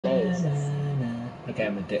Okay,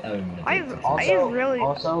 I'm addicted.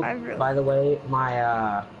 Also, by the way,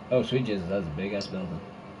 my Oh, sweet Jesus, that's a big ass building.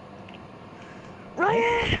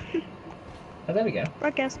 Ryan. Oh, there we go.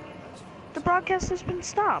 Broadcast. The broadcast has been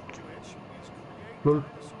stopped.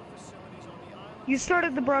 You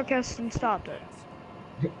started the broadcast and stopped it.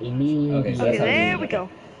 Okay, so Okay, that's how we there do it. we Okay. go.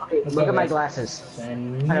 Okay, Let's look go, at my guys. glasses. So,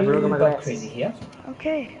 Pineapple, look at new my Crazy glasses. here.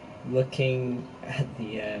 Okay. Looking at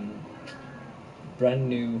the brand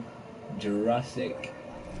new Jurassic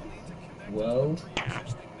World.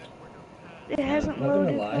 It hasn't Not gonna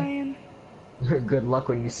loaded, lie. Ryan. Good luck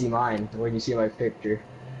when you see mine. When you see my picture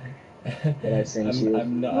that I sent you.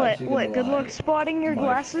 I'm not actually gonna What? Good lie. luck spotting your My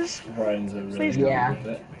glasses. friends are really Please good don't.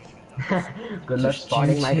 with it. Good luck Just due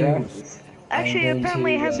spotting my to glasses. I'm Actually, going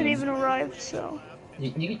apparently it to hasn't even arrived, so.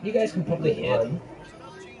 you guys can probably hear them.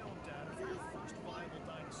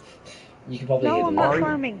 You can probably hear No, the I'm not water.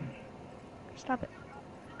 farming. Stop it.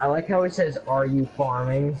 I like how it says, "Are you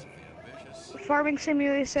farming?" Farming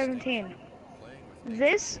Simulator 17.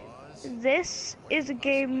 This is a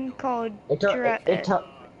game called Yeah, it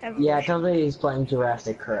Evolution. tells me he's playing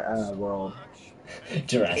Jurassic World.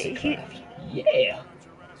 Jurassic Craft. Yeah.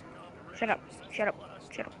 Shut up. Shut up.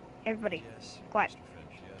 Shut up. Everybody, quiet.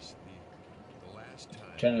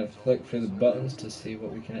 Trying to flick through the buttons to see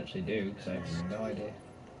what we can actually do because I have no idea.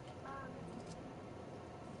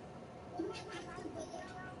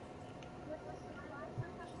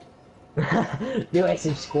 Do I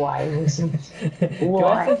subscribe? Do I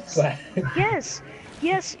What? subscribe?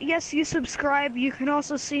 Yes, you subscribe. You can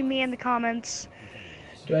also see me in the comments.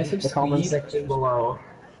 Do I The comment subscribe? section below.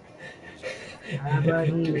 Do I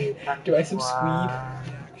subscribe? Do I subscribe?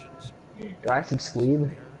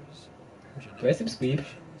 Do I subscribe?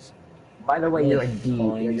 By the way, you're a Life D.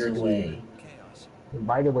 finds You're a a way. dweeb.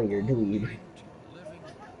 By the way, you're a dweeb.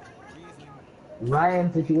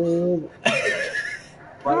 Ryan's a dweeb.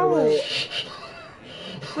 By the way,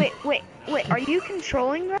 Wait. Are you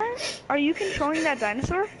controlling that? Are you controlling that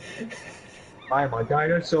dinosaur? I'm a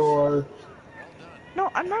dinosaur.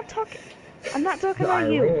 No, I'm not talking. I'm not talking about I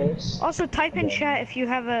you. wish. Also, type in chat if you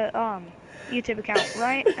have a YouTube account,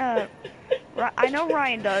 right? I know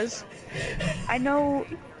Ryan does. I know.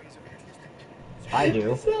 I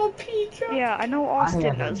do. Is that a peacock? Yeah, I know I Austin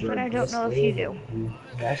have a does, but I bird don't this know if you do.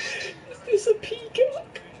 Best. Is this a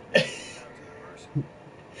peacock?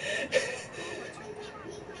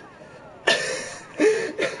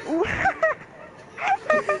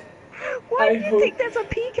 Why do you think that's a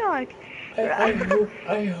peacock?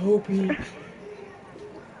 I hope he.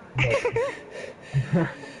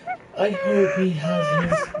 I hope he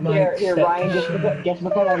has his mic Here, set Ryan, to just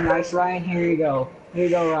because I'm nice, Ryan, here you go. Here you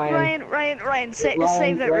go, Ryan. Ryan, save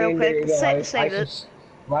that real Ryan, there quick. you go. Save it.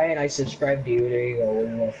 Ryan, I subscribe to you. There you go.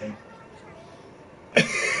 You're welcome.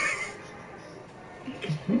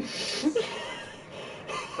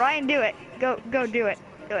 Ryan, do it. Go do it.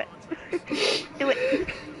 Do it. Do it.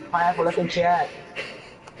 Pineapple, look in chat.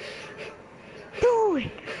 Do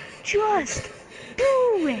it. Just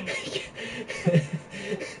do it.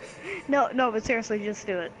 No, but seriously, just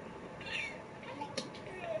do it.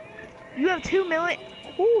 You have 2 million.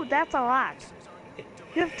 Ooh, that's a lot.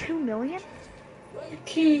 You have 2 million?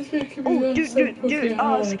 Oh, dude.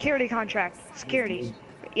 Oh, security contract. Security.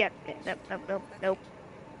 Yep. Nope.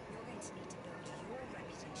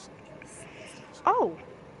 Oh.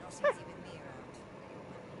 Huh.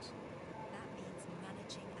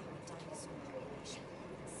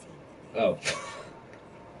 Oh.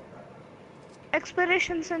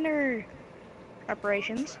 Expedition Center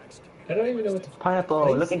operations. I don't even know what to.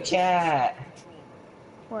 Pineapple, look in chat.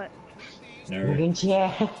 What? Nerd. Look in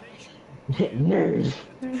chat. Nerd.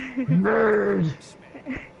 Nerd.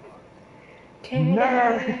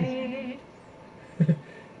 Nerd.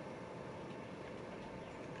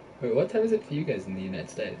 Wait, what time is it for you guys in the United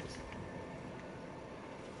States?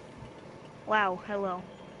 Wow. Hello.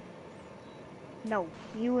 No,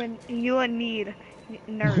 you and need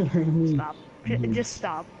nerd. Stop. Just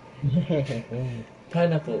stop.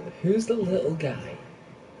 Pineapple, who's the little guy?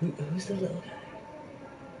 Who's the little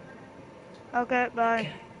guy? Okay, bye.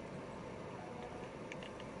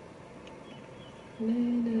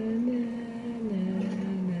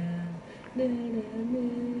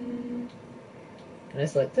 Can I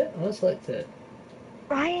select it? I want to select it.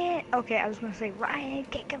 Ryan. Okay, I was gonna say Ryan,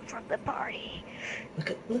 kick him from the party.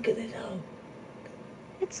 Look at it all.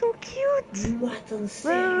 It's so cute. What on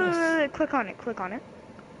serious? Click on it.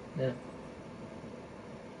 Yeah.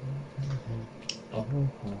 Oh,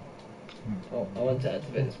 I want to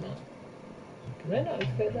activate this mod. Can I not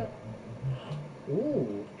activate that?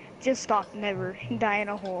 Ooh. Just stop. Never die in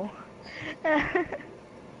a hole.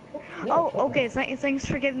 No, Oh, okay. Thanks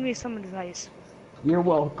for giving me some advice. You're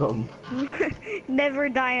welcome. Never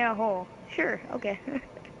die in a hole. Sure. Okay.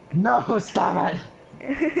 No, stop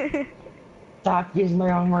it. Stop using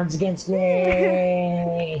my own words against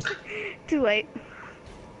me. Too late.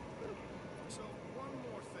 So, one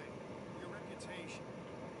more thing. Your reputation.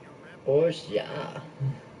 Your rep. Oh yeah.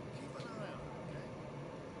 Keep an eye on it, okay?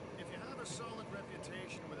 If you have a solid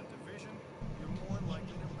reputation with a division, you're more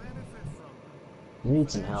likely to benefit from them. You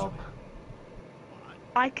need some help.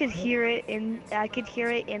 But I could hear it in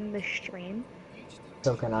the stream.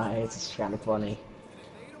 So can I. It's kind of funny.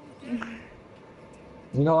 they don't get it.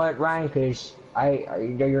 You know what, Ryan? Because you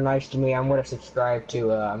know you're nice to me. I'm gonna subscribe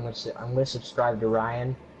to. I'm gonna subscribe to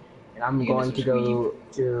Ryan, and I'm You're gonna going to go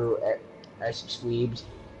to subscribes.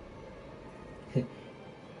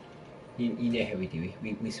 You know how we do.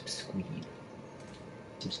 We subscribe.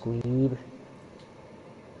 Subscribe.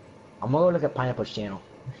 I'm gonna go look at Pineapple's channel,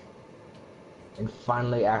 and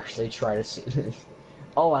finally actually try to see.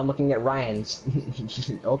 Oh, I'm looking at Ryan's.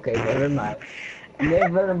 Okay, never mind.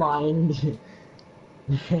 Never mind.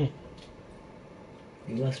 We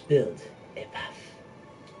must build a path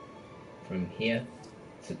from here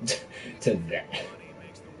to there.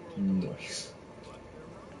 Nice.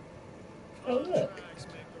 Oh look,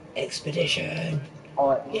 expedition.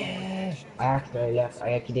 Oh Yeah. I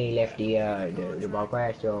accidentally left the ball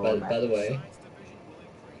crash. So By the way,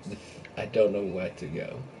 I don't know where to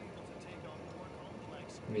go.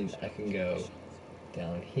 I mean, I can go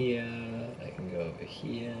down here. I can go over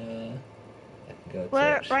here. I can go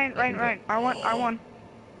Where? to. Ryan. I can go- R1.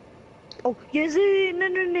 Oh, yes. No.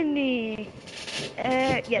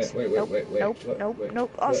 Yes. Wait. Nope. Wait.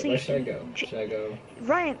 Nope. I'll see. Where should I go? Should I go?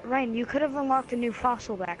 Ryan, you could have unlocked a new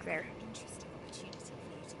fossil back there.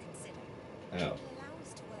 Oh.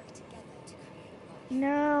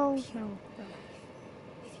 No.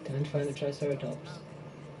 Time to find the Triceratops.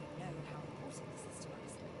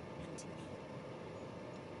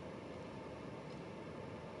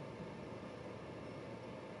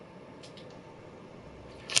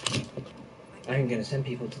 I'm gonna send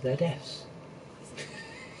people to their deaths.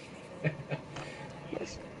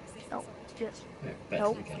 Yes. No. Yes. Right, back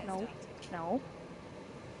No. to the game. No.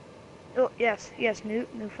 Oh, yes. New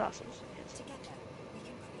fossils. Yes.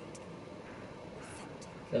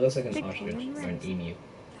 That looks like an Big ostrich penguin or an rings. emu.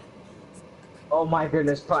 oh my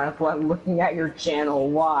goodness, Pineapple! I'm looking at your channel.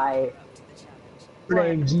 Why?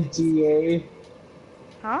 Playing GTA.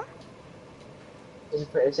 Huh?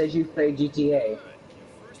 It says you play GTA.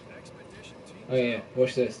 Oh yeah,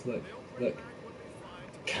 watch this. Look.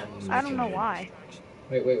 Come. I don't know children. why.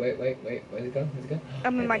 Wait. Where's it go? I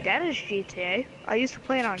mean, Right my there. dad is GTA. I used to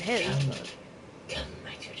play it on his. Come,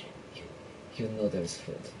 my children. You know there's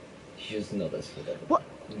food. You just know there's food everywhere. What?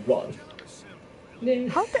 Run. No.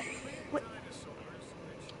 How the? What?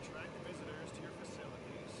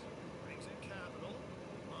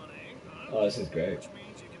 Oh, this is great.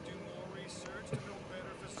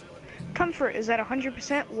 Comfort is at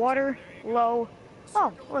 100%. Water low.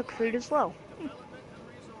 Oh, look, food is low.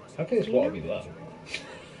 How can this water be low?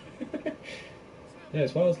 Yeah,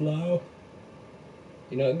 as well as low.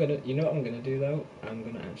 You know what I'm gonna do though? I'm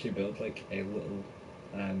gonna actually build like a little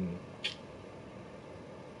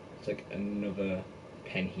it's like another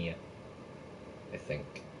pen here. I think.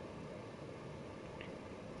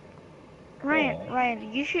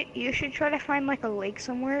 Ryan, you should try to find like a lake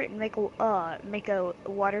somewhere and make a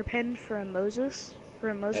water pen for a Moses I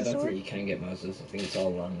don't mosasaur. think you can get Moses. I think it's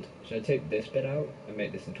all land. Should I take this bit out and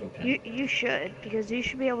make this into a pen? You should, because you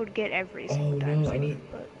should be able to get every single Oh no, dinosaur. I need.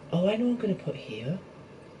 But Oh, I know what I'm gonna put here.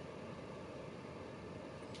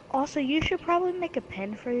 also, you should probably make a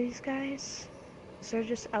pen for these guys, 'cause they're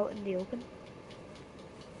just out in the open.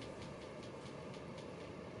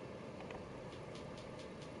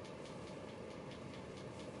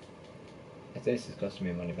 This is costing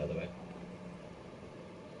me money, by the way.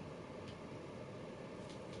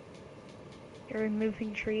 You're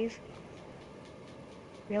removing trees.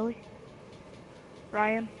 Really?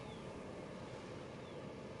 Ryan?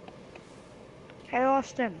 Hey,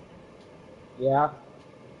 Austin. Yeah.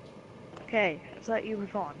 Okay, I thought you were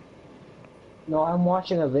gone. No, I'm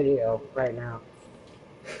watching a video right now.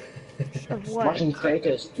 Of what? Watching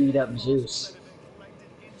Kratos beat up Zeus.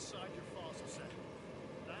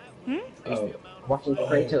 Oh. Watching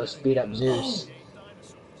Kratos beat up Zeus.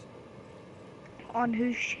 On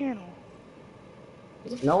whose channel?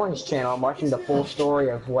 No one's channel. I'm watching the full story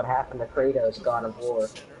of what happened to Kratos, God of War.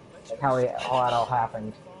 Like how it all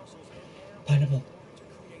happened. Pineapple.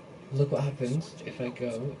 Look what happens if I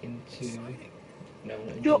go into... No, not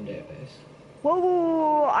into Yo. the database.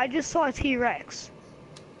 Whoa, I just saw a T-Rex.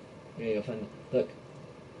 Yeah, you'll find. Look,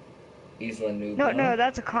 Isla No, Nublar. no,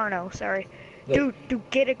 that's a Carno. Sorry, Look, dude,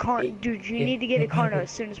 get a car. it, Dude, you yeah, need to get no, a Carno pineapple,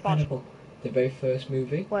 as soon as pineapple. possible. The very first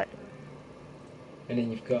movie, What? and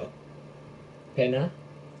then you've got Pena,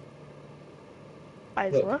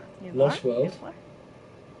 look, Isla Nublar. Lost World, Nublar.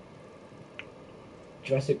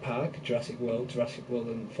 Jurassic Park, Jurassic World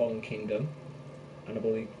and Fallen Kingdom, and I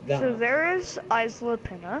believe that. So there is Isla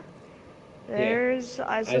Pena. There's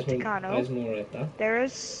Isla Ticano. Isla Moreta,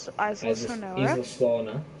 There's Isla Isla Sonora.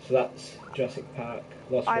 Slaughter. So that's Jurassic Park,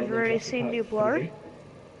 Lost I've World, and already Jurassic seen Park Nublar 3.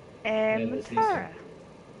 and And then there's these two. Mutara.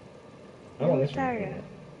 I want this one. Mutara.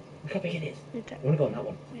 Look how big it is. I Mutara. want to go on that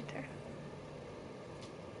one. Mutara.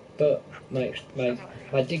 But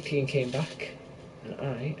my dig team came back, and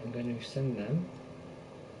I am going to send them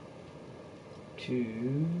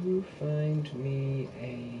to find me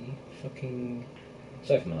a fucking.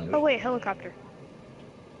 Sorry for my language. Oh wait, helicopter.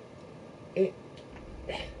 It.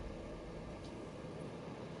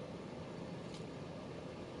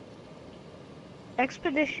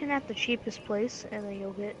 Expedition at the cheapest place, and then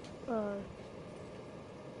you'll get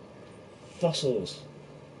Fossils.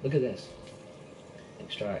 Look at this.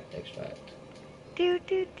 Extract. do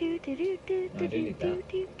do do do do do No, I do do need that.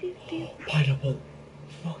 do do do. Pineapple.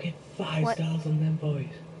 Fucking 5 What? stars on them boys.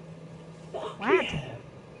 Fuck What? yeah.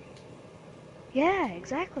 Yeah,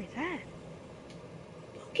 exactly that.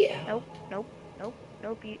 Fuck yeah. Nope.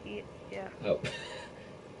 Yeah. Oh.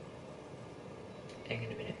 Hang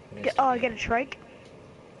on a minute. I get a trike.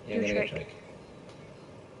 Yeah, I'm do gonna get trike.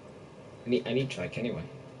 trike. I need trike anyway.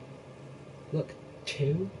 Look,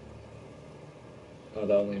 2. Oh,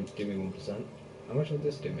 that'll only do me 1%. How much will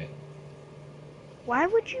this do me? Why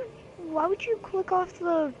would you click off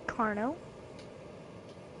the Carno?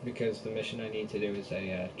 Because the mission I need to do is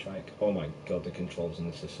a trike. Oh my god, the controls in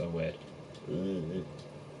this are so weird.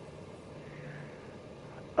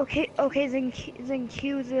 Okay, then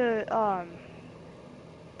cue the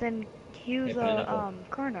pineapple.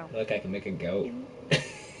 Carno. Look, I can make a goat.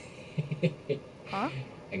 Huh?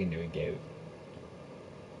 I can do a goat.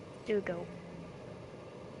 Do a go.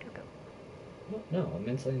 What? No, I'm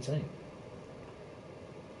mentally insane.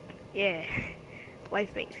 Yeah.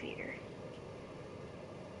 Life bait feeder.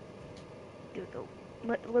 Do a goat.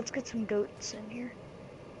 Let's get some goats in here.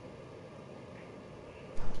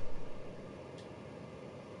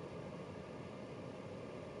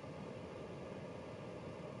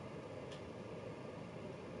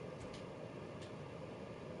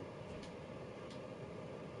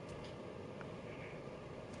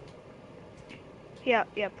 Yeah,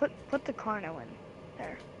 put the Carno in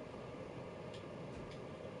there.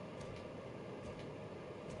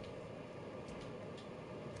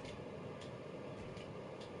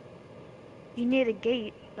 You need a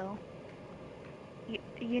gate though.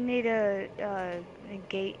 You need a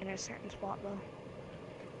gate in a certain spot though.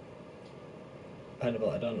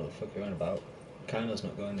 Pineapple, I don't know what the fuck you're on about. Kano's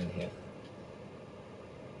not going in here.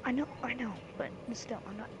 I know, but still,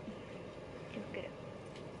 I'm not. You'll get it.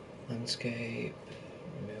 Landscape.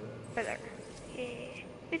 Remove. Right there. Yeah.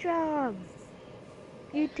 Good job.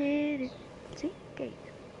 You did it. See? Gate.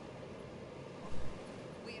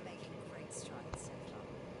 We are making great strides so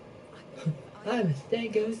far. I'm a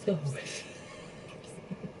Stegosaurus.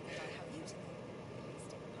 And I have you to know the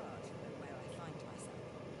holistic part of where I find myself.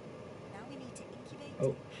 Now we need to incubate,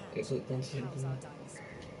 Oh, hatch, it clicked on and house something. our dinosaur.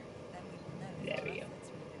 Then we will know if There our we go. efforts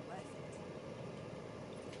will have been worth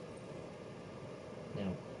it.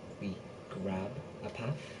 Now we grab a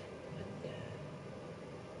path and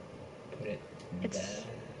put it It's. there.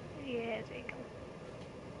 Yeah, there you go.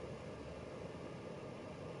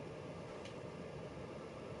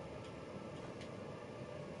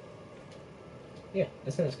 Yeah, I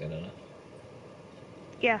think that's good enough.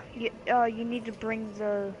 Yeah, you need to bring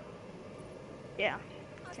the. Yeah,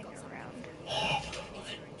 I've thing got something around. if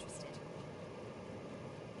you're interested.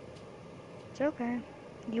 It's okay.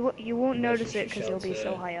 You won't notice it because you'll be so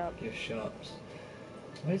Shelter, high up. Gift shops.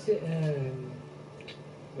 Where's it?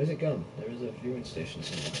 Where's it gone? There is a viewing station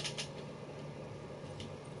somewhere.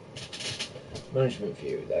 Management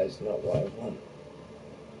view. That is not what I want.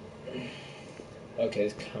 Okay,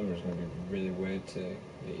 this camera's gonna be really weird to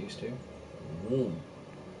get used to. Ooh.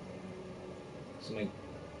 So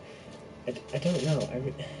I don't know.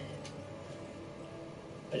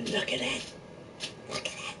 But look at it. Look at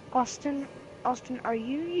it. Austin, are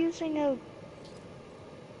you using a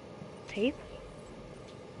tape?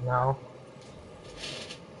 No.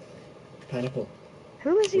 Pineapple.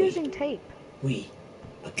 Who is Wait. using tape? We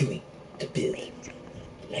are going to build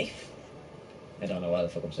life. I don't know why the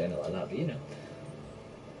fuck I'm saying it like that, but you know.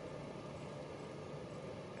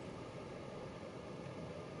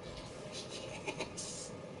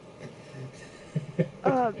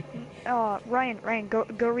 Ryan,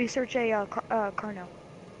 go research a Carno.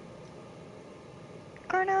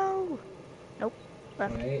 Carno. Nope.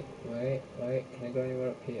 Left. Wait. Can I go anywhere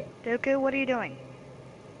up here? Doku, what are you doing?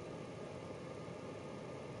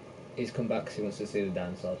 He's come back because he wants to see the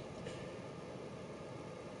dinosaurs.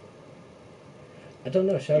 I don't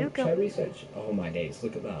know, should I research? Oh my days,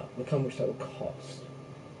 look at that. Look how much that would cost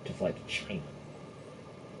to fly to China.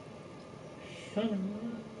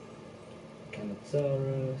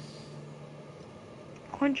 Canosaurus.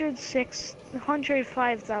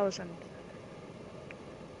 105,000.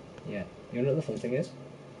 Yeah. You know what the fun thing is?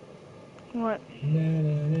 What?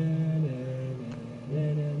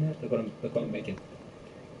 Look what I'm making.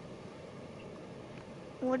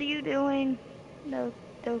 What are you doing? No,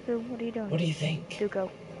 Doku, what are you doing? What do you think?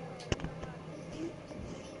 Duko.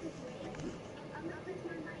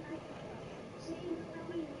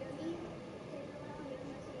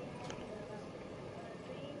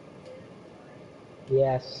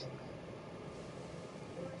 Yes.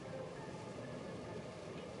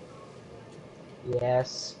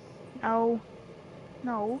 Yes. No.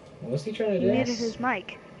 No. What's he trying to He do? muted his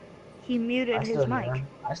mic. He muted his mic.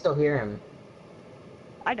 I still hear him.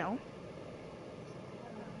 I don't.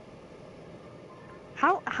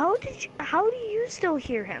 How do you still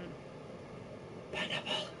hear him?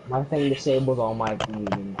 Pineapple. My thing disables all my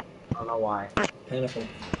muting. I don't know why. Pineapple.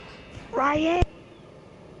 Ryan!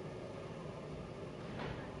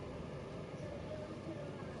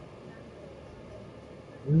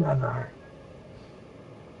 Never.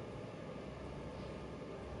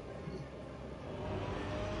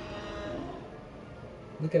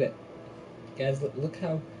 Look at it. Guys, look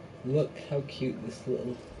how cute this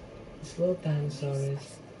little dinosaur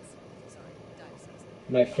is.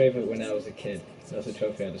 My favourite when I was a kid. That's a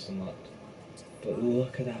trophy I just unlocked. But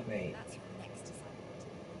look at that, mate.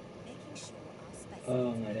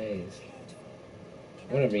 Oh my days.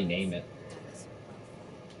 I want to rename it.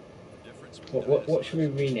 What should we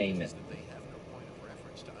rename it?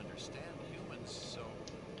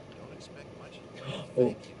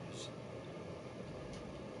 Oh.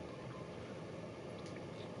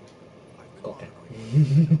 Got that.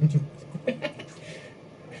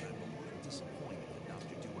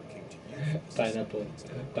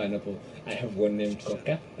 Pineapple. I have one named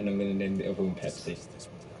Coca, and I'm gonna name the other one Pepsi.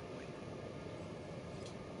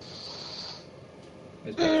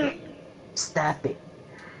 Where's Pepsi? Stop it.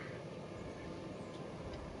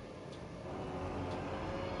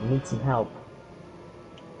 I need some help.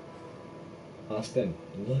 Austin,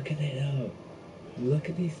 look at it though. Look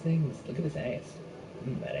at these things. Look at this ass.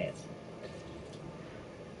 That ass.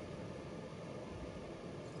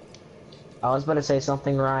 I was about to say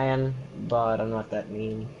something, Ryan, but I'm not that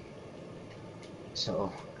mean.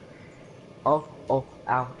 So. Oh,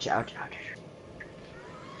 ouch.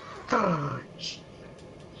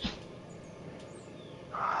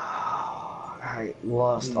 I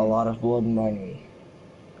lost a lot of blood in my knee.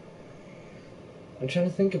 I'm trying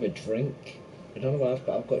to think of a drink. I don't know why,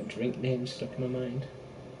 but I've got drink names stuck in my mind.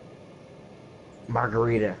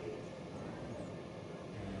 Margarita.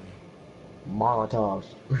 Molotov.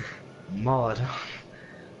 Molotov.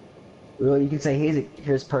 Well, you can say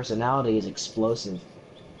his personality is explosive.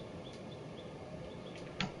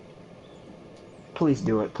 Please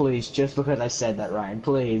do it, please. Just because I said that, Ryan.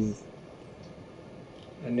 Please.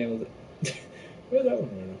 I nailed it. Where's that one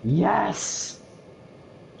running? Yes!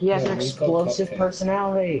 He has an he's called explosive Cocktail.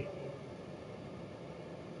 personality.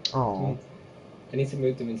 Oh. I need to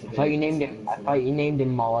move them into the... I thought you named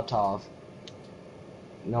him Molotov.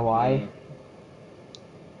 You know why?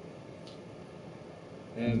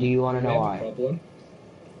 Do you want to know why? Problem.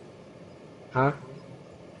 Huh?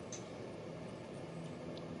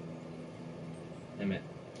 Emmett.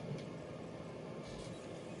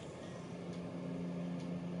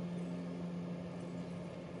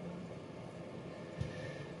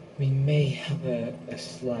 We may have a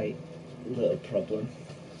slight little problem.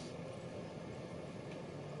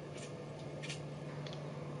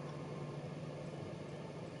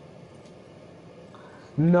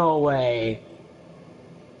 No way.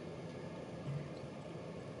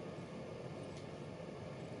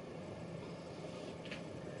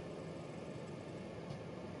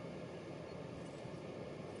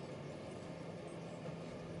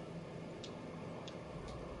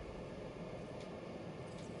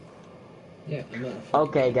 Yeah, I'm not.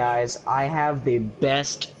 Okay, guys, I have the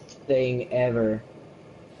best thing ever.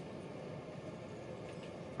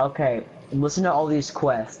 Okay, listen to all these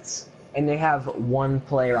quests, and they have one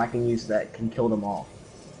player I can use that can kill them all.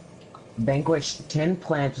 Vanquish 10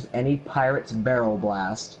 plants with any pirate's barrel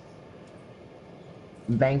blast.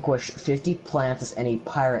 Vanquish 50 plants as any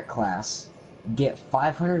pirate class. Get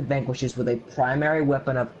 500 vanquishes with a primary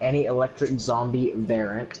weapon of any electric zombie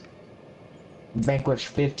variant. Vanquish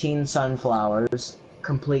 15 sunflowers.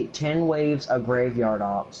 Complete 10 waves of graveyard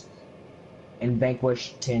ops. And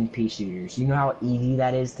vanquish 10 pea shooters. You know how easy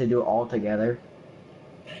that is to do it all together?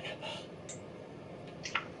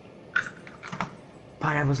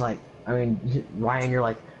 Pineapple's like, I mean, Ryan, you're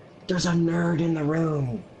like, there's a nerd in the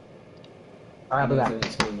room. Alright, I'll be back.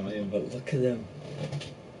 It's annoying, but look at them.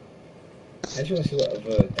 I actually want to see what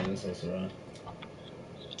other dinosaurs there are.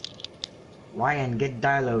 Ryan, get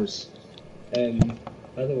Dilos.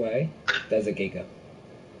 By the way, there's a Giga.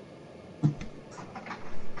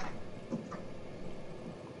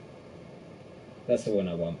 That's the one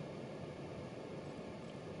I want.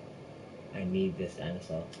 I need this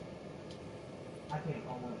dinosaur.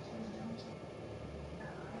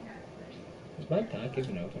 Is my park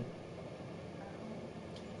even open?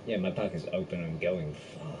 Yeah, my park is open and going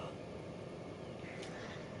far.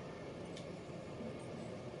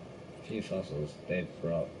 Few fossils, they've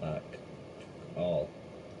brought back all.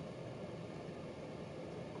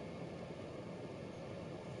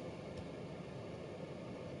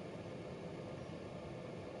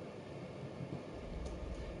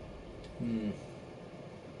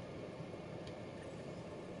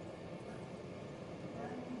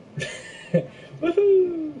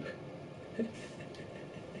 Woohoo!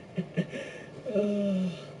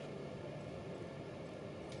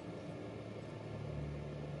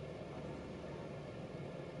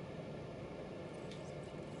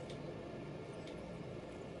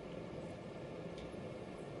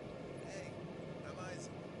 Hey, I'm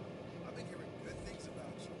Isaac. I've been hearing good things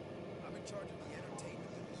about you. I'm in charge of the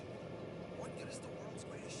entertainment division. What good is the world's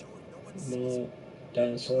greatest show if no one sees More it?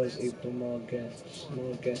 dinosaurs equal more guests.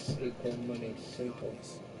 More guests equal money. Simple.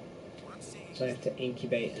 What I'm saying So I have to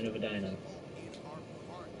incubate another dino. in our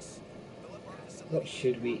parks. Fill up our facilities. What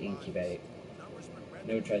should we incubate?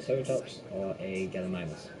 No Triceratops or a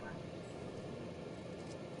Gallimimus?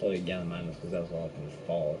 Probably Gallimimus because that's all I can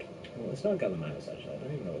afford. Well, it's not Gallimimus actually. I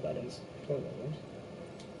don't even know what that is. I forgot what that was.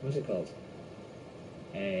 What's it called?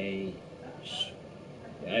 A.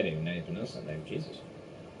 I didn't even know you pronounce that name. Jesus.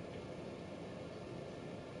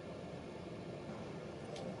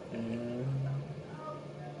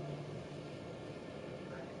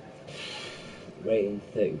 Rating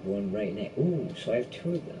 31, rating 8. Ooh, so I have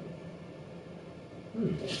two of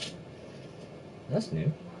them. That's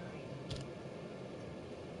new.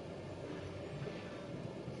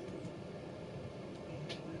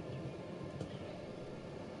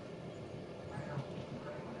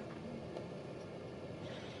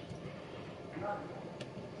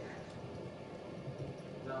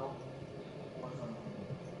 No.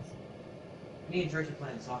 Me and George are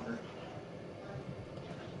playing soccer.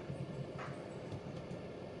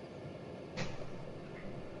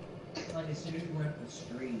 Like as soon as we went up the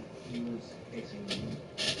street, he was facing me.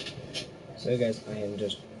 So guys, I am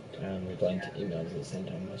just replying to emails at the same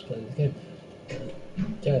time I was playing this game.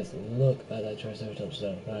 Guys, look at that Triceratops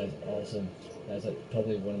though. That is awesome. That is like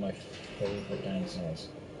probably one of my favorite dinosaurs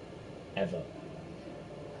ever.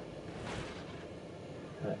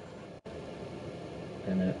 Right.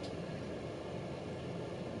 And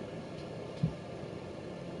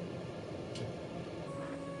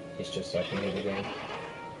it's just so I can hear the game.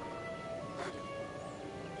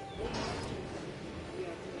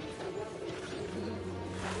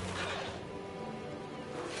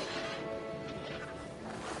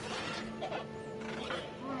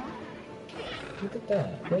 Look at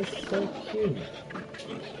that, that's so cute.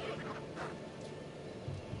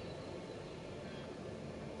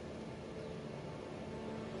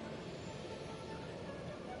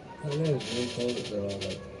 I don't know, it's really cool that they're all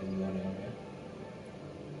like in one area.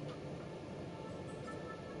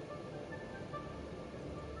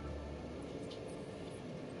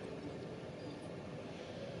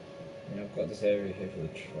 And I've got this area here for the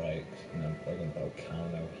trikes, and I'm plugging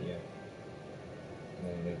volcano here.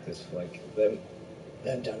 And then like this like them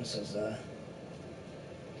dinosaurs there.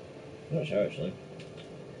 I'm not sure actually.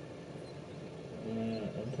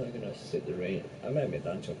 I'm probably gonna sit the rate. I might be a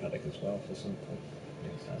dinosaur paddock as well for something.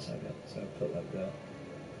 Yes, that's how I get. So I put like the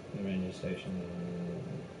ranger station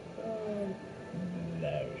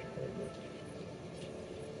there is pretty good.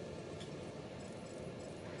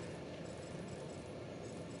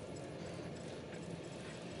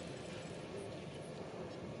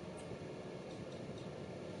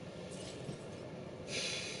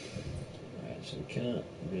 Alright, so we can't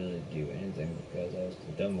really do anything because I was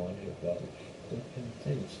the dumb one who got flipping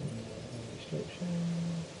things and restriction.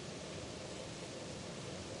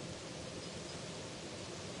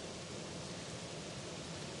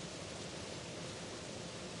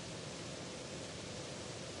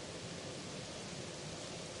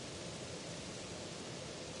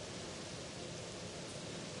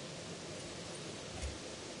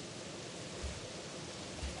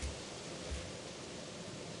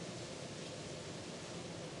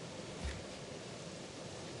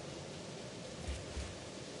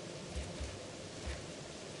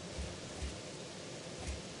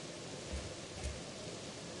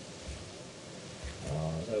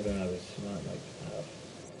 You might like have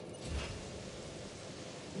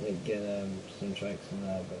like get some tracks in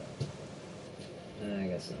there, but I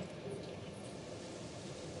guess not.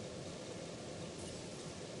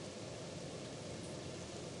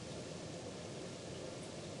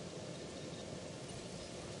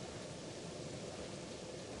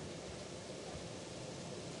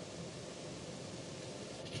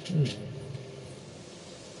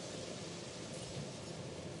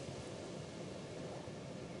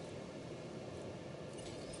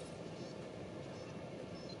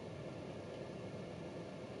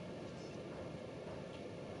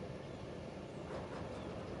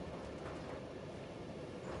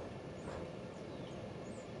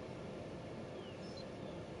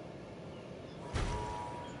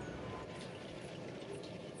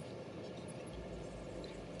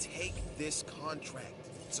 Take this contract.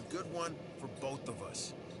 It's a good one for both of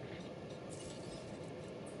us.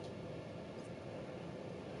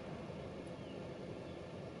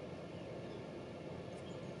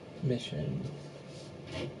 Mission.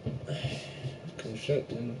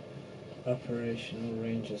 Construct an operational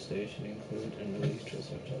ranger station, include and release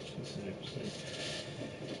Triceratops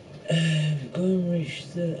and go and reach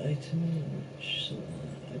the item.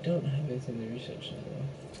 I don't have anything to research now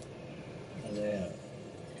though. Are they out?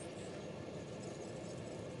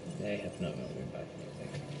 They have not got me back, I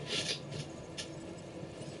think.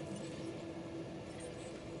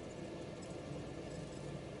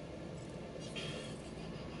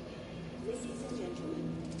 Ladies and gentlemen,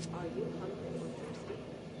 are you hungry or thirsty?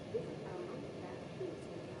 This is our most fast food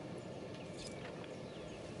steakhouse.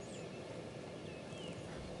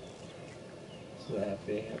 So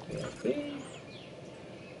happy.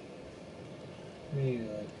 What are you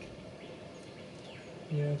like?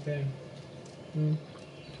 You okay?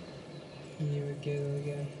 You a good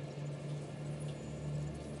guy?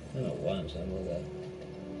 I don't know why I'm saying all that.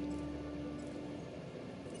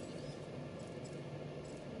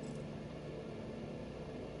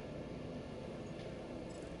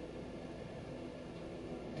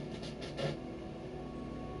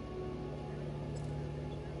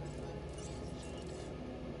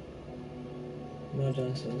 More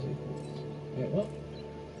dinosaurs equals. Wait, what?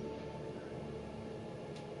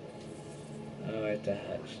 Oh, I have to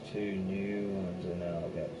hatch 2 new ones and now I'll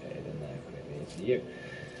get paid and that maybe it's you.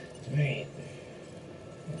 Right.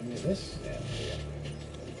 Want to make this? Yeah, yeah.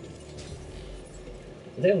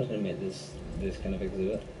 I think I was going to make this kind of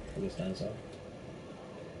exhibit for this dinosaur.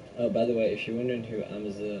 Oh, by the way, if you're wondering who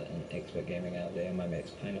Amazon and Expert Gaming are, they are my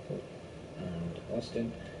mates Pineapple and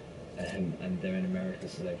Austin. And they're in America,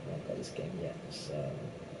 so they've not got this game yet. So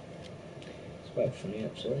it's quite funny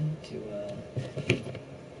actually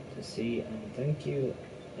to see. And thank you,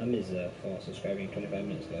 Amiza, for subscribing 25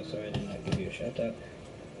 minutes ago. Sorry I did not give you a shout out.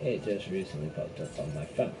 It just recently popped up on my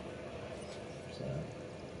phone. So,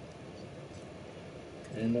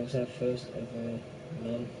 and that was our first ever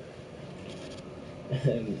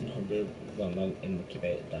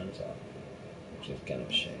non-incubated dinosaur, which is kind of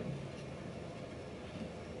a shame.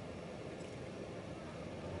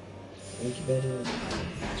 Incubated,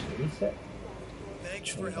 reset. Thanks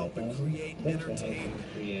for helping create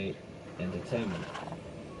entertainment. Entertainment.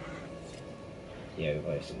 Yeah, we've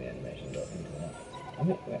already seen the animation, don't think of that. I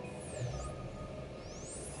mean, wait.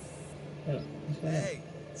 Oh, what's going on? Hey,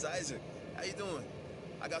 it's Isaac. How you doing?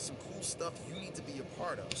 I got some cool stuff you need to be a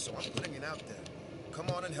part of, so I'm putting it out there. Come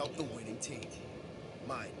on and help the winning team.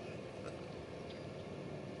 Mine.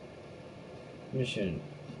 Mission.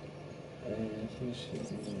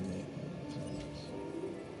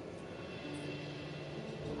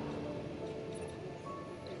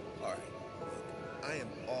 Alright, look, I am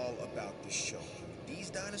all about the show. These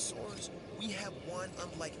dinosaurs, we have one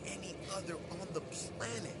unlike any other on the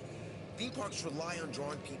planet. Theme parks rely on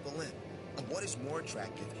drawing people in. And what is more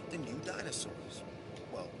attractive than new dinosaurs?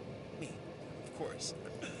 Well, me, of course.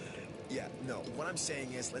 Yeah, no, what I'm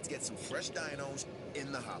saying is let's get some fresh dinos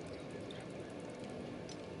in the hopper.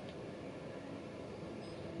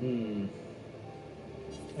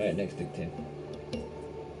 Alright, next tick 10.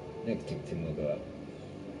 Next tick 10 will go up.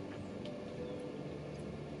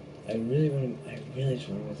 I really just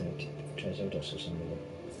want to go to Triceratops or something.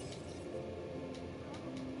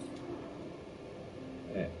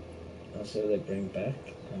 Alright, I'll see what they bring back,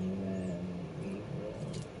 and then we will...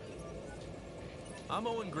 I'm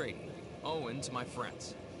Owen Grady. Owen to my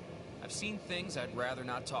friends. I've seen things I'd rather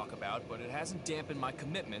not talk about, but it hasn't dampened my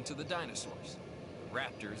commitment to the dinosaurs. The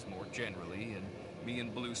raptors more generally, and me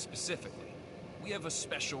and Blue specifically. We have a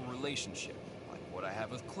special relationship, like what I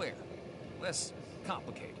have with Claire. Less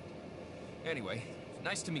complicated. Anyway,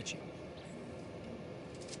 nice to meet you.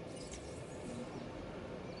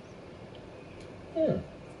 Yeah.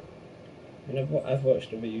 I mean, I've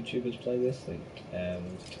watched other YouTubers play this, like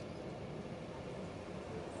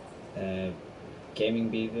Gaming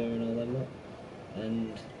Beaver and all them,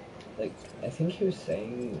 and like I think he was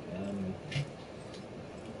saying,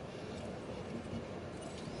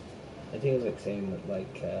 I think he was like saying that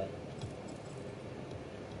like I'm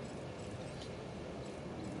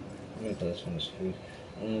gonna put this on the screen.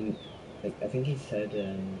 Like I think he said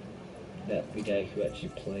that the guy who actually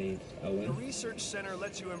played The Owen. Research Center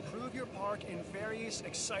lets you improve your park in various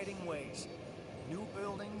exciting ways. New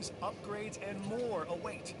buildings, upgrades, and more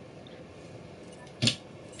await.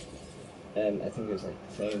 I think it was like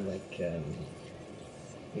saying like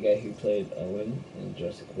the guy who played Owen in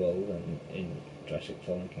Jurassic World and in Jurassic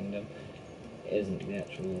Fallen Kingdom isn't the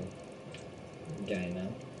actual guy now.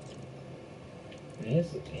 And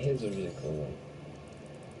here's a really cool one.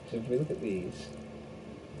 So if we look at these,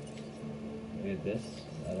 we have this,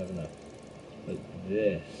 I don't know, but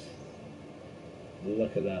this,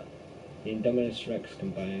 look at that. The Indominus Rex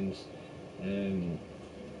combines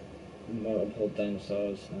multiple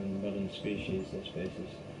dinosaurs and modern species as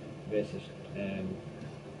basis.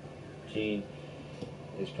 Gene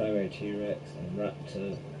is primary T-Rex and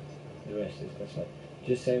Raptor, the rest is classified.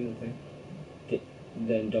 Just saying one thing,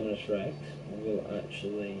 the Indominus Rex will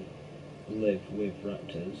actually live with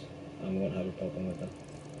raptors and won't have a problem with them.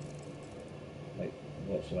 Like,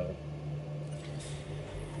 whatsoever.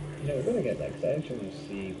 You know, we're gonna get that because I actually want to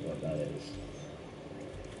see what that is.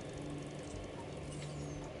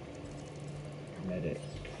 Medic.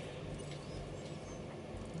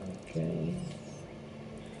 Okay.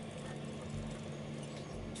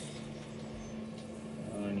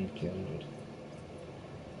 Oh, I need 200.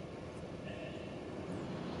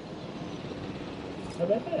 How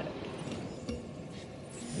about that?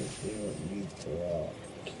 Let's see what you brought.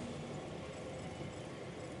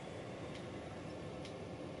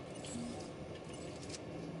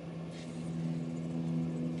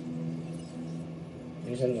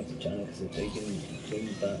 I'm sending off the channel because if they can bring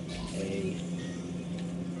back a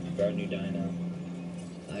brand new dino,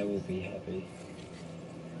 I will be happy.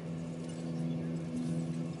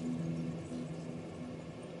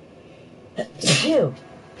 Ew!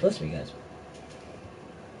 Bless me, guys.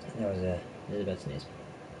 That was a bad sneeze.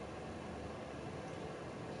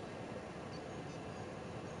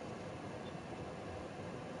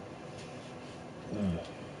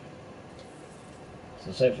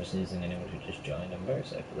 So sorry for sneezing, anyone who just joined. I'm very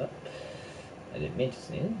sorry for that. I didn't mean to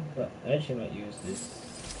sneeze, but I actually might use this.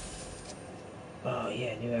 Oh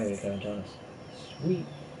yeah, new area going on. Sweet.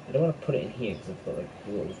 I don't want to put it in here because I've got like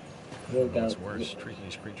little What's worse, treating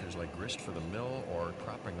these creatures like grist for the mill or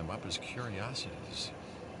propping them up as curiosities.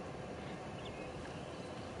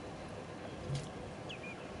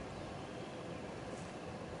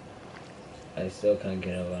 I still can't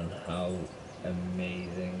get over on how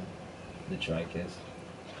amazing the trike is.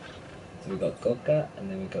 So we got Coca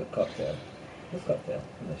and then we got Cocktail. Where's Cocktail?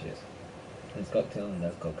 There she is. There's Cocktail and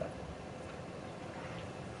there's Coca.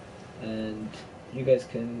 And you guys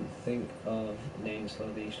can think of names for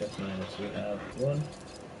these chef miners. We have one.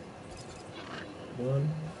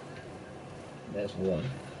 There's 1,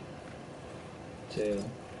 2,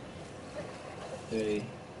 3.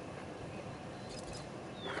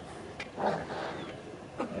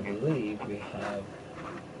 I believe we have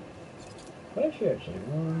quite a few actually.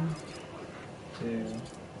 1, 2,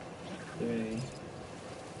 3,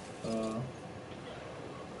 4.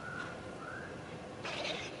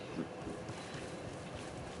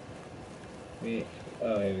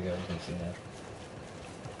 Oh, here we go, we can see now.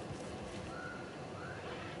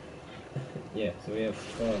 Yeah, so we have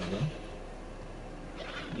 4 of them.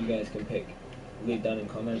 You guys can pick, leave down in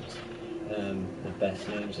comments the best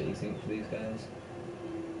names that you think for these guys.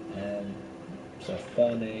 So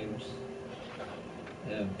 4 names,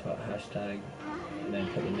 put hashtag, and then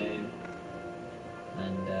put the name,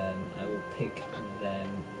 and I will pick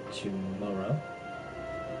them tomorrow,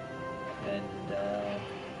 and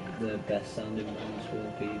the best sounding ones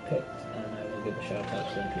will be picked, and I will give a shout out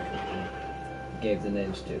to the people who gave the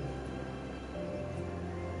names to.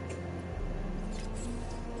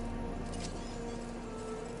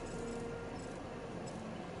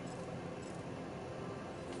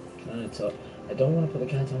 So I don't want to put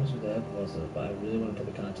the Cantonas with the herbivores, but I really want to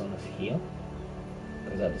put the Cantonas here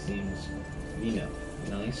because that just seems, you know,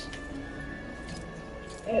 nice.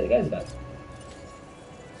 Hey, the guy's back.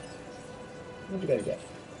 What'd you guys get?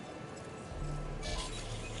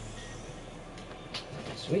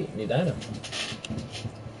 Sweet, new dino.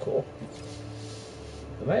 Cool.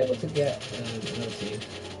 Am I able to get another team?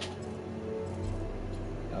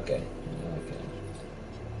 Okay.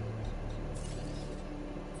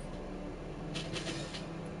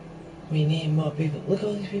 We need more people. Look at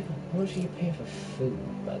all these people. How much are you paying for food,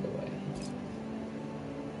 by the way?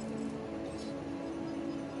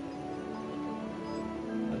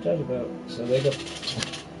 I'll charge about, so they got,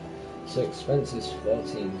 so expense is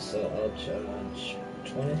 14, so I'll charge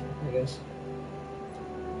 20, I guess.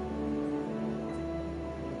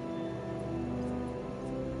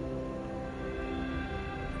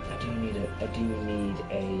 I do need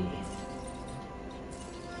a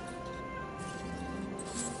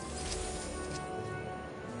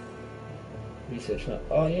research map.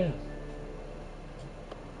 Oh yeah.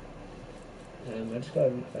 I just got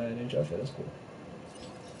a new job for that's cool.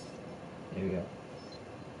 Here we go.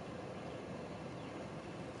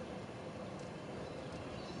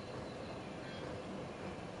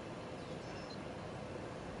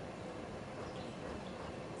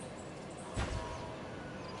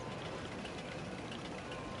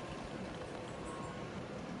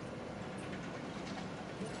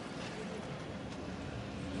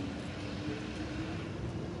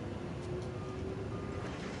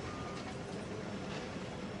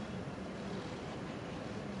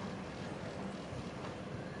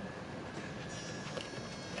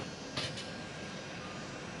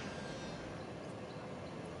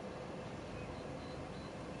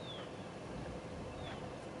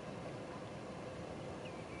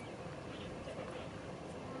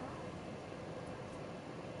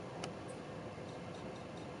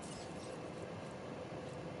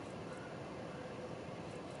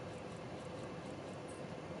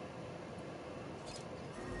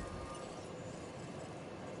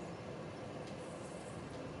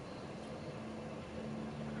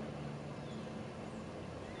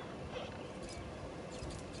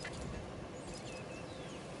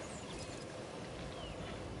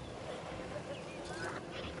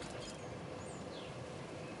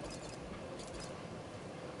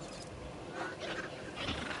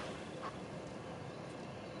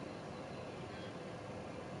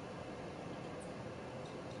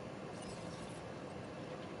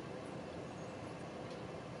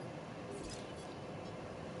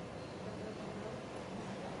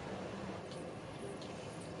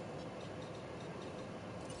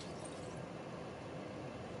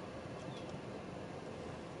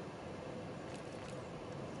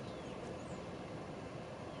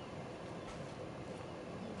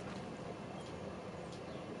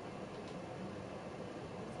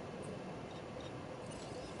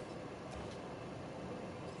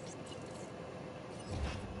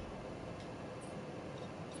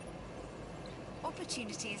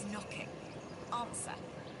 Opportunity is knocking. Answer.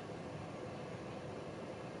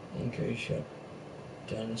 Increase your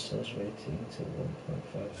dinosaurs rating to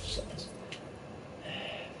 1.5 seconds.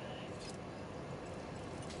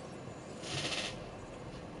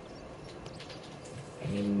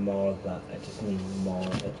 I need more of that. I just need more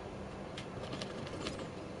of it.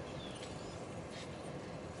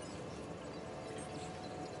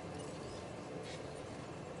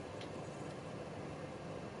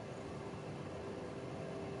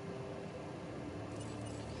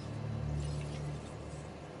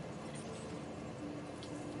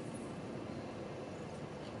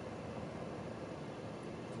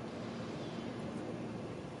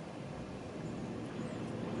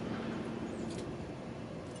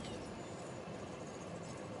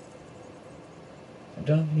 I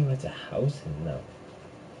don't have anywhere to house him though.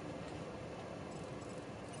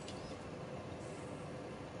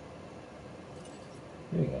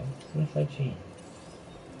 Here we go. What if I change?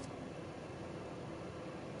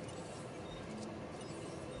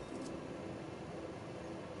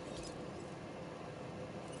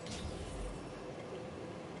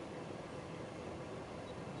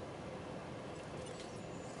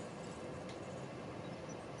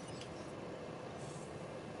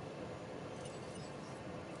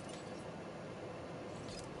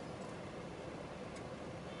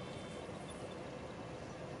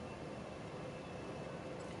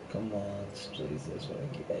 Come on, please, that's what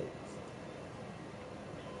I get.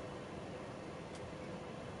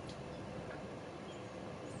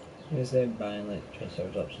 Because they're buying like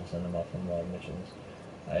Triceratops and send them off on more missions.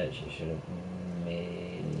 I actually should have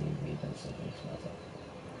maybe done something smarter.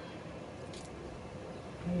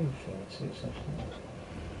 Oh, sure, let's see something.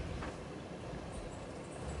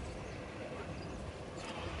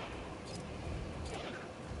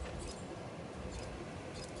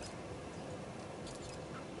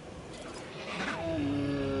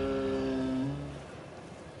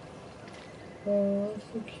 Oh, that's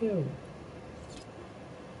so cute.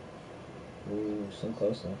 Ooh, so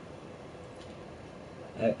close though.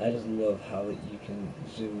 I just love how you can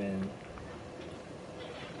zoom in,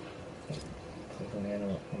 click on the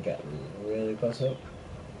animal, and get really close up.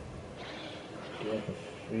 Do like a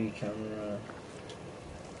free camera.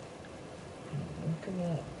 Look at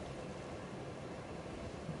that.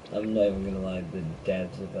 I'm not even gonna lie, the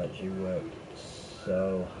devs have actually worked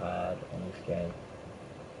so hard on this game.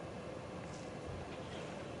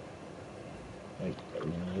 Like,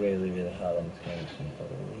 really, really hard on this game. It's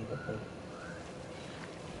unbelievable.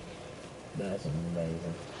 That's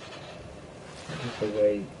amazing. Just the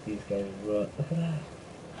way these guys run. Look at that.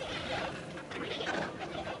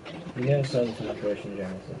 You never saw this in Operation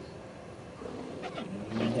Genesis.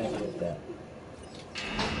 You never did that.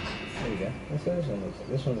 There you go. That's what this one looks like.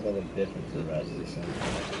 This one's got a difference in the rest of this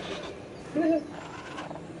one.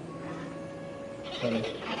 Funny.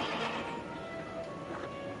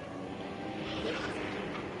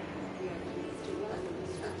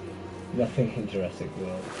 Nothing in Jurassic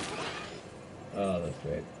World. Oh, that's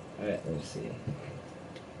great. Alright, let's see.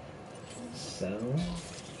 So...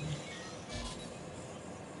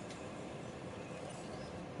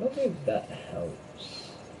 I don't think that helps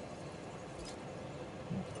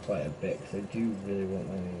quite a bit, because I do really want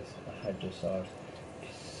one of these hadrosaurs. It'd be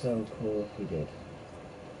so cool if we did.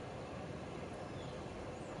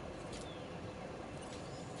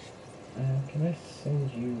 Can I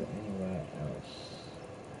send you anywhere else?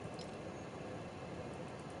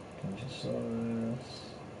 Conchosaurus,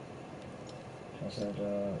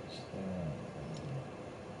 Triceratops,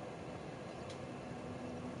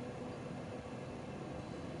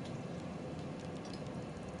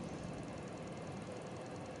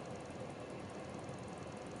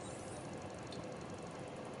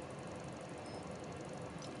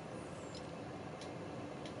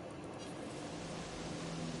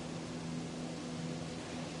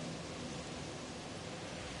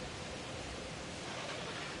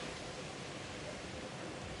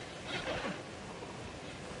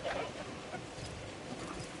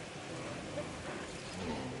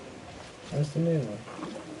 Where's the new one?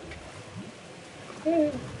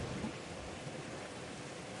 Yeah.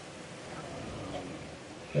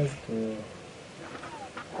 That's cool.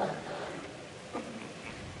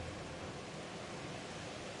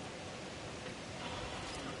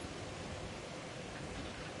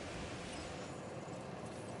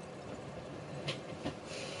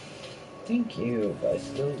 Thank you, but I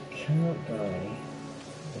still can't buy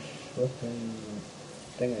the flipping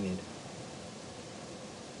thing I need.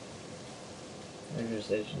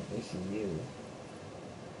 Organization ECU.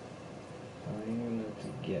 I'm gonna have to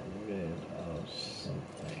get rid of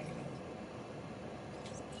something.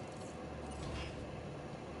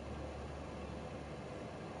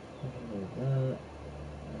 Like that.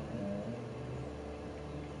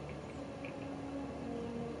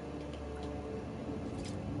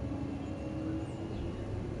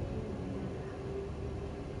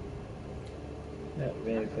 That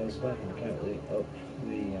really goes back and can't really up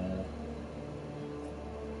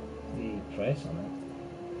the price on it.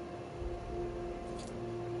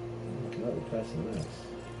 I can up the price on this.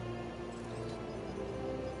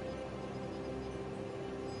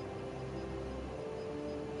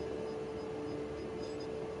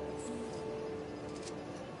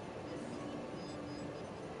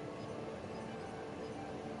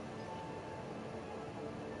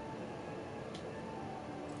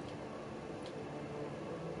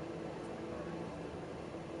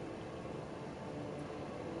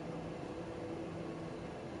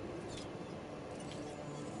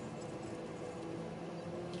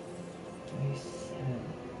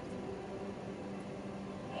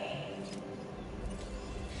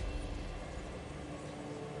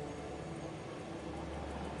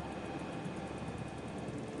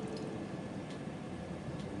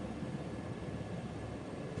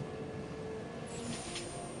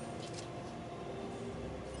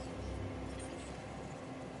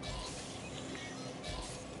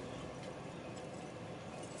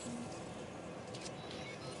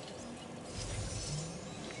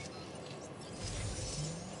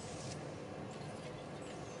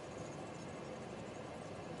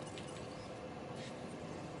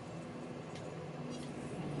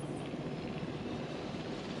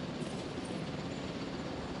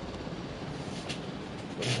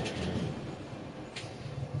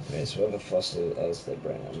 Okay, so whatever fossil else they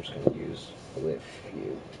bring, I'm just going to use only a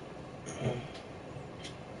few.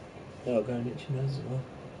 Oh, go and itch your nose as well.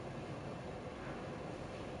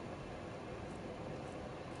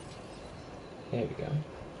 There we go.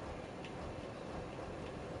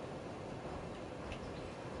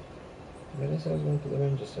 Where did I say I was going to put the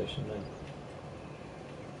ranger station now?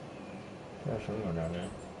 Gosh, I'm going down there.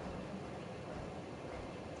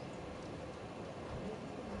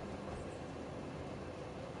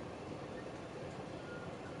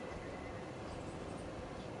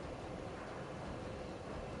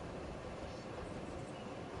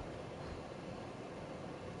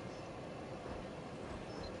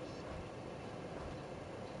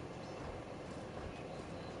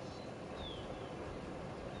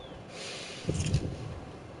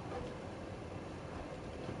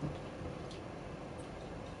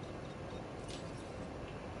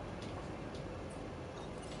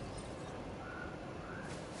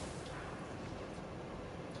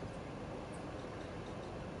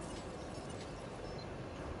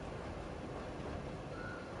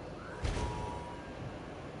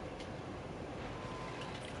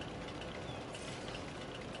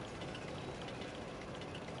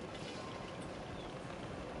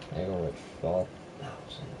 I go with fall. Oh,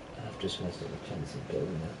 so I've just messed up the fancy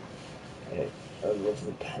building now. I love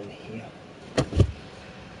the pen here.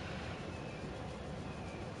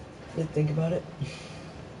 Didn't think about it.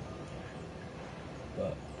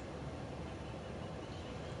 But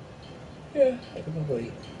yeah, I could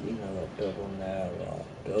probably, build one there, or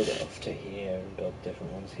build it off to here, and build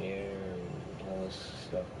different ones here, and all this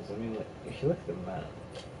stuff. Because I mean, like, if you look at the map,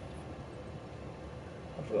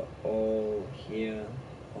 I've got all here,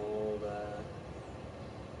 all there.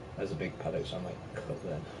 There's a big paddock, so I might cut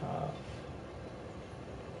that in half.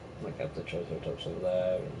 Like have the Triceratops over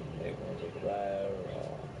there, and maybe ones over there,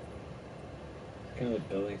 or kind of a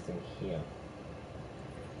building thing here.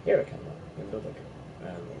 Here I can build like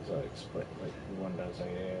exotic split, like one downside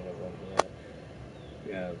here, and one here.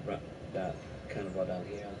 Yeah, that kind of one down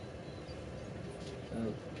here.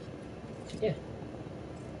 So, yeah.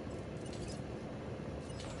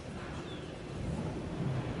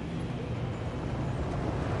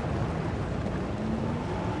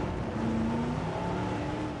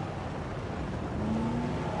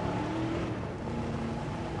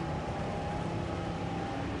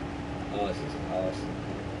 Oh, this is awesome.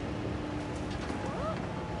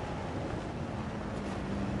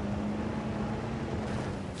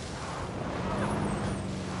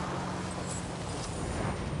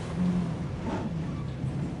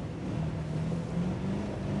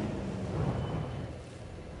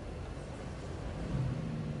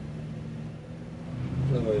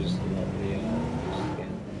 Otherwise, not the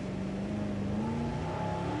skin.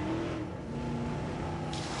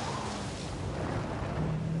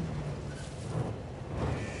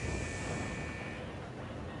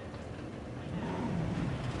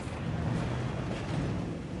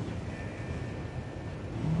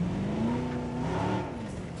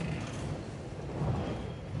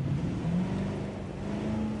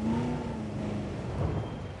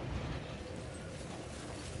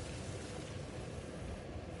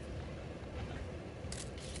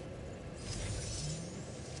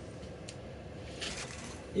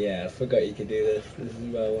 Yeah, I forgot you could do this. This is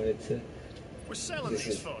what I wanted to. We're selling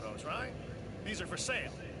these photos, right? These are for sale.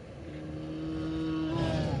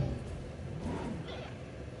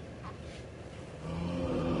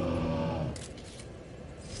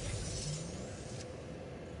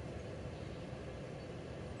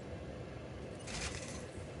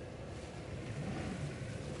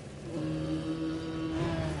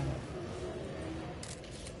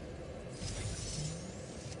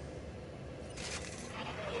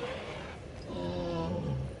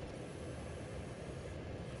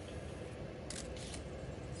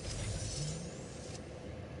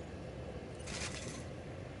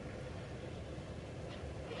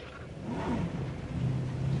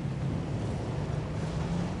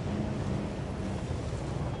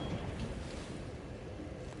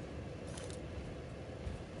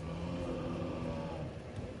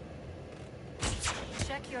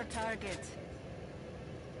 Check your target.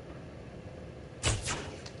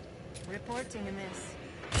 Reporting a miss.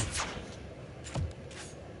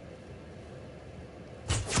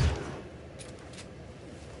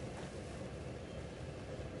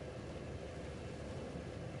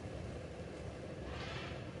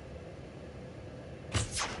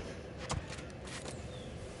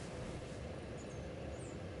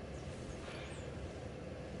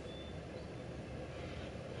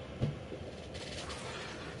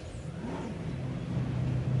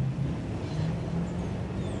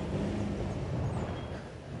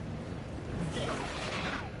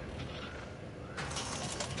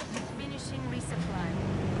 Finishing resupply.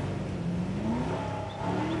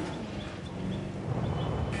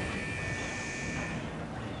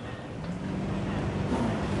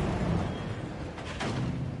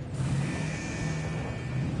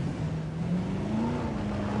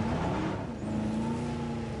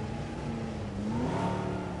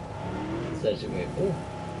 It's actually really cool.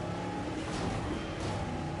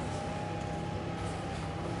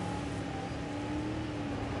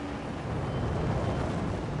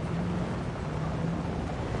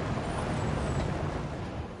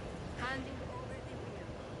 Handing over the wheel.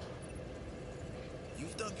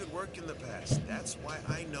 You've done good work in the past. That's why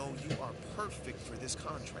I know you are perfect for this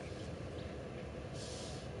contract.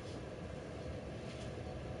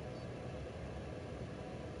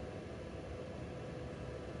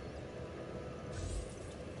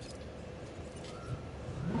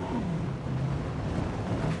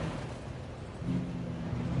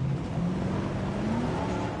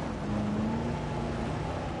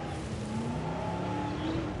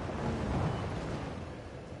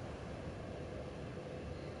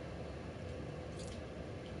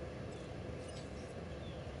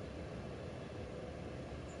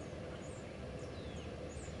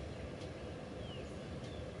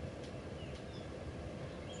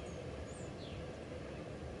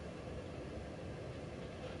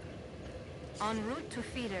 En route to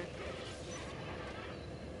feeder.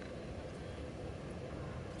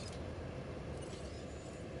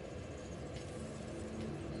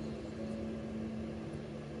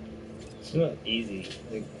 It's not easy.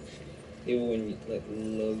 Like, even when you, like,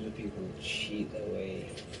 loads of people cheat their way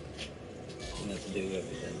and have to do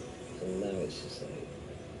everything. So now it's just like.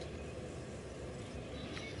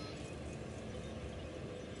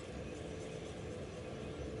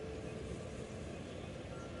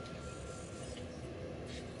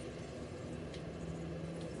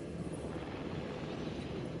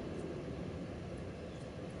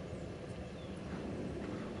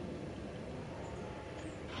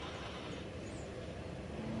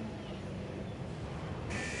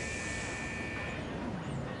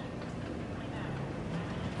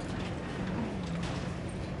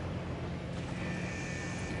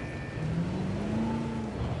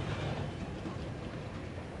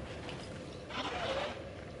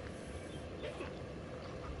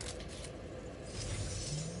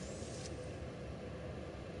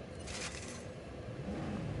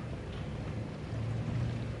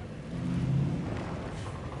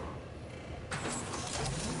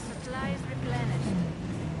 Supplies replenished.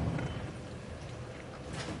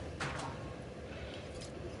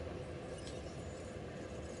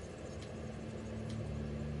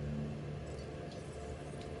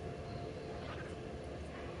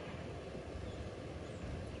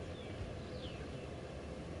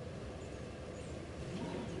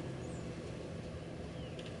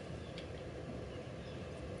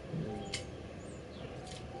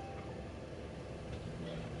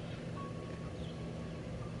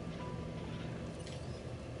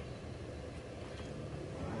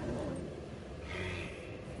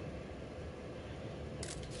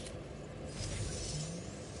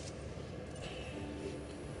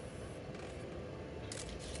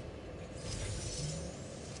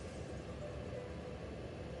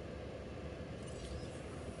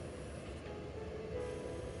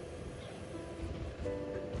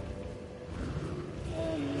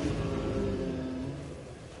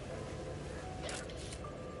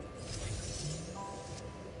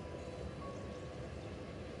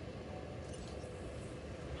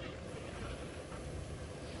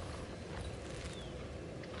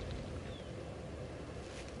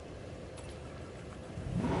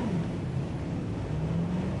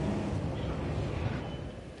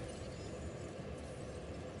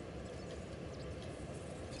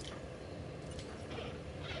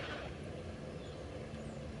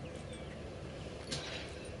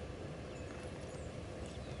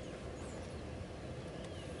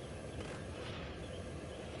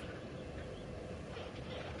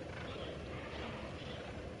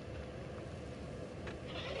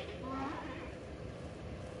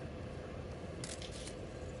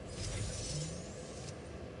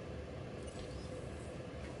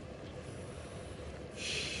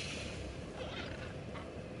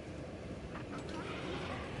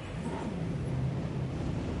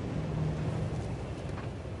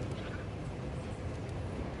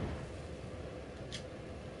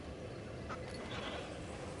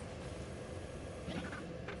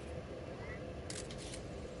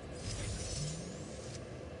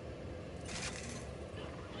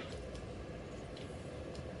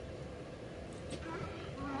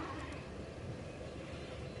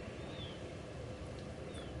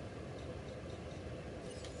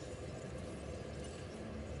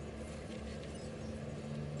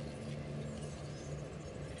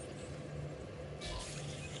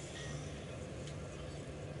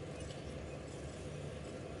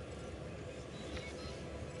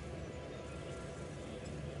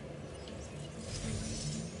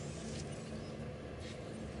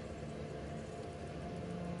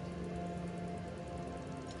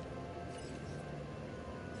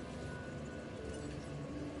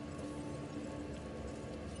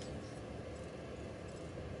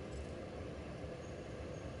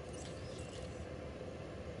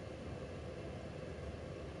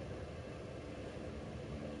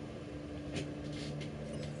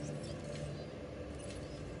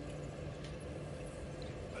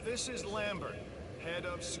 This is Lambert, head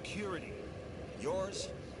of security. Yours,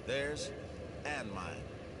 theirs, and mine.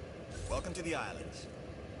 Welcome to the islands.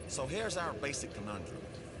 So here's our basic conundrum.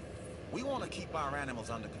 We want to keep our animals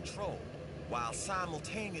under control while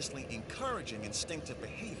simultaneously encouraging instinctive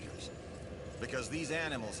behaviors. Because these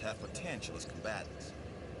animals have potential as combatants.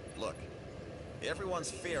 Look,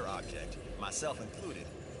 everyone's fear object, myself included,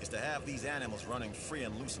 is to have these animals running free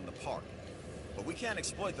and loose in the park. But we can't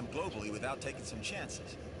exploit them globally without taking some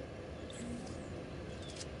chances.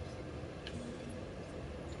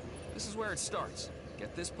 This is where it starts.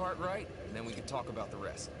 Get this part right, and then we can talk about the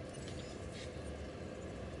rest.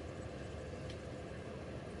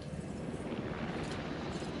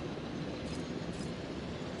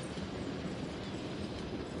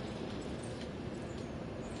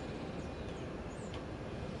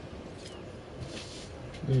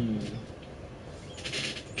 Hmm.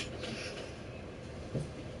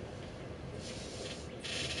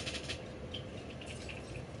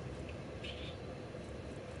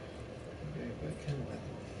 But kind of like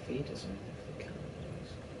feet or something if they can't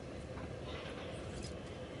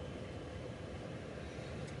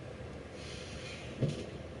lose.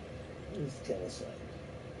 Let's tell us like.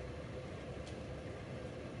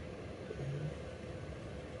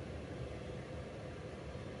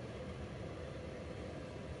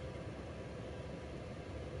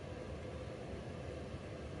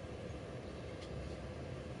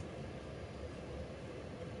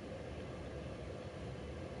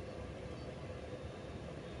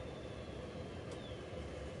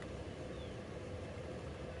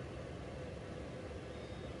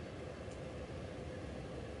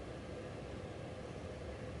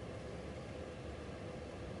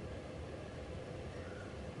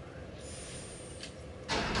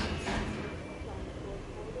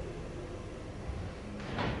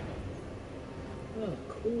 Oh,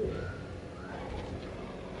 cool.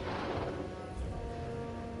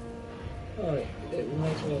 Oh, it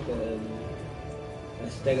reminds me of a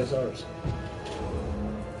Stegosaurus.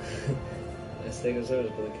 A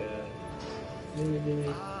Stegosaurus, but like a...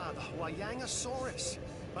 Ah, the Hawaiiangosaurus.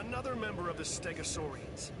 Another member of the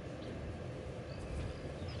Stegosaurians.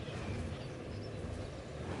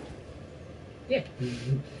 Yeah.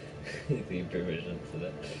 You pretty much answered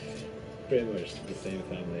that. Pretty much the same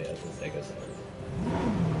family as the Stegosaurus.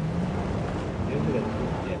 Maybe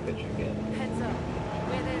yeah, picture again. Heads up.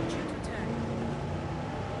 Where they're due to turn.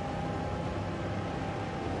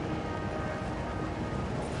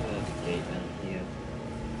 The gate down here.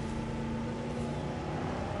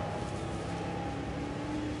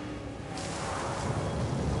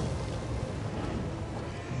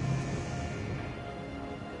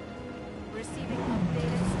 Receiving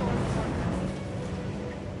updated storm forecast.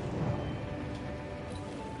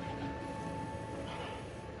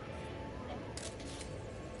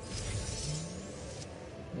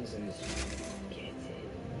 This is get it.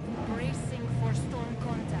 Bracing for storm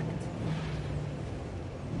contact.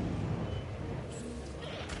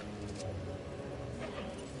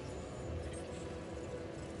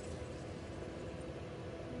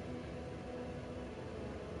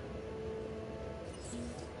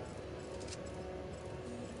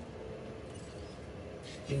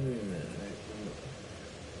 Give me a minute,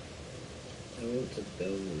 I want to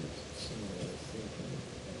build somewhere thinking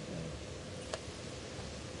about.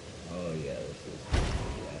 Oh yeah, this is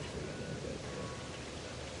actually gonna go for.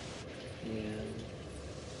 Yeah.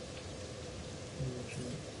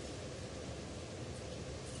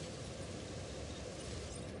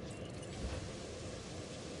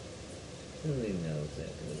 Really knows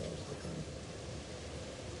exactly what else to come.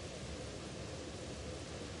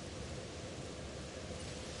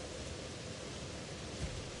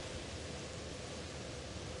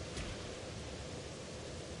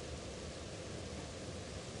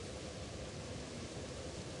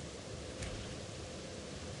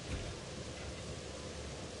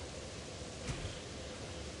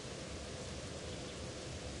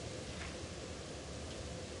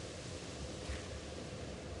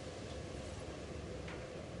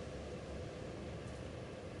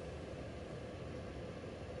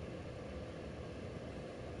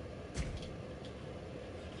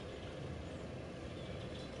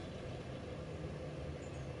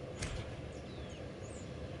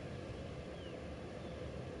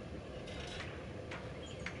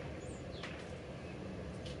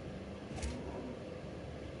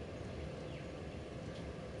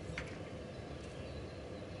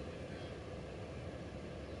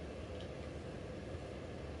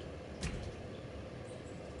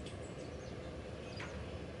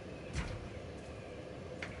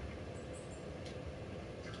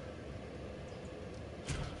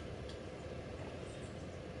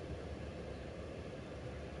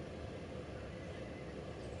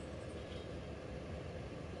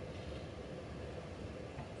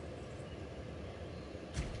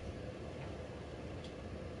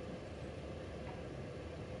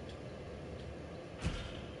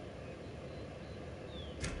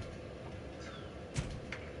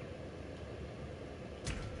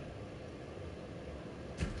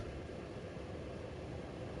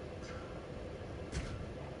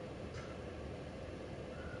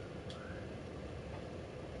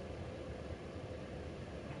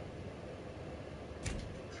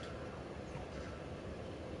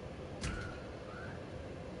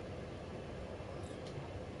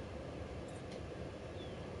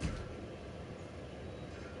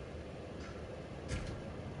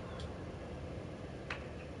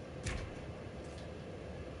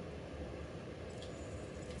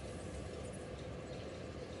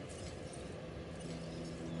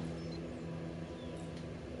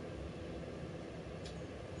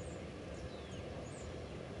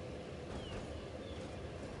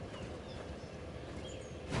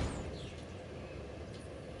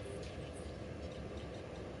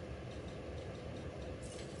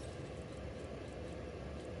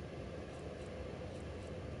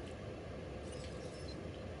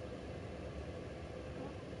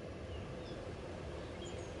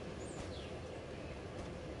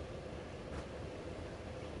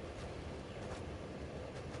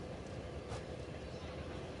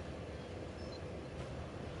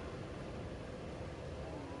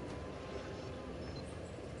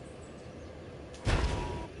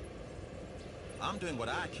 I'm doing what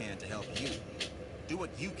I can to help you. Do what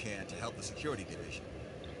you can to help the security division.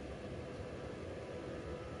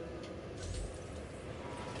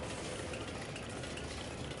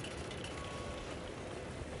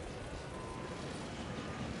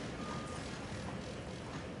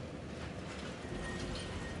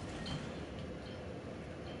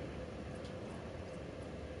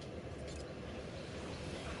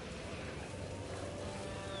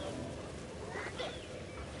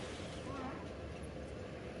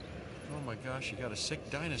 Oh my gosh, you got a sick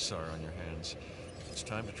dinosaur on your hands. It's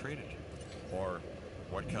time to treat it. Or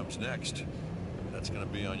what comes next, that's gonna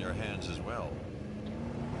be on your hands as well.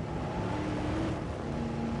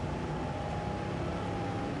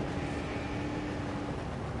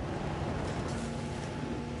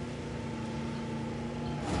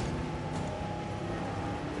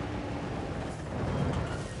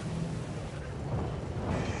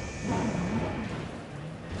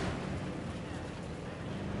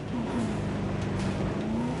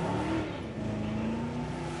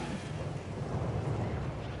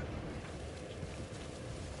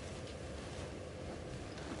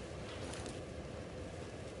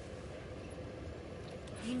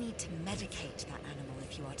 You need to medicate that animal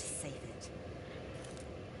if you are to save it.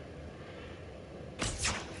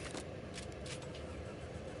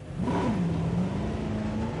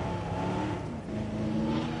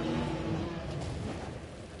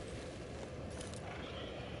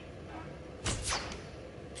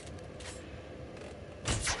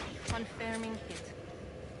 Confirming hit.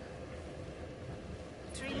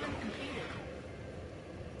 Treatment completed.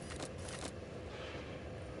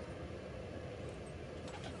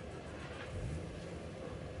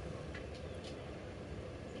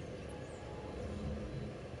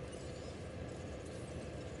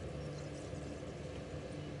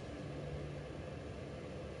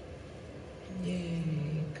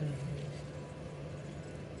 Yay, go.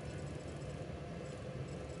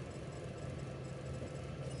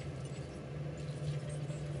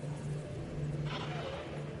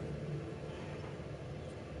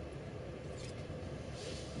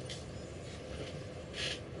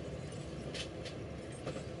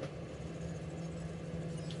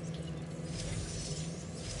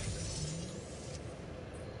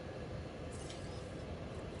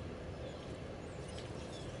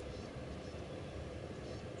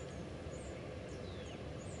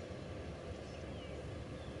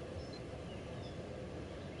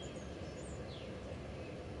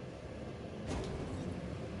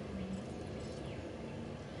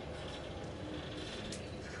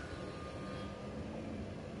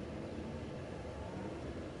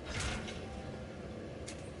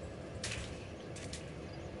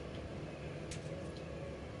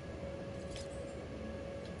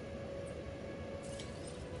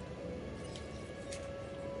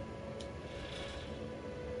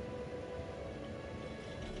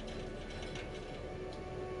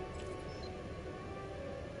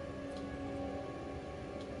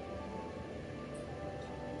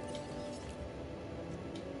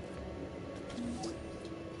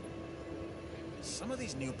 Some of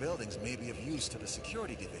these new buildings may be of use to the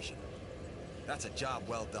security division. That's a job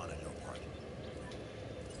well done on your part.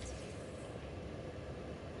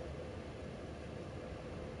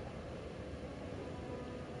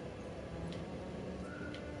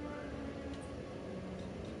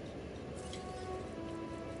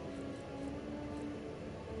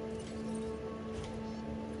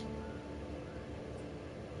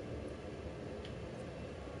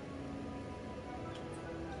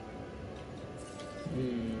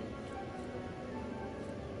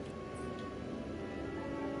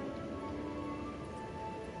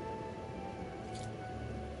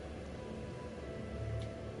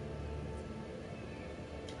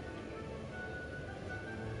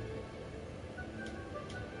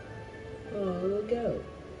 Oh, go.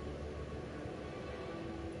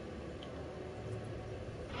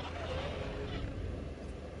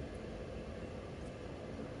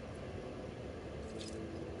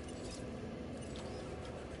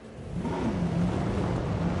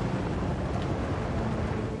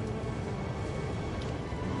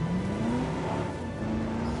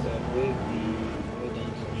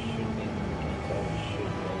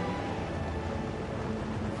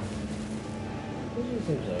 Seems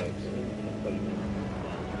like accident, but I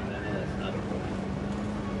know that's not important.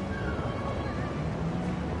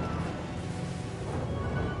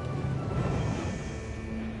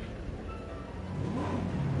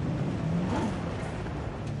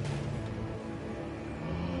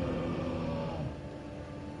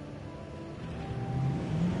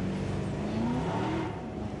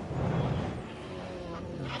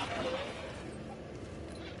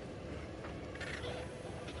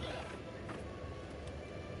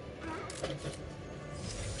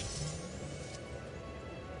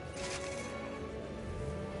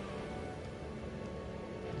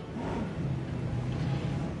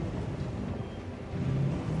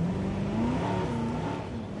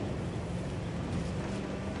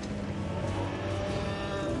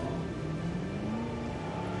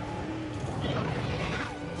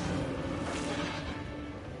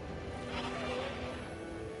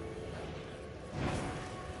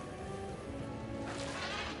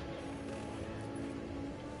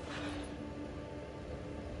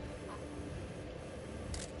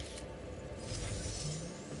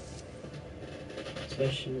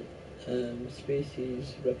 special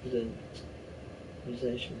species representation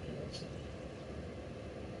penalty.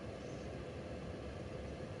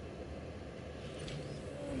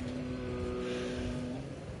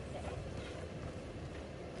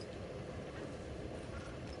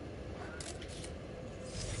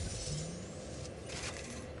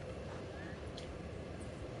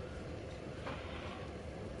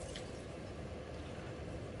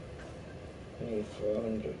 I need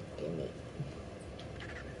 400, damn it.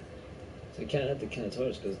 So we can't have the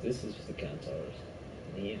Cantaurus because this is the Cantaurus.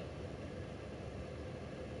 Yeah.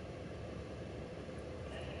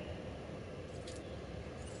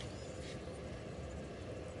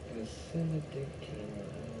 Vicinity camera.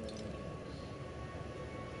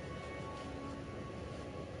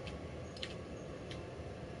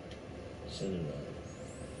 Cinema.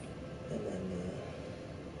 And then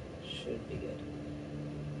should be good.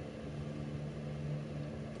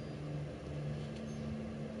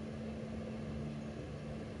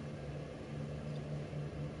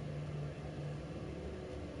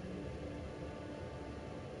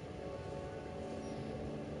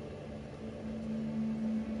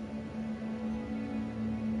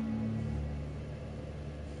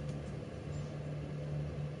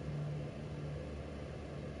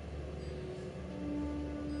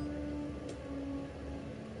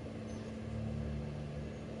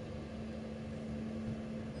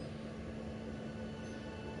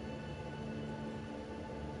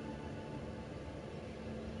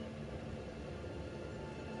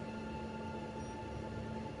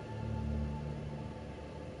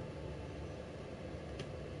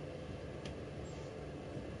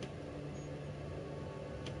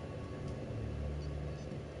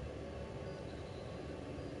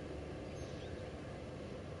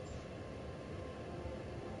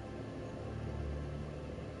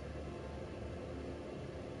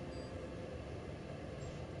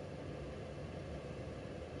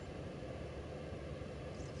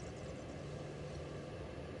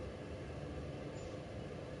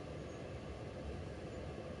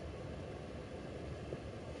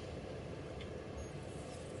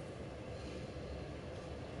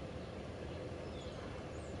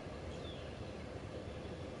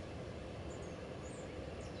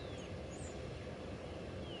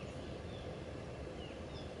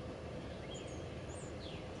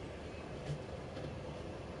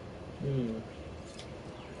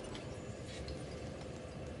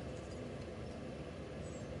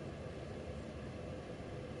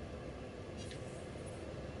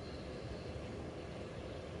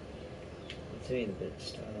 It's made a bit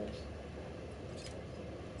styles.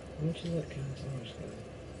 How much is that Cantaurus guy?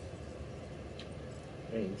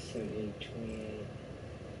 Rating 78, 28.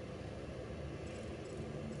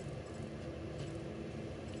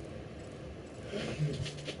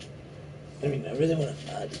 I mean, I really want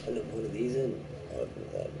to add another one of these in. I'll do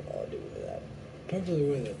that. Probably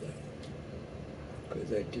with it though.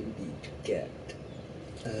 Because I do need to get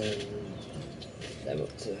them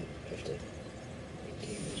up to 50.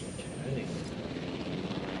 Returning.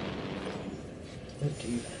 What do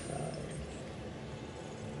you have?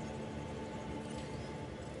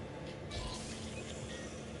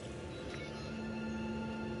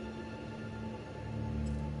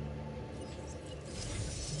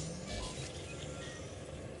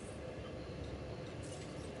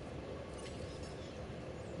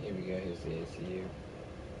 Here we go, here's the ACU.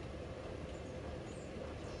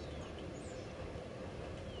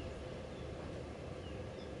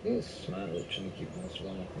 I think it's smart actually to keep most of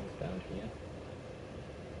all my things down here.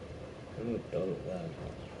 I'm going to build it there.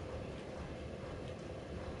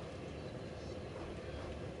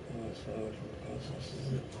 Oh, it's far away from the process,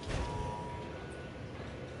 isn't it?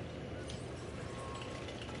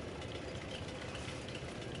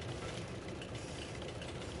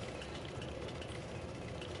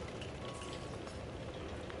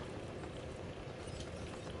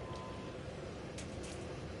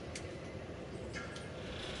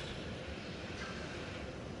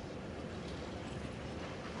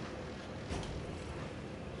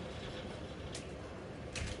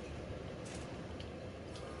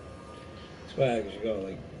 It's why you gotta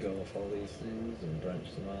like go off all these things and branch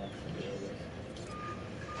them off and do all this.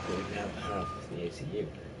 But we now have the ACU.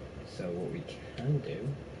 So what we can do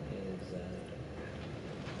is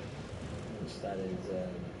once that is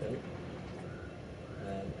built, I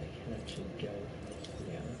can actually go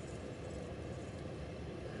here.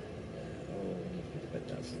 And, oh, we need to put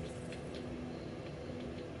that something.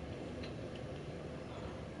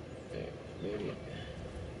 Okay, maybe.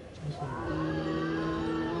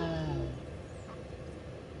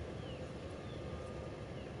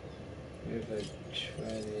 If I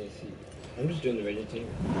try this, I'm just doing the radio team.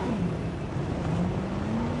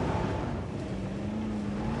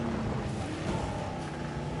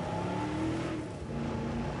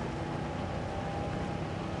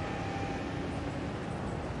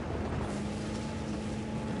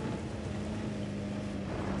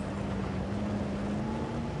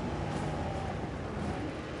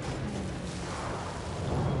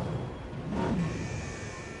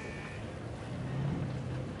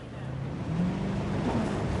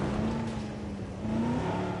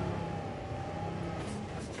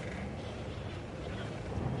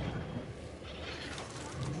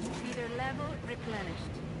 Level replenished.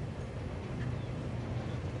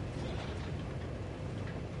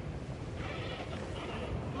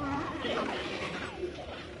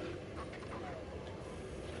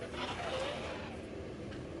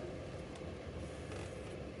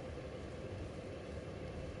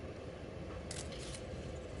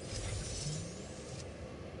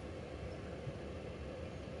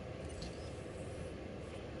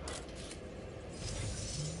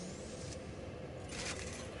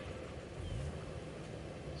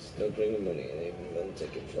 Still bringing money and even then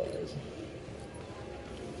taking flies.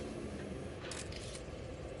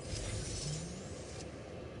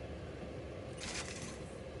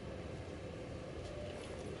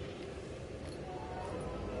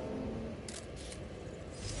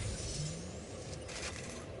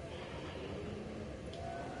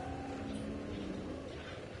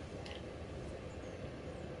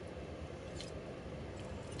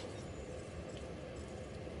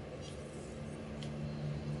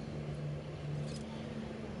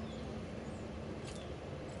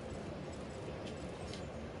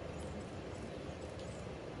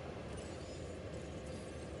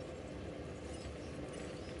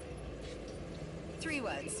 Three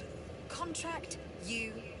words. Contract,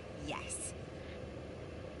 you, yes.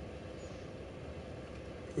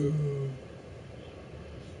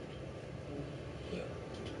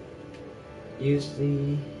 Use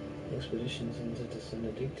the expedition center to send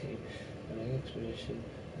a dig team, an expedition,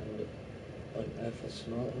 and unearth a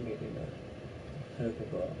small and medium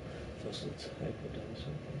herbivore fossil type of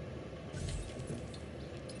dinosaur.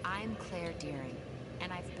 I'm Claire Deering,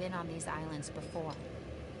 and I've been on these islands before.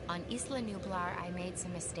 On Isla Nublar, I made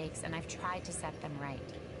some mistakes, and I've tried to set them right.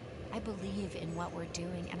 I believe in what we're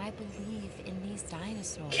doing, and I believe in these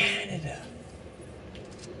dinosaurs. Canada.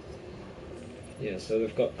 Yeah, so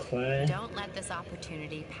we've got Claire. Don't let this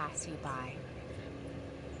opportunity pass you by.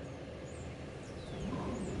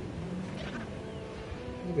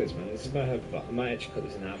 Look at this, man. This is about her. I might actually cut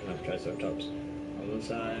this in half and have Triceratops on one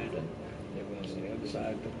side and everyone else on the other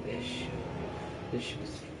side, but this ship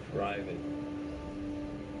is thriving.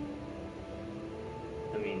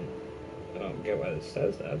 I mean, I don't get why it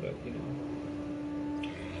says that, but you know.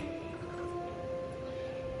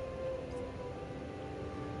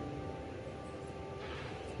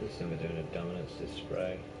 This time we're doing a dominance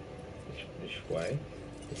display.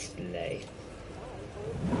 Display.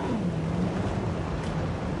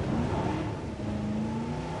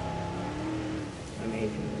 I'm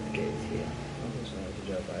hating the gates here. I'm just going to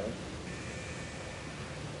jump out.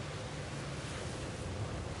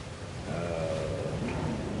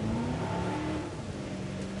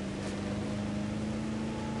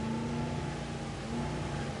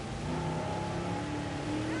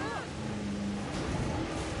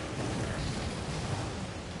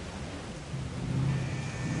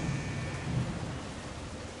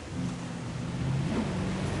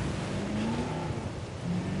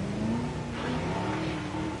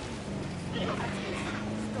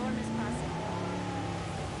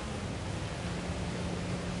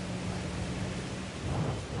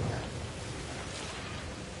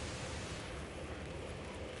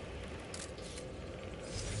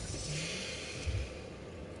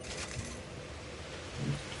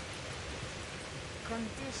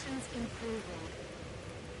 Conditions improving.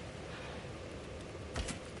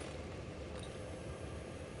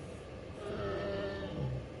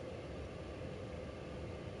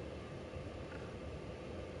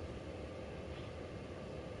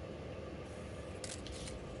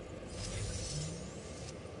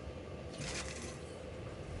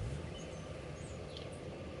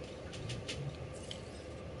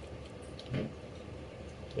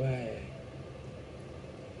 Why?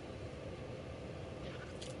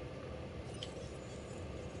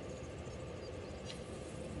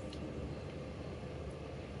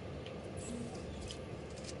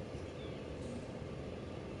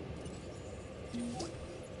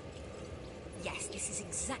 Yes, this is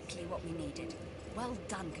exactly what we needed. Well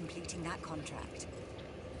done completing that contract.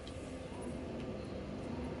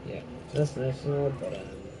 Yeah, that's nice and all, but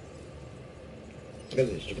Because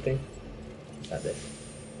of the stupid thing. That's it.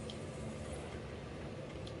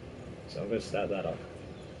 So I'm going to start that off.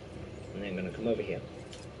 And then I'm going to come over here.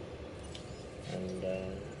 And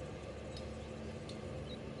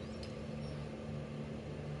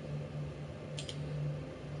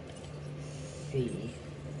see.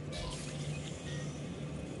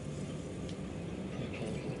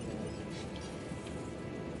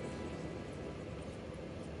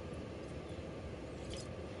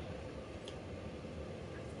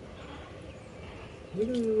 Look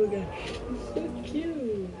at the little guy. He's so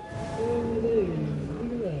cute. Oh, it is.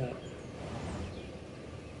 Look at that.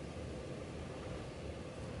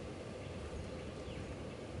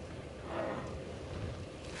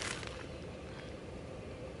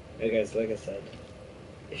 Hey guys, like I said,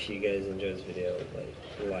 if you guys enjoyed this video,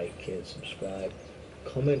 like it, subscribe,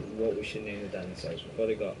 comment what we should name the dinosaurs. We've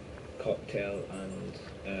already got Cocktail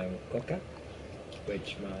and Coca,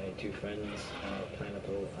 which my two friends,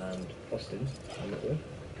 Pineapple and Austin, came up with.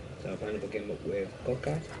 So Pineapple came up with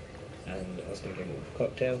Coca, and Austin came up with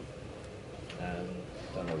Cocktail.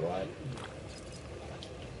 Don't know why.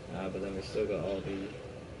 But then we still got all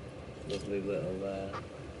the lovely little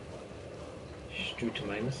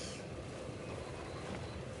Strutamimus.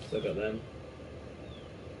 Still got them.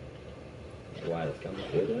 Why does come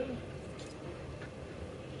through there?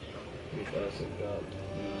 We've also got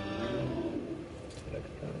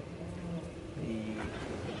the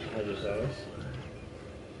Hadrosaurus,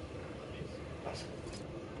 which is awesome.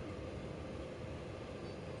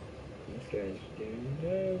 This guy's doing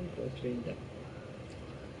very close to being done.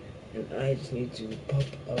 And I just need to pop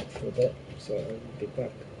out for a bit, so I'll be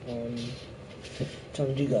back on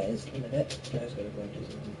talking to you guys in a minute. I was going to go and do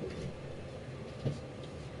something quickly.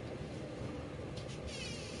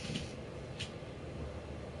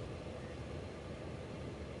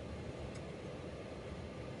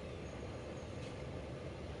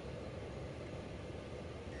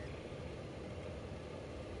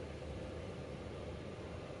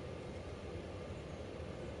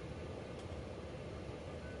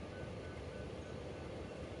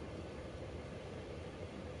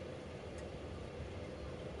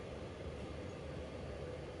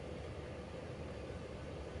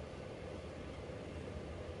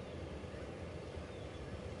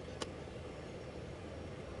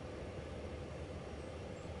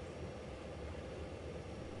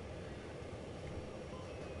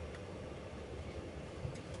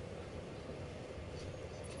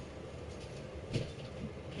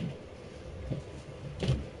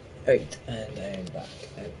 Right, and I am back.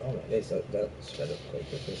 And oh my days, that sped up quite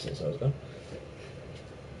quickly since I was gone.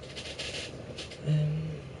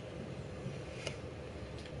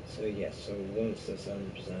 So yes, so once the 7%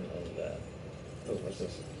 of the oh, what's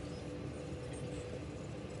this?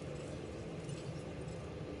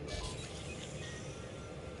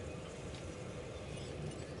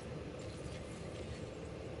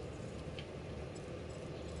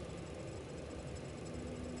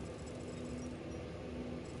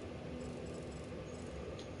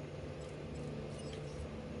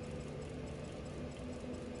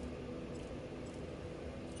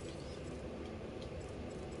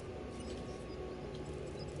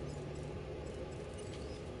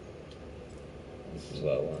 This is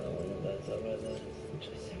what I want. I want that right there.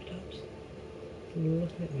 Triceratops.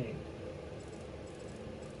 Look at me.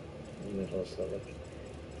 And we've also got like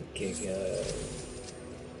the Giga.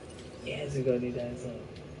 Yes, we got a new dinosaur.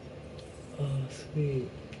 Oh, sweet.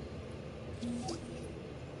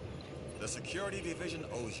 The security division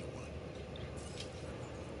owes you one.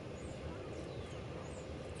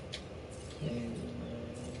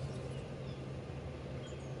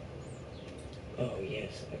 Oh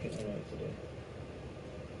yes, I know what to do.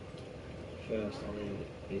 First, I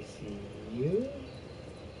need ECU.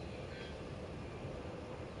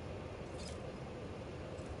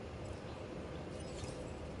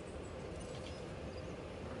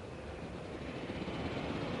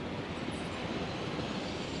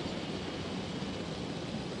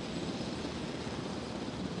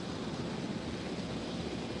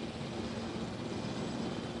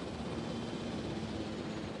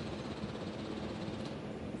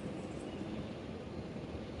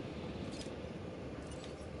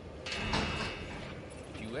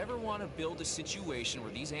 If you ever want to build a situation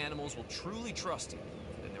where these animals will truly trust you,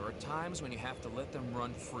 then there are times when you have to let them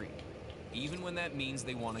run free, even when that means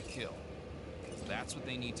they want to kill, because that's what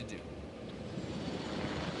they need to do.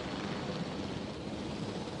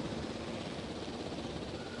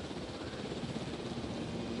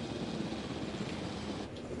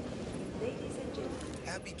 Ladies and gentlemen.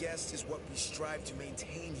 Happy guests is what we strive to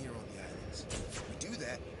maintain here on the islands. We do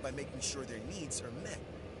that by making sure their needs are met.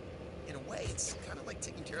 In a way, It's kind of like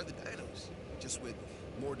taking care of the dinos, just with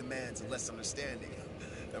more demands and less understanding.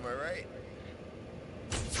 Am I right?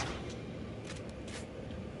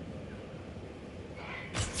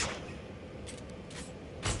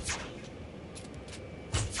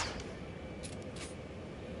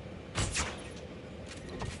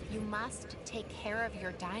 You must take care of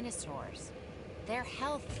your dinosaurs. Their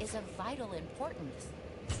health is of vital importance.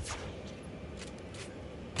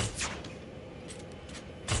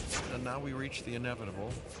 And now we reach the inevitable.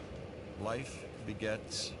 Life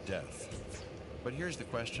begets death. But here's the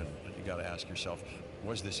question that you gotta ask yourself.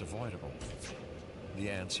 Was this avoidable? The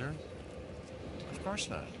answer? Of course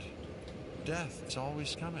not. Death is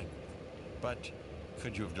always coming. But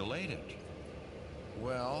could you have delayed it?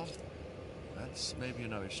 Well, that's maybe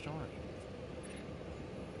another story.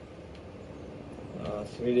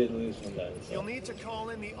 So we did lose one dinosaur. You'll need to call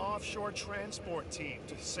in the offshore transport team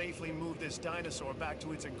to safely move this dinosaur back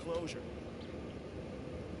to its enclosure.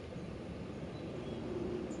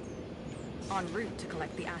 En route to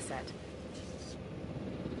collect the asset.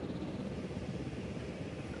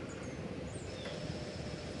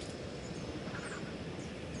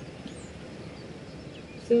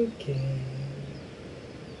 It's okay.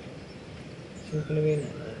 It's not gonna be nice.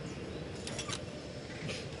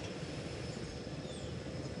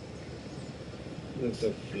 Looks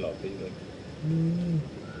so floppy, like,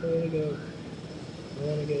 I wanna go. I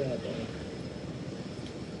wanna get out there.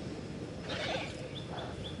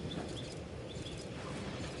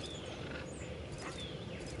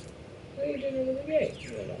 What are you doing over the gate?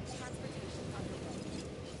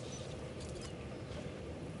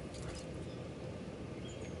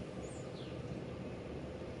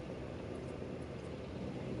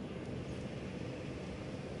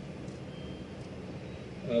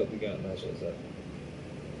 Oh, we got measures up.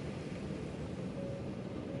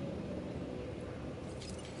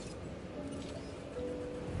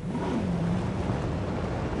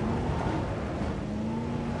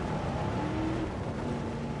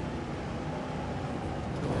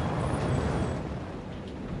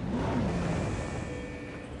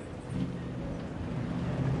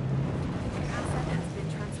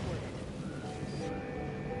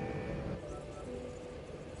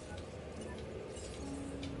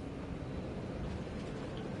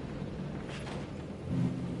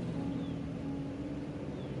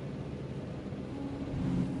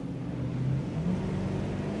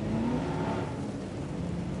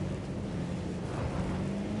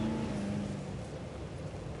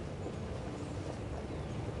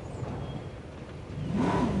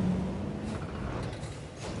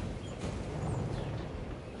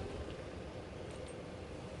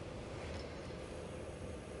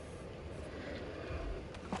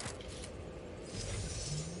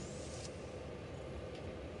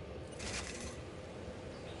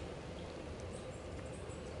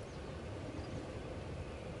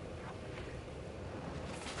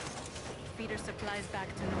 Feeder supplies back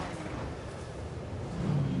to normal.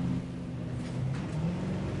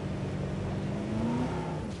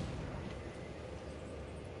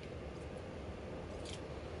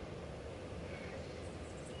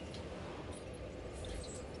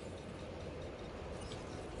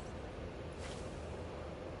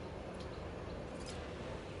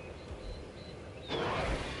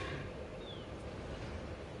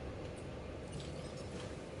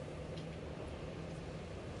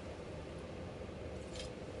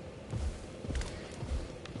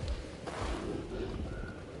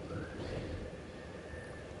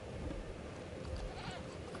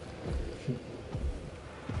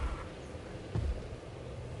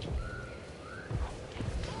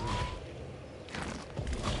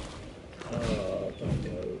 Oh, don't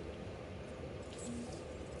go.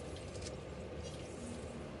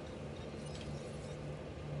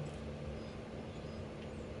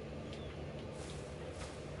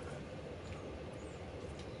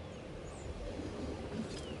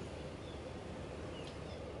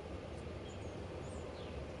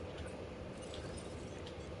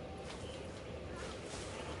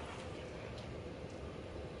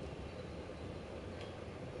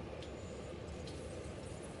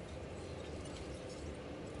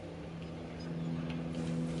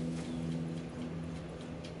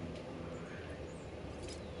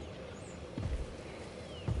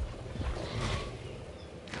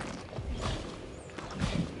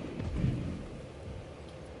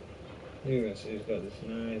 Here we go, so he's got this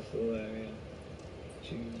nice little area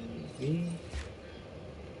to be.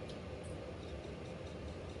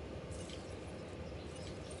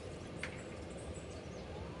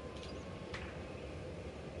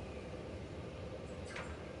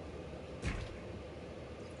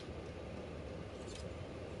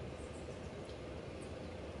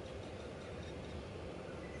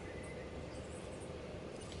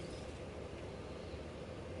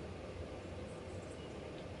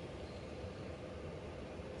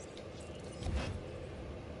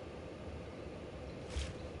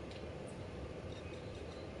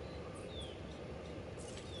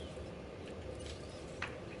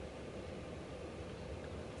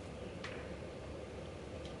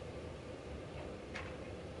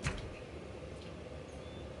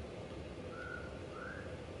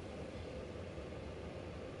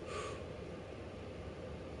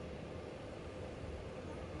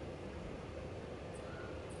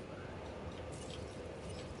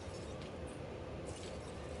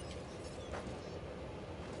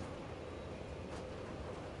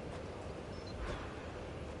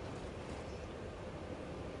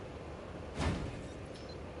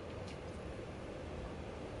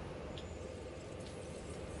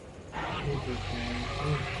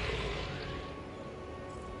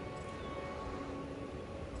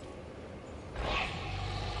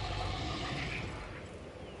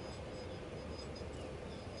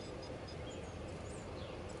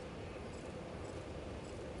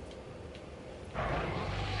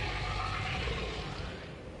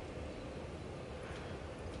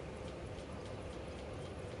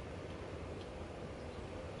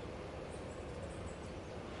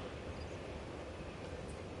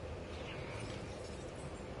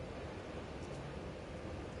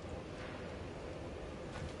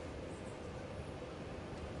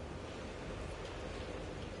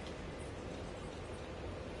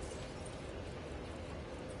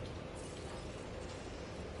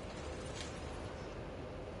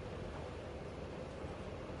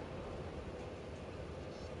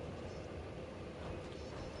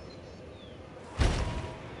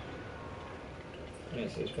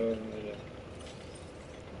 Yes, it's probably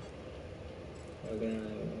we're gonna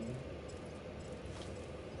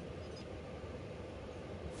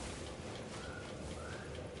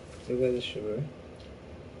still got the sugar.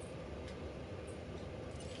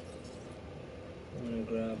 I'm gonna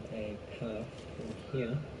grab a path from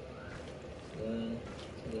here to there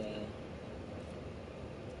to there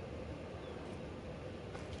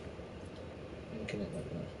and connect like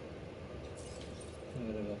that. I'm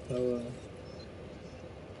gonna have a power.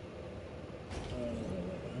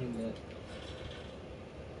 Behind it.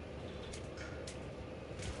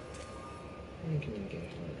 And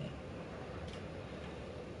communication like that.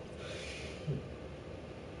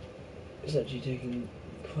 It's actually taking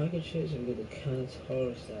quite good shapes and with the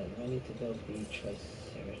Carnotaurus side. I need to build the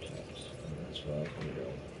Triceratops. And that's what I was going to do.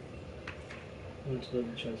 I want to build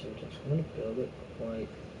the Triceratops. I want to build it quite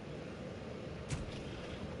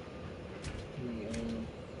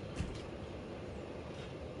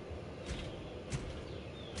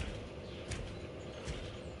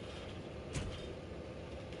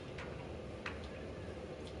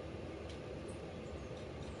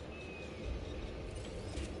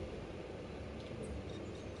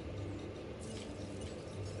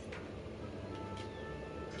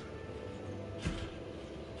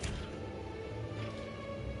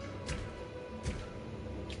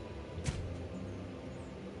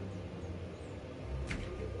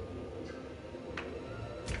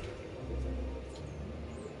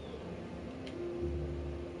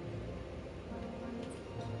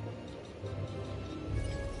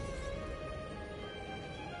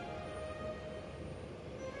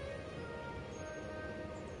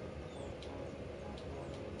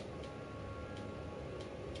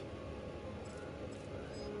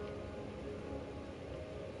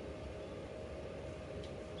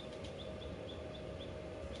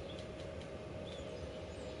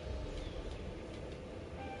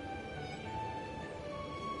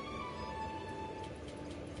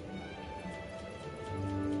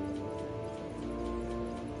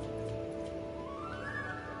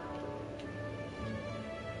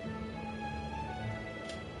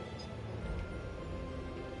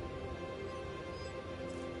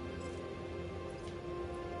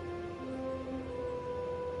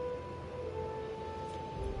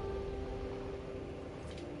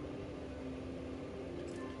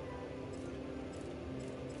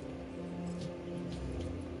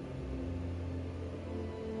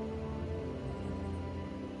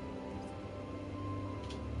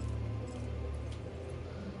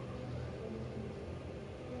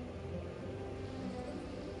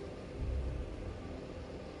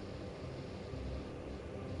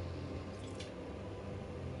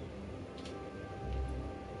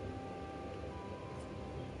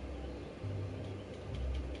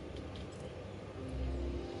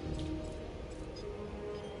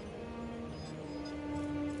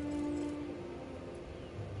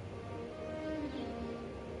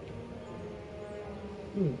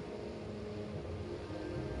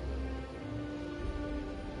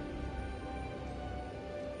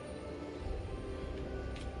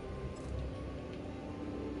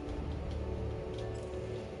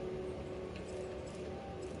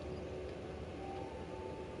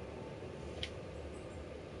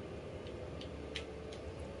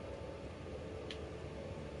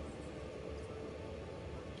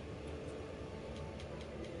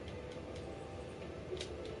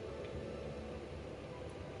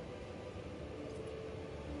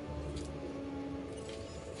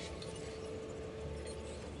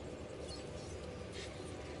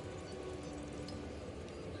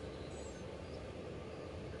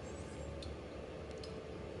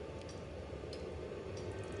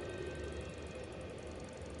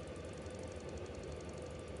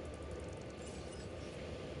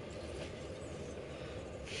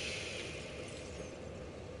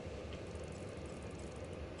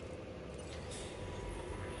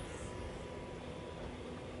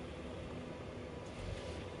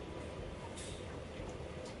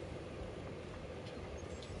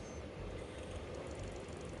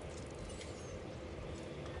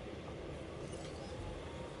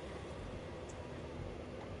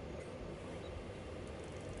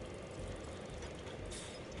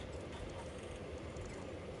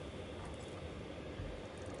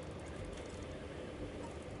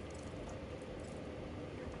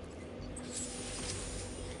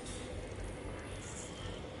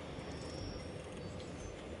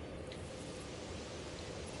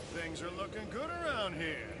Things are looking good around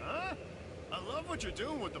here, huh? I love what you're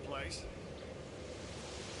doing with the place.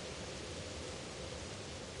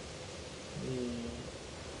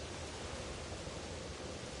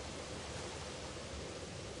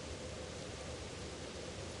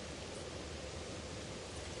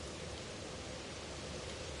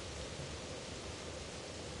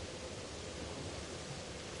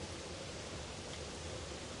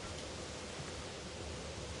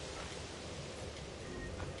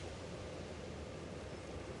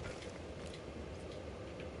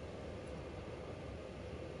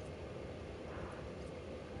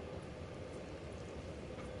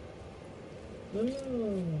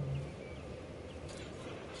 No.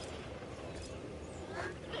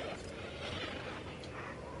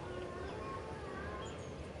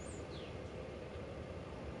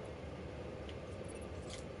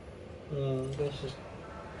 Oh, that's just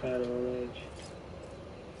bad old age.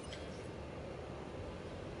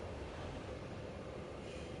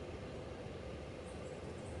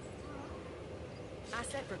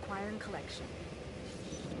 Asset requiring collection.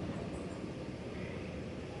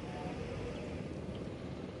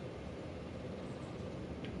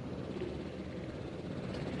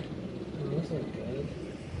 Oh, that's not good.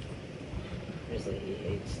 Obviously, he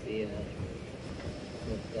hates the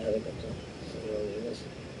helicopter. So we'll do this.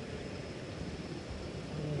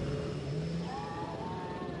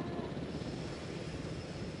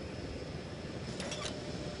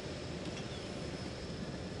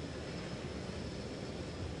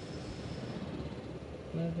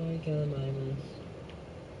 Bye bye, Calamine.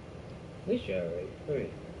 We should already. Hurry.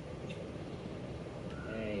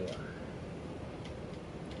 There you are.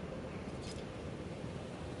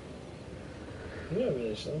 You're not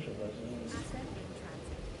really social person. Asset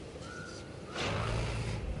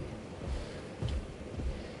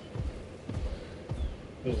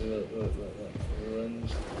in transit. Look.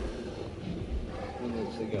 Runs.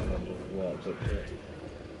 Runs the gun and just walks up to it.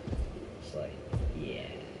 It's like, yeah.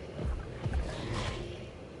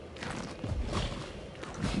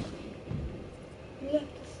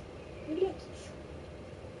 Relax.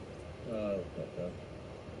 Oh, fuck up.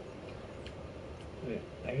 Wait,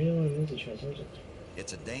 I really want to move the transmission.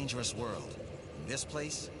 It's a dangerous world. And this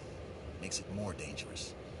place makes it more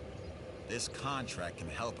dangerous. This contract can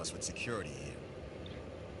help us with security here.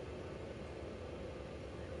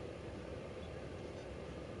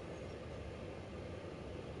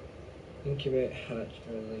 Incubate, hatch,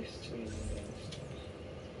 release 3 units.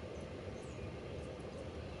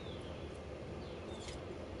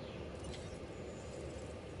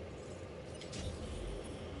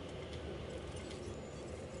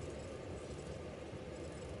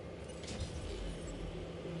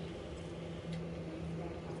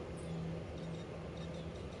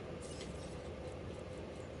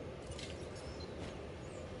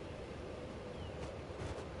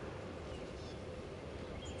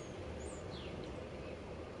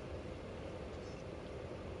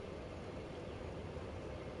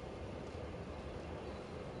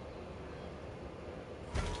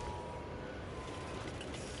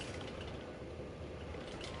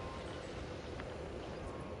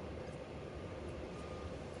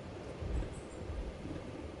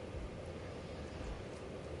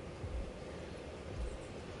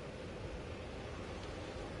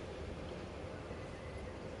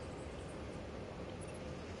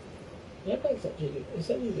 Yeah, bike's actually,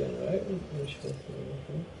 it's actually doing alright. Yeah,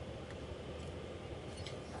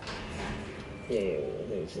 I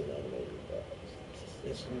think it's in that maybe, but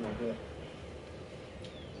it's not good.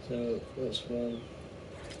 So, that's one.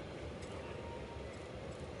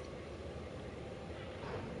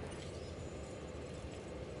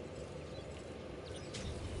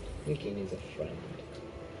 I think he needs a friend.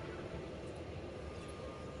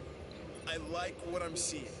 I like what I'm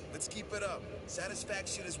seeing. Let's keep it up.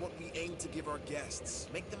 Satisfaction is what we aim to give our guests.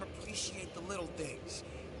 Make them appreciate the little things.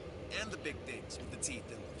 And the big things with the teeth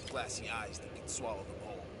and the glassy eyes that can swallow them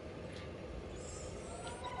whole.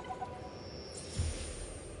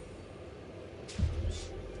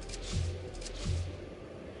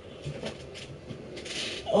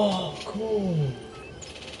 Oh, cool.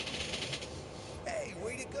 Hey,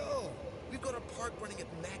 way to go. We've got our park running at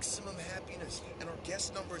maximum happiness, and our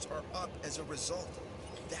guest numbers are up as a result.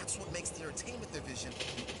 That's what makes the entertainment division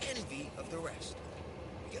the envy of the rest.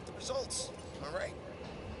 We get the results, am I right?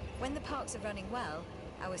 When the parks are running well,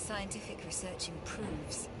 our scientific research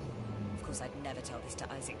improves. Of course, I'd never tell this to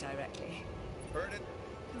Isaac directly. Heard it?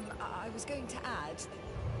 I was going to add...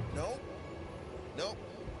 No? Nope.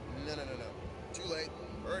 No. Too late.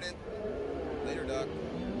 Heard it. Later, Doc.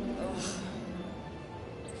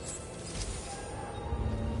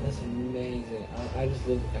 Listen, amazing. I just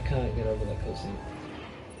love. I can't get over that cutscene.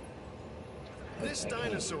 This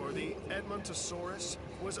dinosaur, the Edmontosaurus,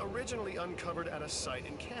 was originally uncovered at a site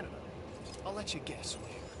in Canada. I'll let you guess where.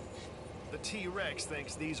 The T-Rex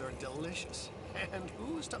thinks these are delicious, and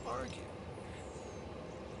who's to argue?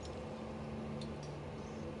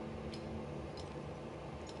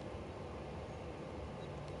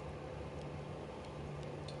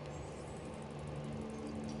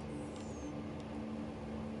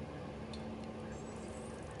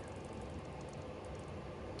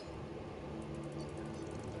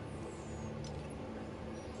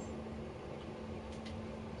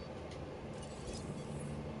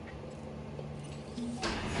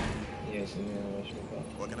 Yes, and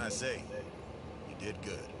What can I say? You did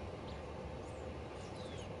good.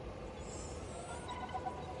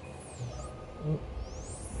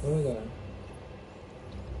 Where are we going?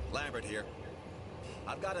 Lambert here.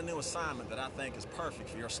 I've got a new assignment that I think is perfect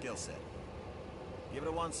for your skill set. Give it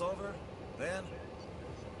a once over, then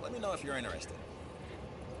let me know if you're interested.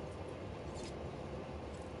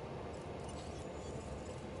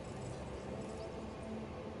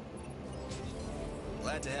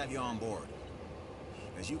 Glad to have you on board.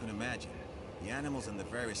 As you can imagine, the animals in the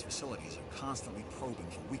various facilities are constantly probing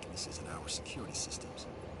for weaknesses in our security systems.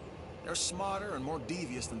 They're smarter and more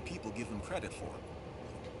devious than people give them credit for.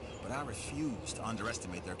 But I refuse to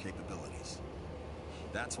underestimate their capabilities.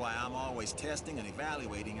 That's why I'm always testing and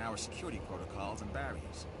evaluating our security protocols and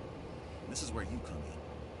barriers. And this is where you come in.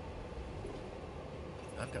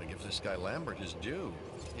 I've got to give this guy Lambert his due.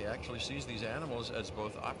 He actually sees these animals as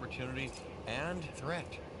both opportunity and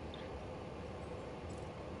threat.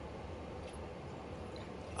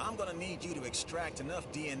 I'm gonna need you to extract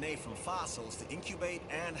enough DNA from fossils to incubate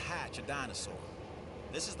and hatch a dinosaur.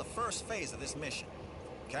 This is the first phase of this mission.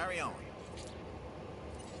 Carry on.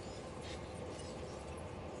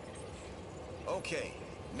 Okay,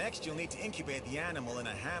 next you'll need to incubate the animal in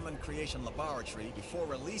a Hammond creation laboratory before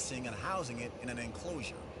releasing and housing it in an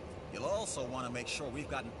enclosure. You'll also want to make sure we've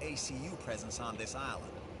got an ACU presence on this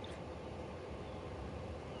island.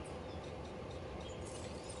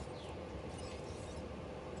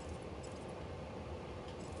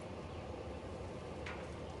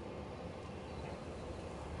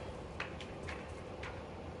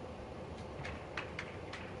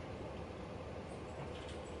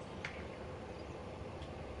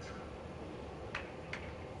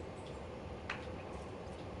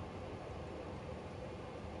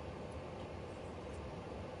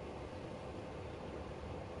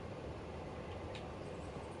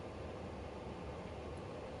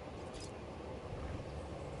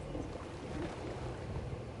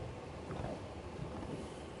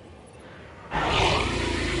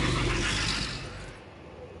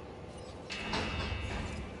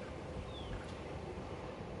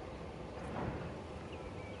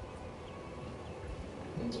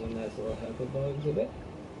 Into a nice little hyperbole exhibit.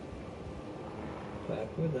 Quite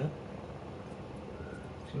happy with that.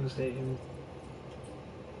 Train station.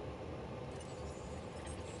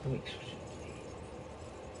 Wait.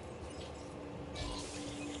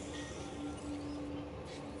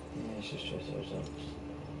 Yeah, it's just stress ourselves.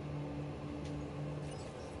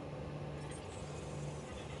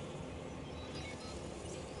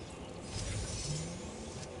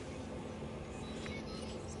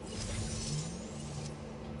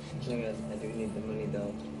 So guys, I do need the money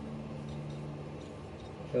though.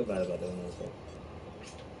 I feel bad about doing this though.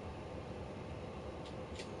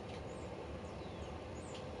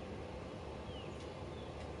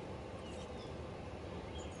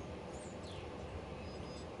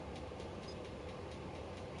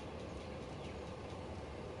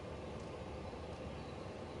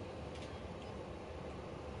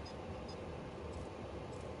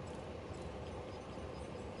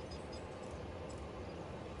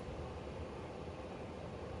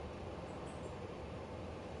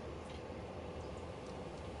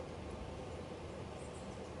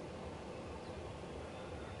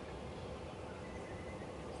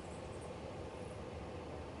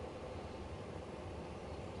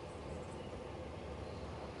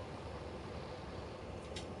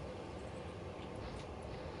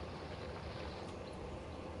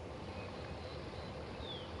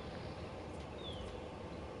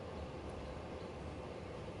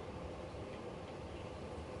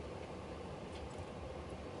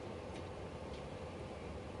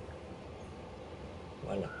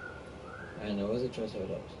 Voila. And it was a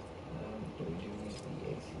Triceratops. Do we use the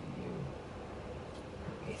ACU?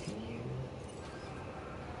 ACU?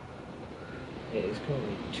 It is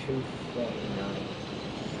currently 2:49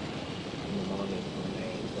 in the morning on a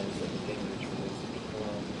Wednesday, the thing which was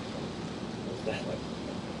what's that like?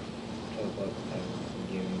 so close to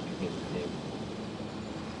beginning to get the name.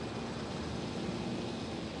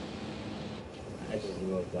 I just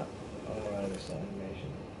love that. Oh, I love that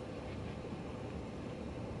animation.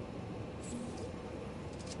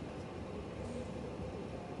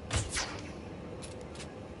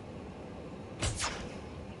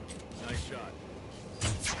 Nice shot.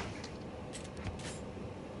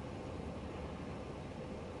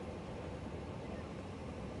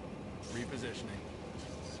 Repositioning.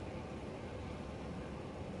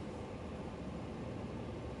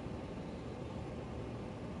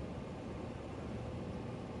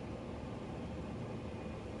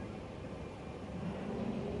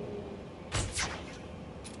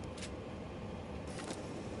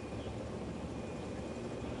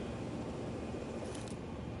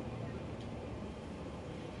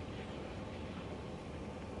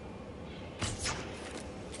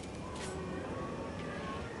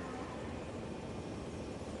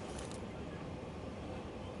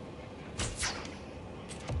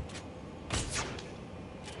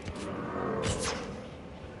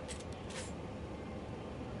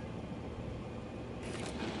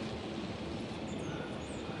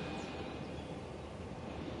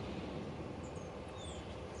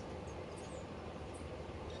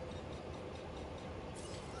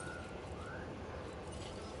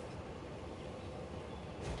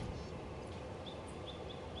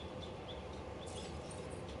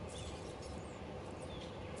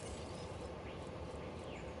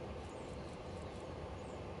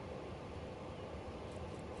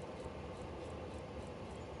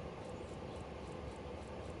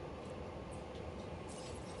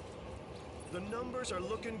 The numbers are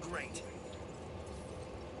looking great.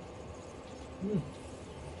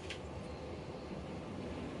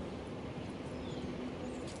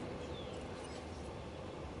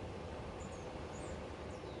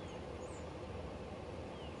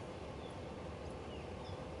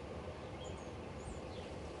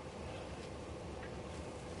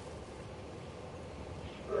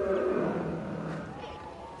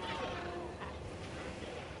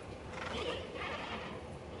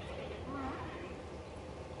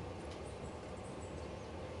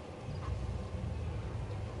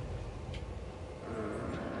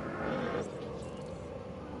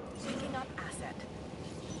 Picking up asset.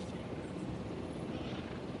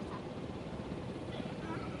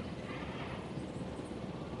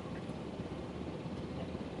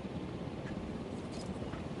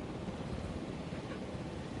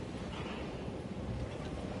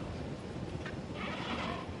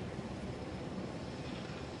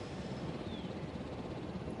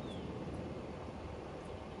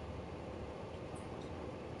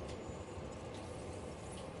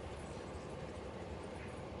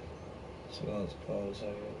 So let's pause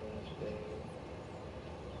over the day.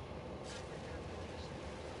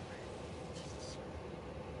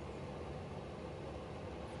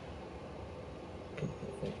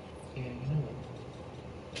 Yeah, you know what?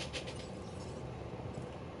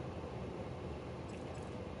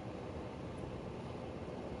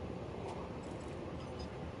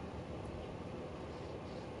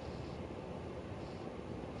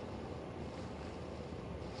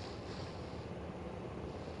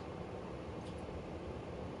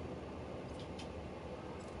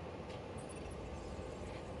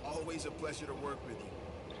 Always a pleasure to work with you.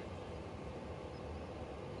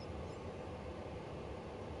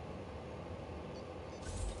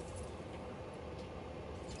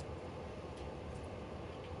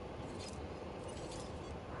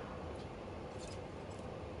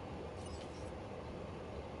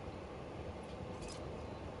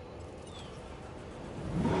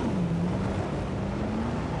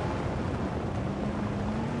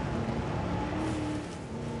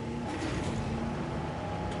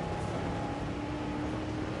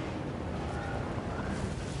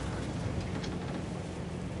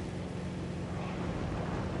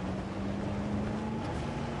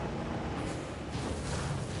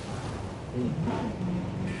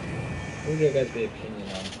 What would your guys' opinion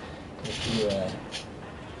on if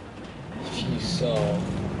you saw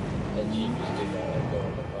a Jeep just do that and go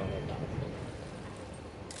on the car like that?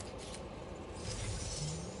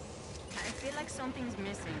 I feel like something's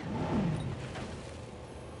missing.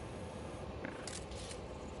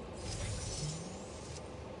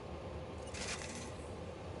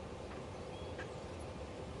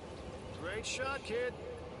 Great shot, kid.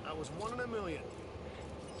 I was 1 in a million.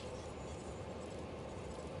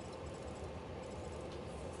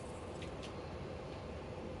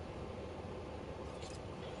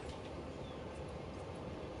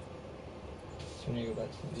 So when you go back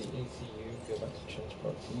to the ACU, go back to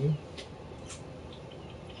transport to you.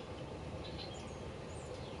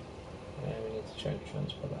 try to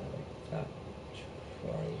transfer that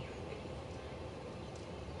try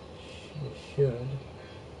should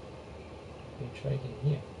be tried in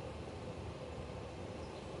here.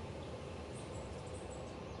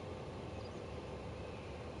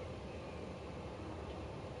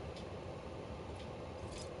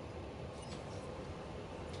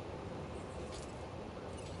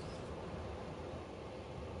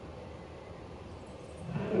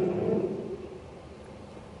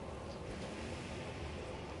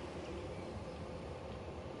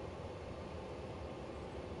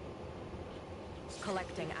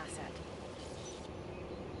 Collecting asset.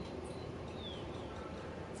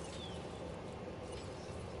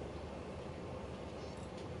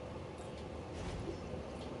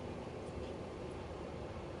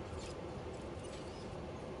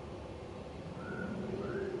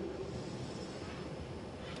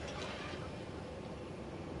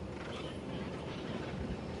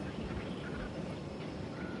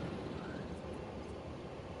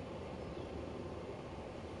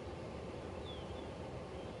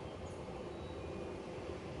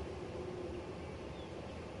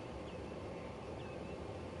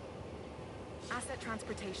 Asset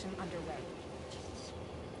transportation underway.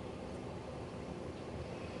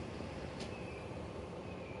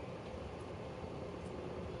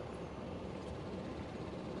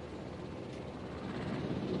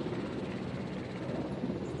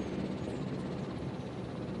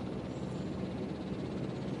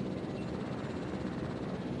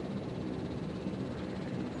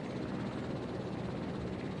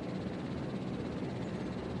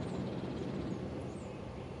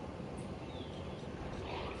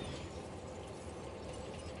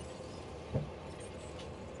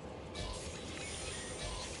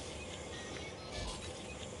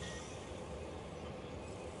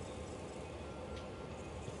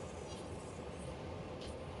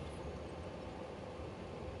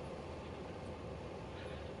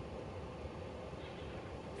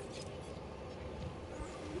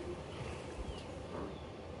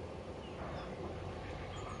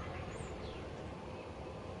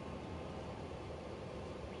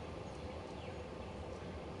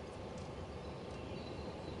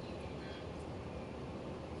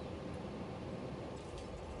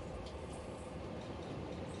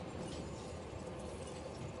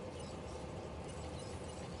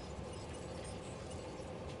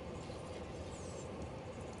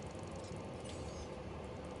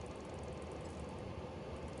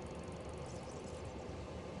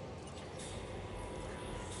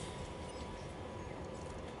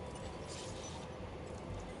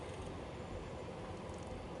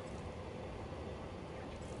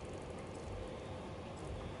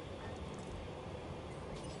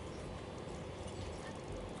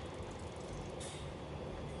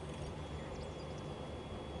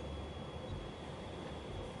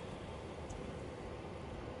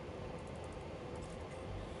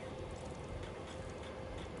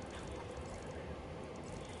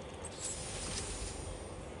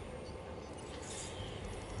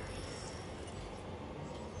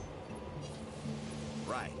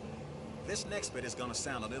 Right. This next bit is gonna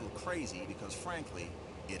sound a little crazy because frankly,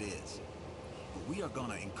 it is. But we are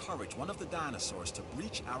gonna encourage one of the dinosaurs to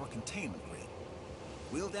breach our containment grid.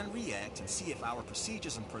 We'll then react and see if our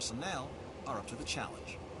procedures and personnel are up to the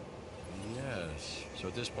challenge. Yes. So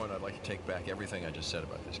at this point, I'd like to take back everything I just said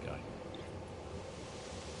about this guy.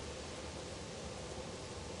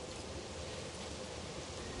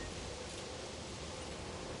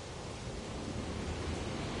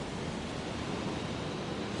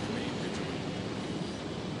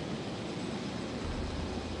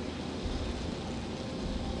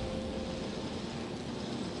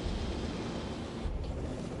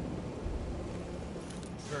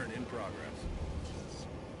 Turn in progress.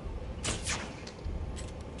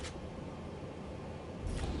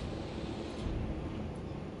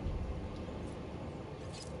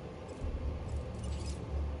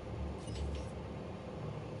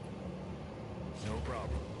 No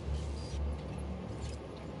problem.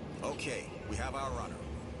 Okay, we have our runner.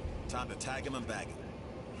 Time to tag him and bag him.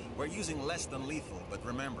 We're using less than lethal, but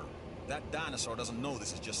remember, that dinosaur doesn't know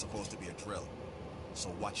this is just supposed to be a drill.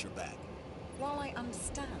 So watch your back. While I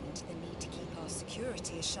understand the need to keep our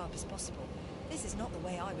security as sharp as possible, this is not the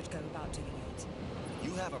way I would go about doing it.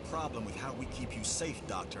 You have a problem with how we keep you safe,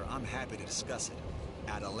 Doctor. I'm happy to discuss it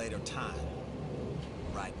at a later time.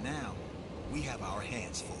 Right now, we have our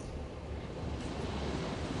hands full.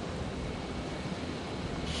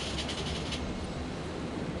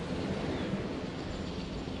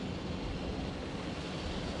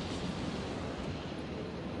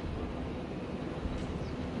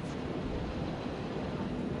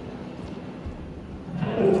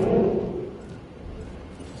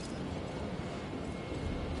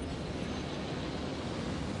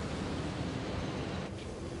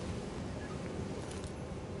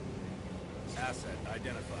 Asset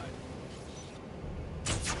identified.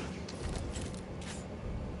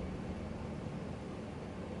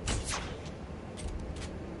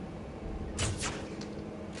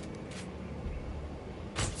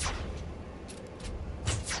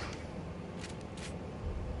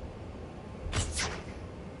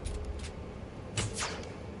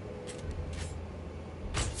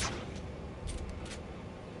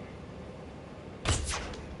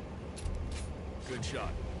 Good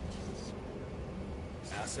shot.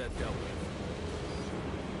 Asset dealt with.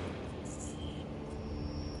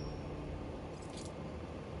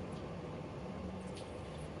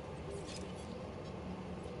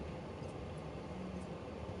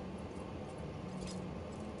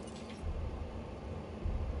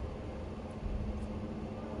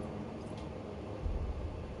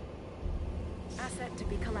 Asset to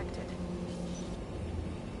be collected.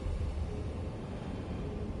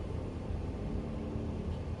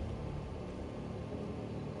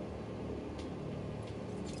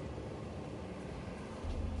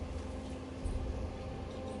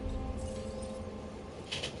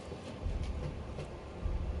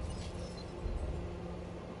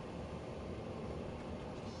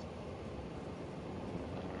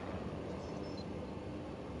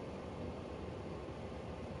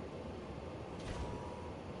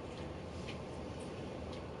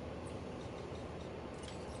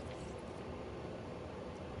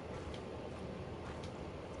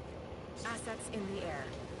 Assets in the air.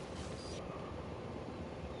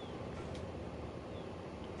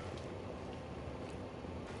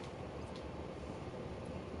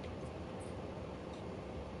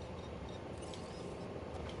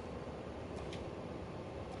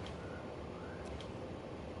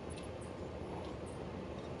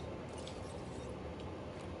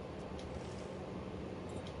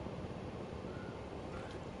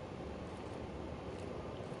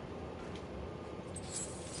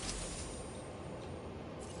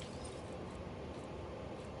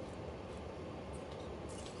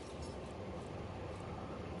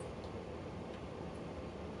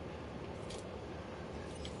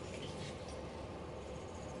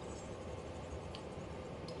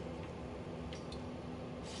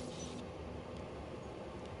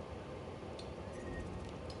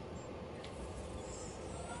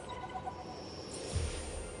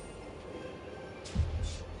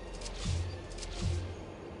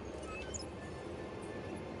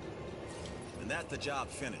 That's the job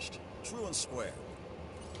finished. True and square.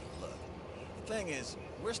 Look, the thing is,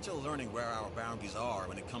 we're still learning where our boundaries are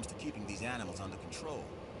when it comes to keeping these animals under control.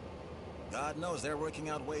 God knows they're working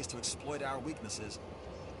out ways to exploit our weaknesses.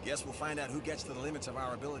 Guess we'll find out who gets to the limits of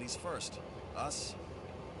our abilities first. Us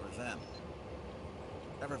or them.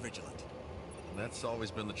 Ever vigilant. That's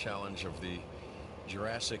always been the challenge of the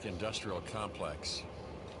Jurassic industrial complex.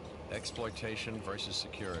 Exploitation versus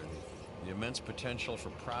security. The immense potential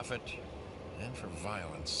for profit and for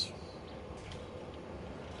violence.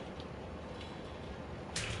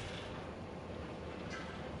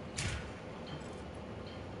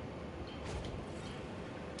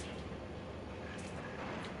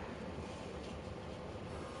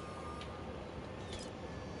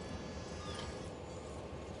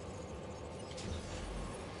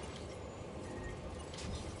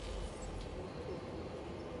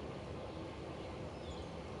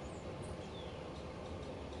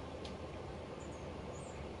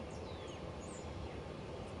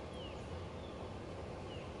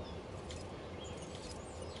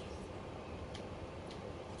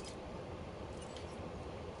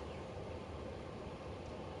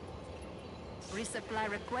 Resupply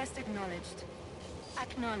request acknowledged.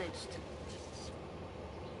 Acknowledged.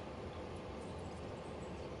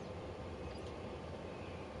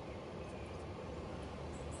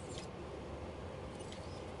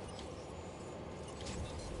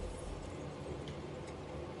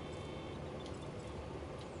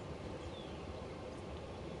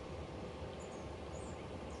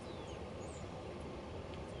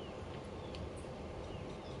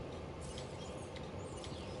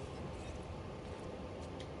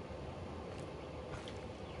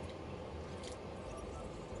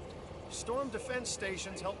 Storm defense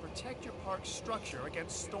stations help protect your park's structure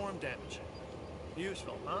against storm damage.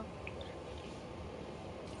 Useful, huh?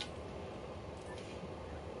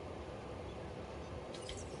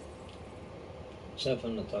 Just have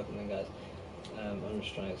fun not talking then, guys. I'm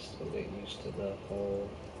just trying to still get used to the whole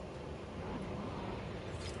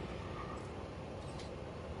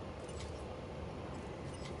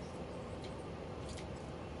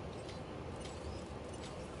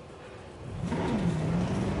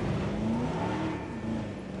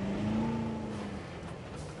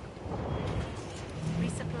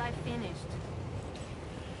Resupply finished.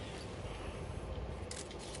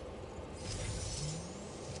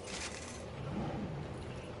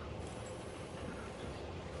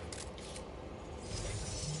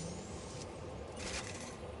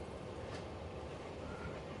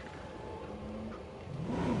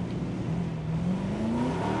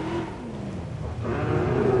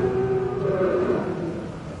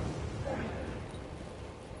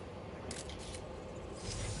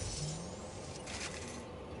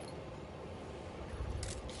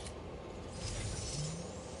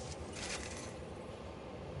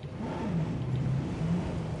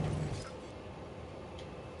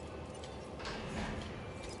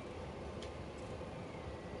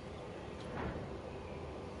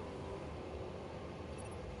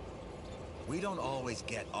 We don't always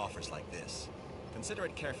get offers like this. Consider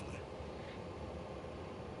it carefully.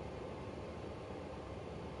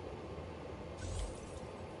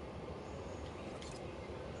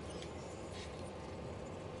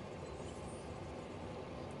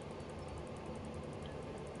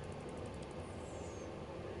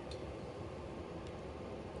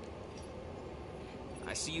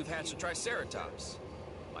 I see you've hatched a Triceratops.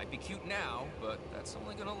 Might be cute now, but that's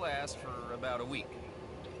only gonna last for about a week.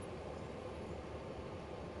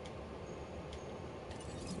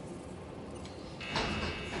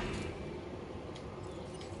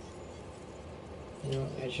 You know,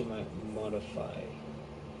 I actually might modify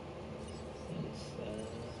these.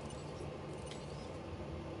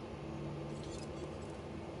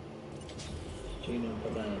 Genome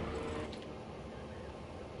plan.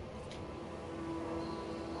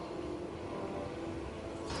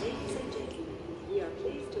 Ladies and gentlemen, we are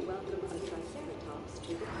pleased to welcome a Triceratops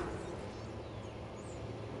to the park.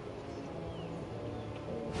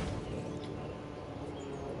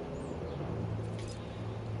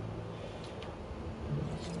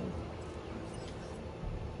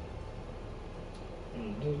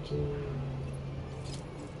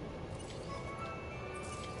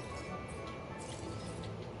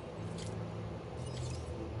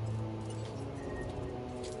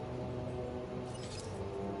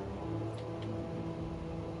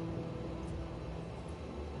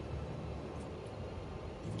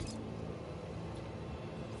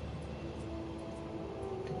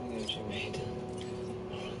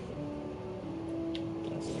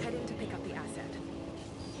 Heading to pick up the asset.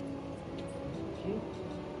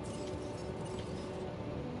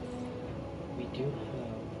 We do have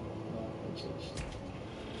references.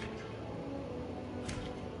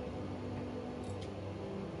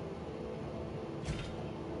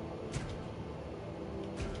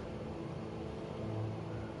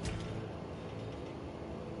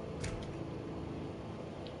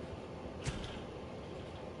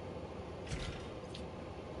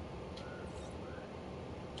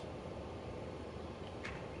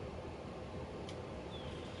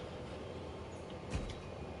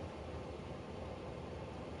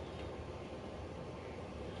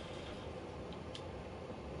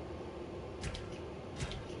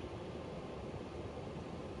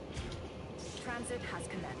 Transit has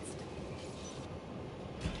commenced.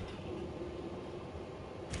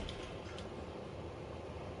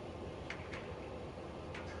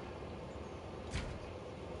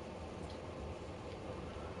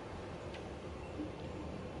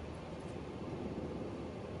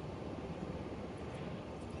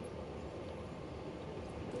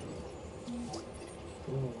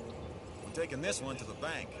 I'm taking this one to the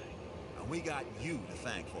bank, and we got you to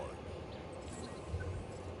thank for it.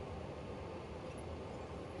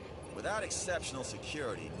 Without exceptional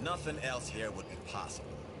security, nothing else here would be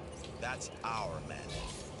possible. That's our mandate.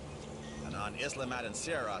 And on Isla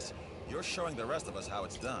Madancieras, you're showing the rest of us how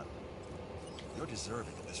it's done. You're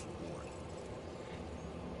deserving of this reward.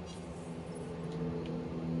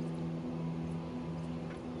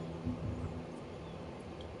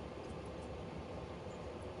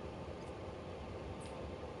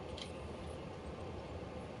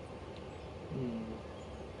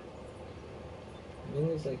 I think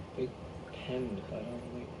it's like big penned, but I don't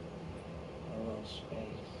think a lot of space.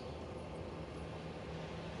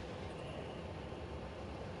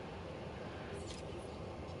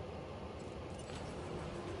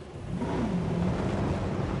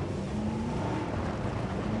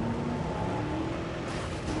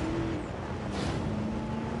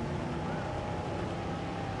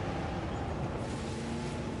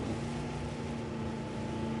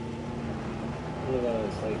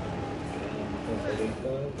 It's like Puerto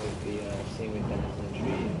Rico, like the same with that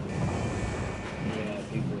country. Yeah,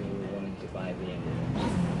 people who were wanting to buy the envelopes.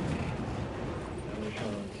 And we're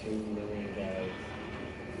trying $2 million.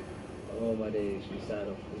 Oh my days, we started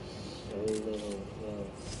off with so little.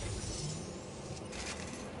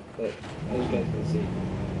 But as you guys can see,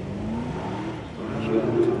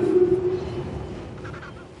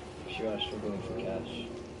 if you are struggling for cash,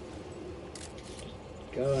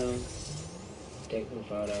 just go around, take some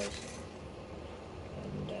photos,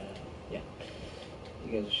 and yeah,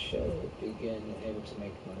 you guys should begin able to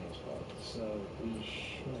make money as well. So we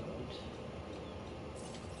should.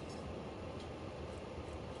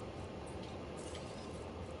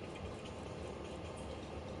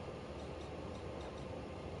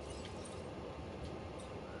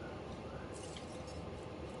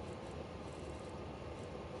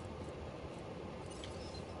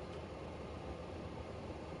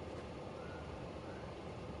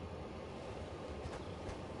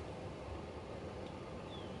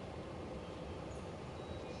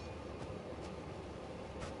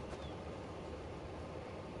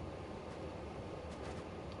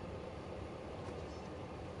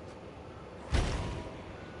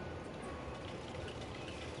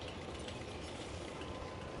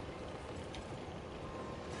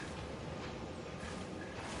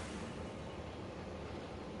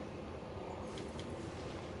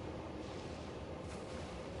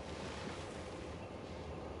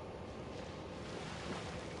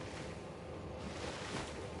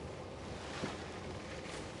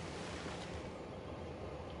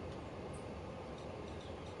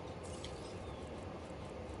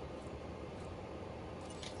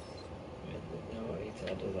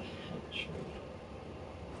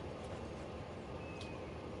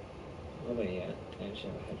 Oh wait, yeah, I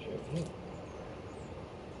actually have a hatchery over here.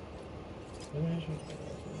 No hatchery? Oh,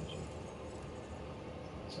 there's no hatchery.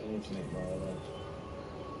 So I need to make more of those.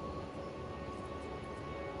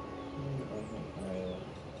 Alright.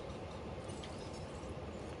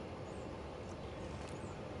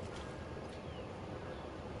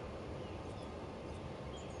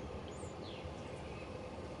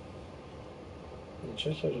 The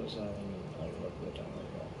church doesn't have a local down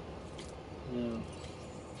like that. No.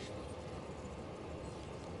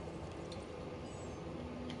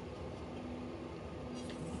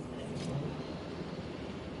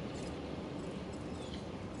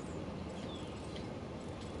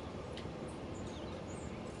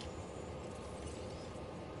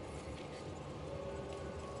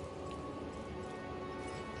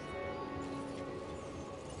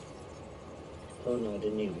 Oh no, I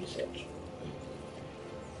didn't need research.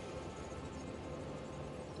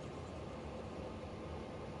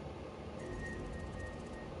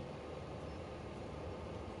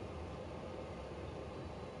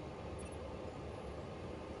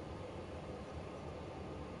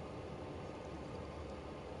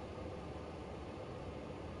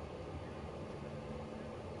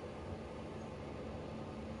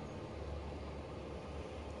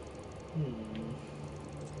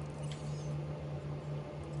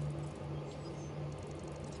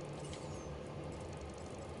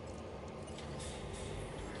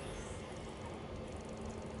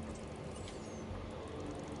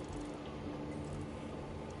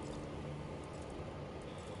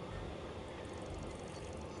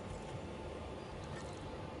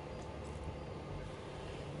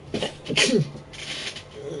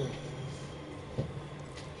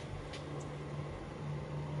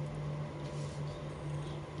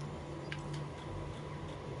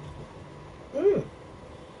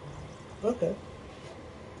 Okay.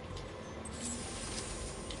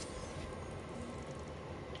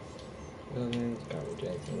 Buildings, can't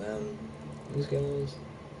reject them. These guys.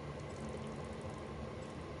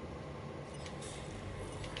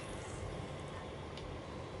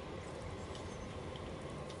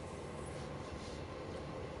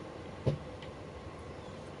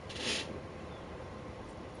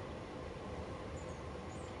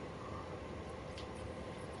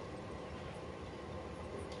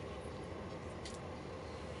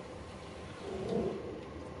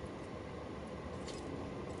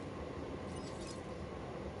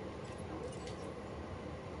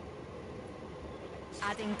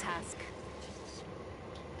 Adding task.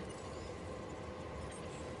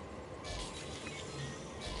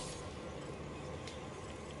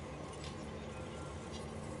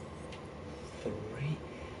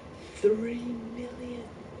 Three million.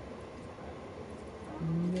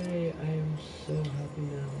 Nay, I am so happy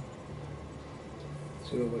now. So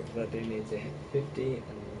we'll wait for that day needs to hit 50, and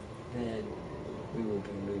then we will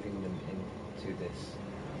be moving them into this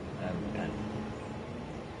pen.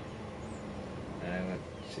 And I'm going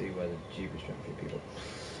to see where the Jeep is trying to get people.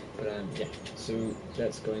 But yeah, so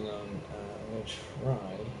that's going on. I'm going to try.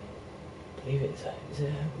 I believe it's is it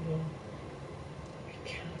a herbivore? I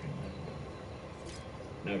can't remember.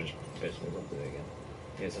 No, just basically run through it again.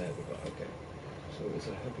 Yes, I herbivore. Okay. So it's a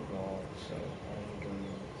herbivore. So I'm going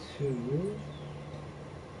to.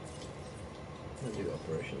 I'll do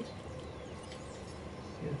operations.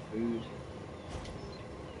 Yeah, food.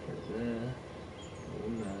 Put it there. Put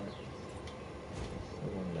one there.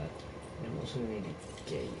 Put one there. And I'm also going to need a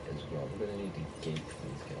gate as well. We're going to need a gate for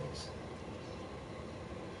these guys.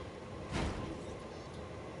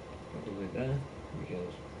 Probably there,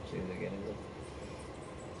 because see they're getting them.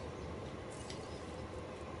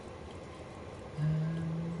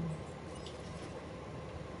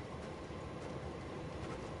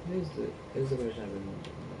 Here's the question I've been.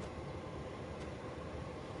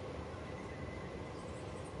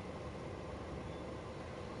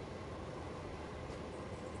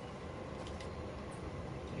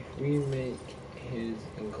 If we make his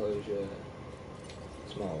enclosure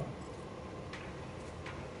smaller.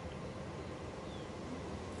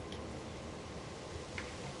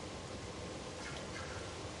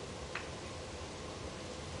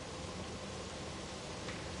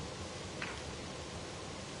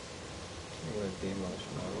 Demolish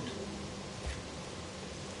mode.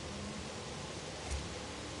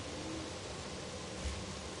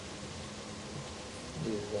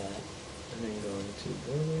 Do that, and then go into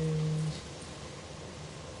buildings.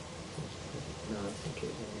 No, I think it's in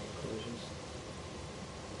the enclosures.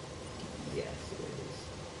 Yes, it is.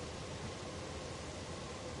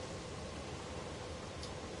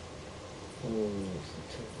 Oh, it's the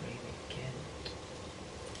terrain again.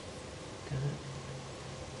 Damn it.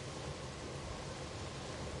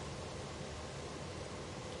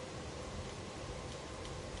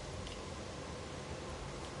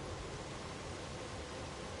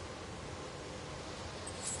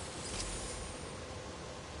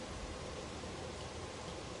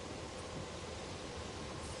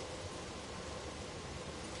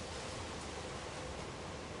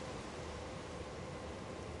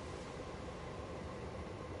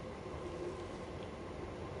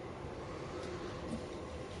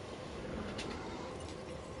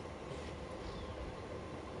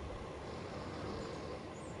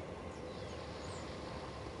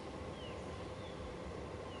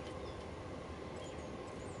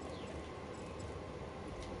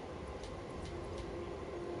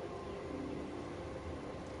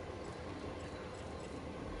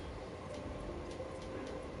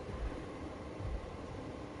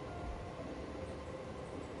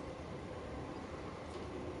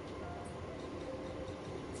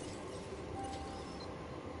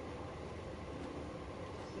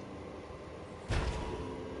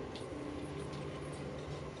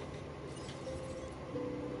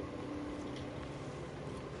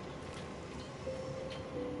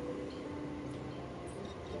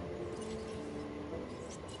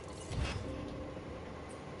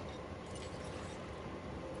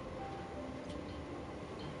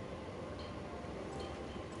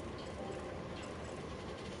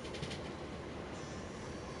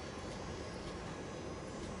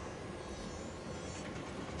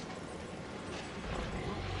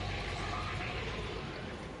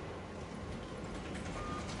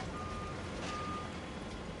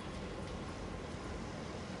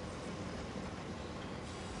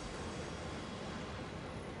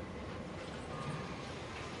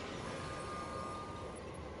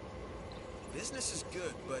 Business is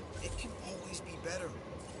good, but it can always be better.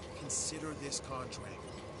 Consider this contract.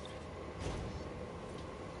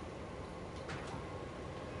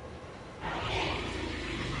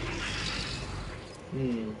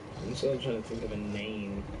 I'm still trying to think of a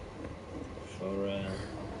name for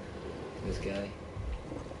this guy.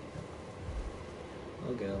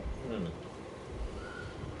 Or girl, I don't know.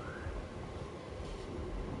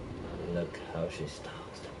 Look how she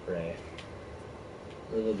starts to pray.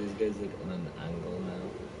 Look at these guys like on an angle now.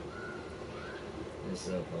 It's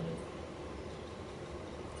so funny.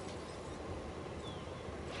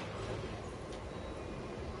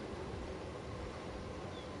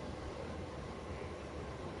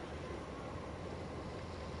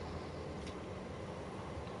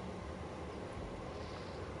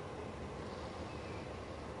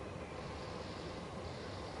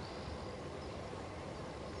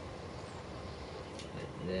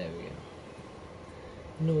 There we go.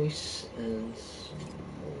 Nice and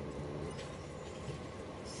small.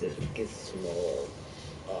 Silk is small.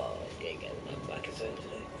 Oh, okay, get my back is out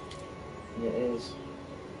today. It is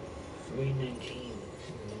 3:19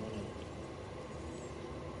 in the morning.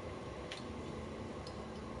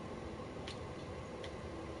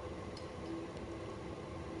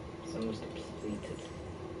 It's almost depleted.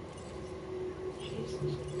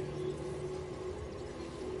 Jesus.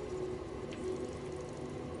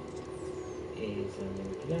 Is a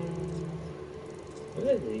plan. What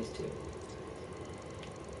are these two?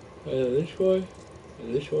 This one,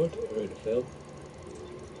 and this one, or the film.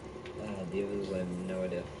 The others I have no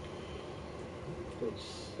idea. It's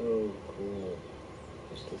so cool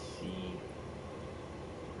just to see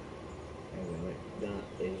everything like that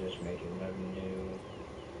is just making revenue.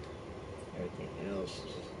 Everything else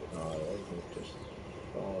is just everything's just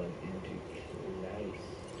falling into place.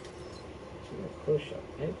 So the pro shop,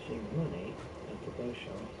 edging money at the pro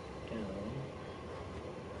shop down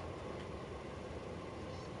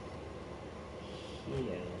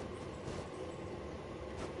here.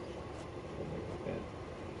 Oh my god.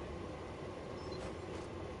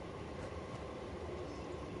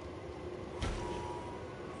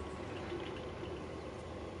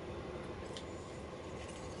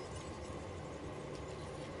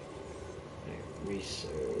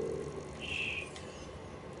 Research.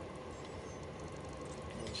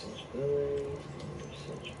 Research building.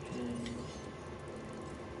 Research pens.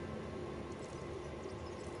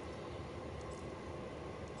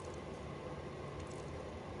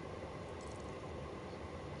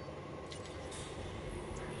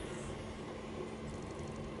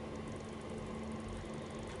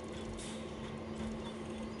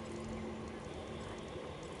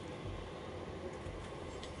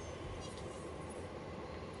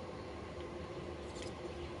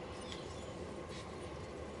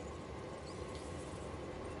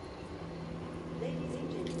 Ladies and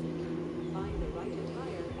gentlemen, find the right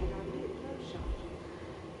attire at our new clothes shop.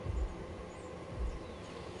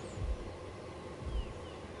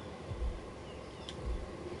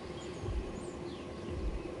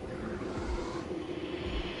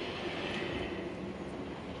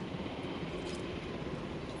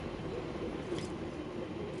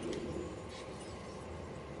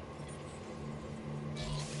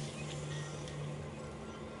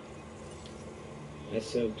 I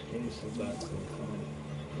soaked things about some comment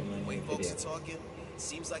in my The way new folks video. are talking,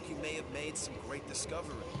 seems like you may have made some great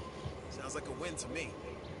discovery. Sounds like a win to me.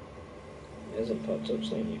 There's a popped up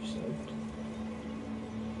saying you've soaked.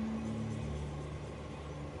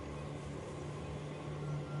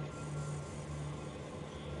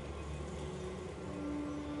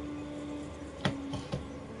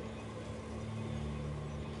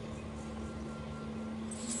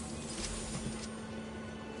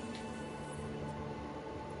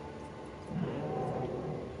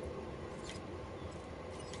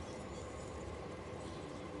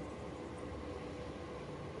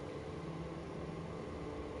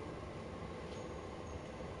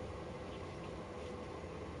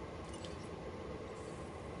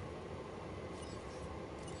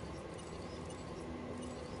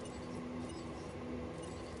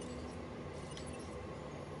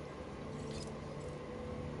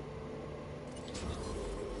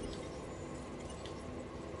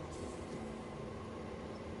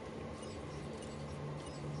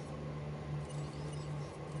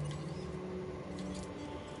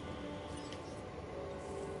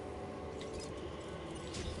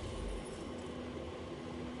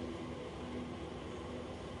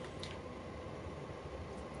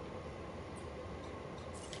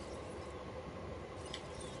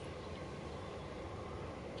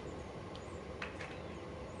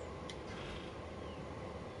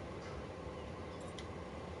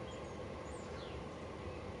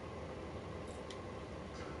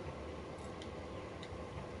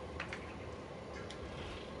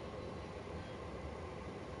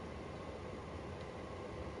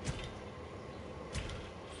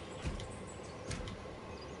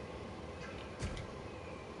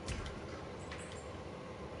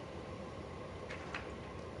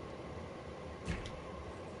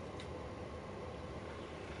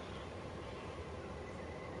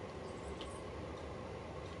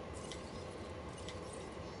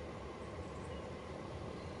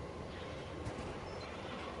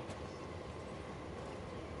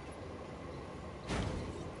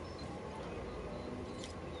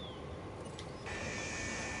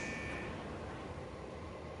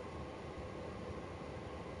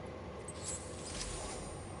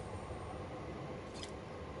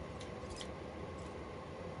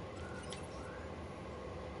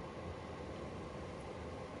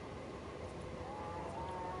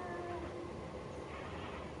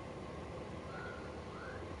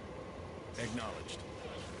 Acknowledged.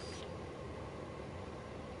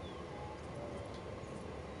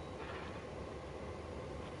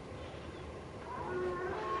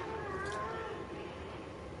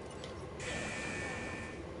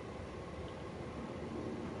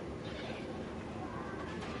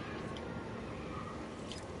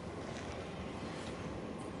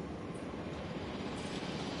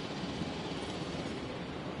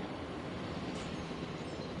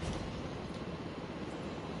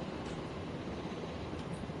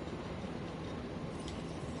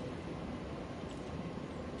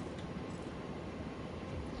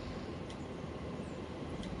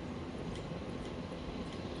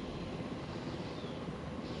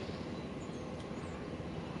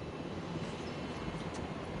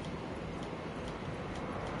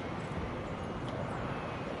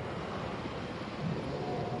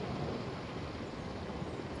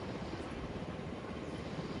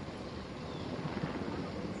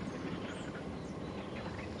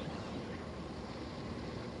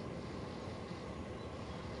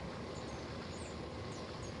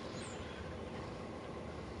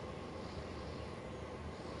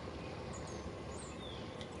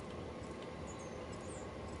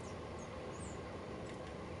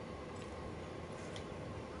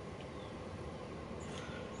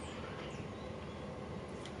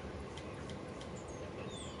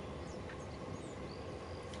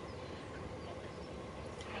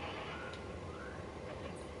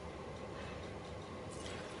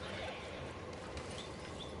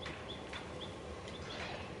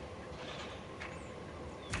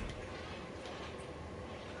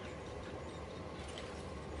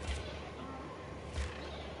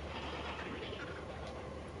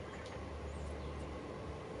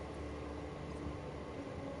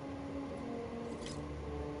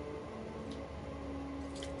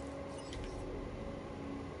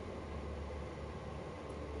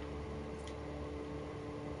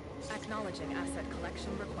 Acknowledging asset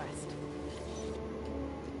collection request.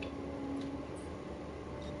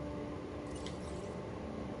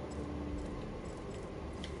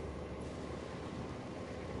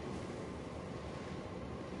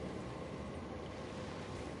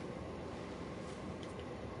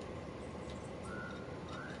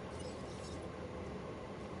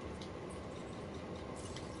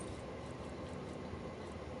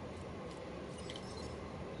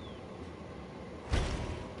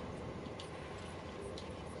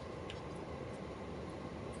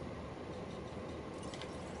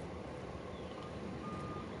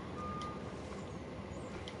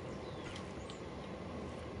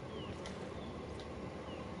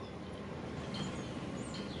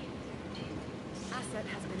 Asset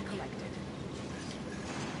has been collected.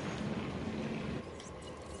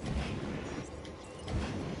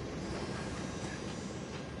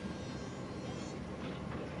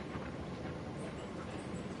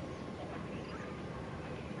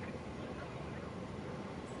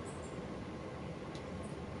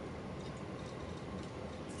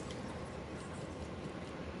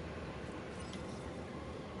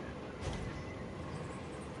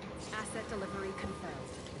 Asset delivery confirmed.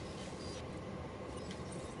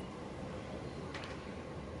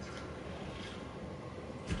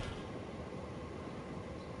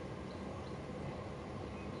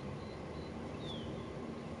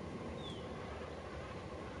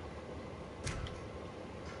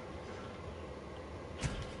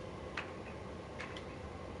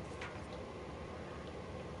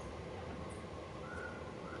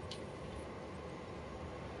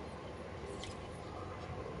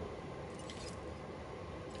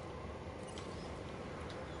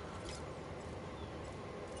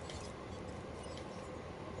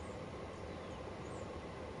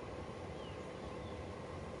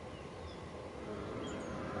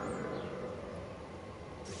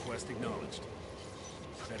 Request acknowledged.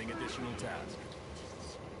 Setting additional task.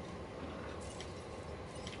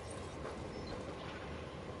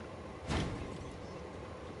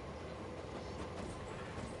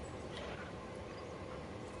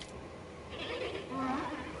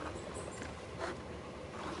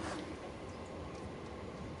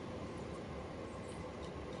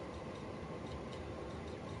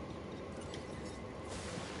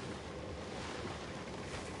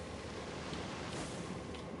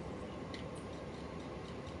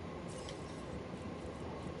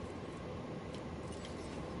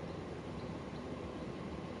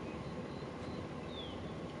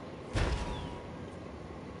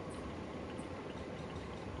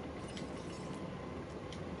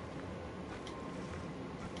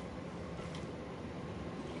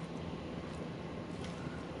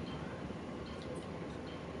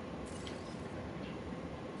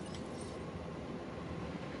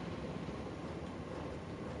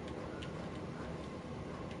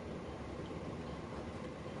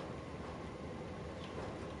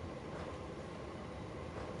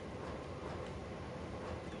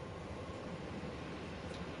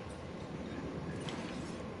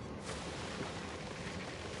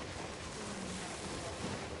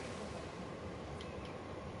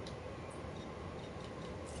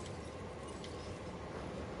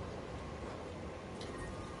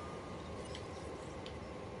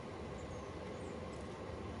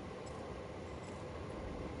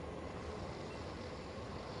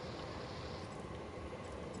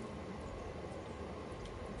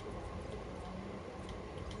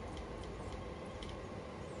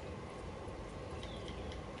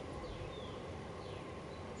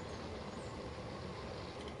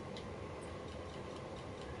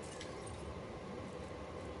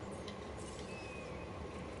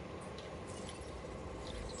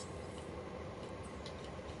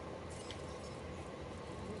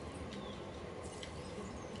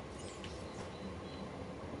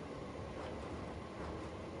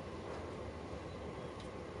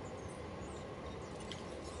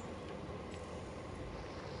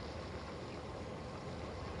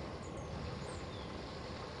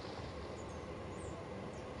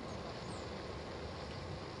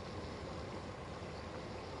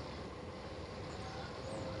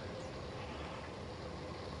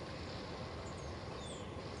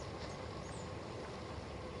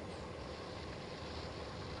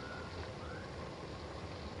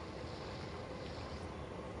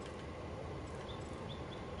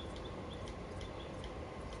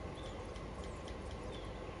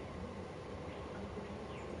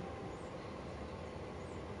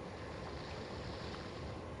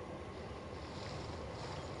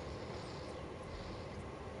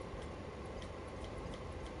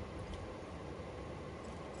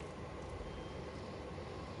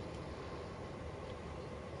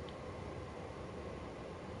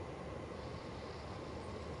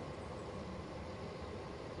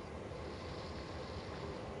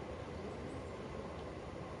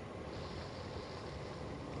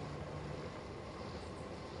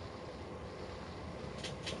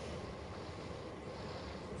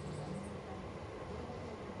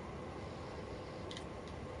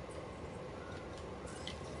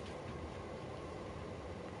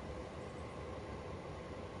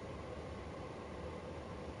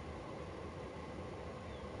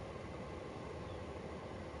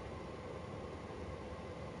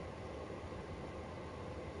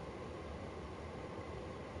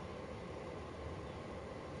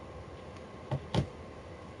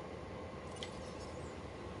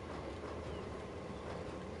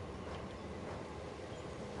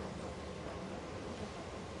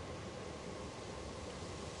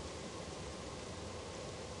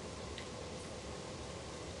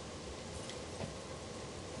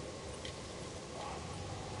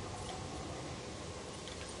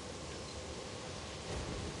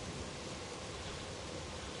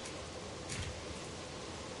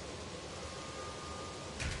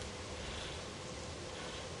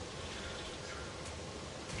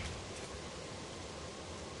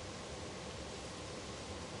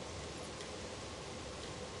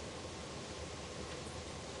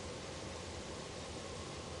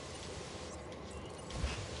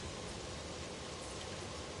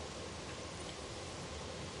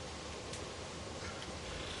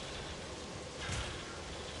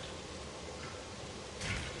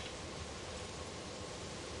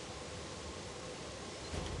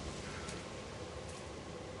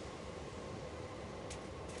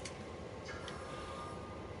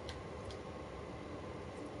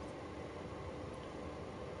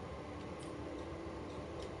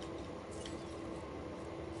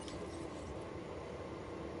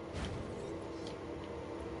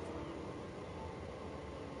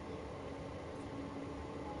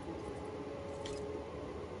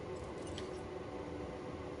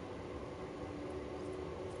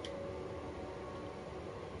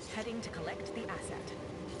 Heading to collect the asset.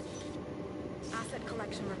 Asset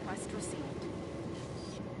collection request received.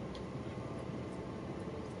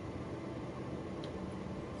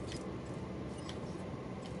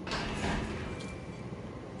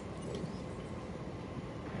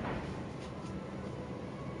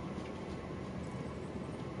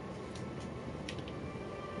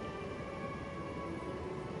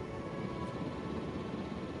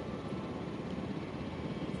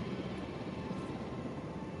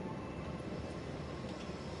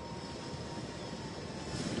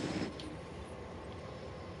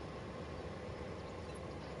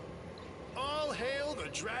 All hail the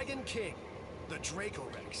Dragon King, the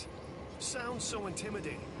Dracorex. Sounds so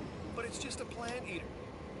intimidating, but it's just a plant eater.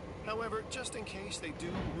 However, just in case they do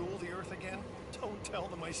rule the Earth again, don't tell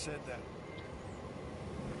them I said that.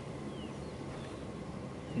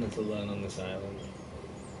 That's alone on this island.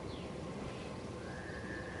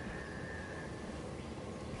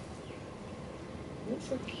 That's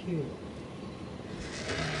so cute.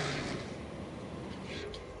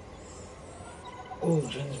 Oh,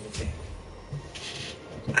 transmitting.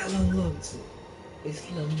 Alan loves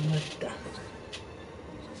Isla Muerta.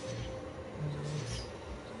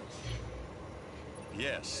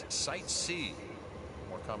 Yes, Site C,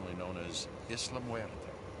 more commonly known as Isla Muerta.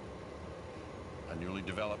 A newly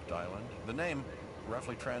developed island. The name,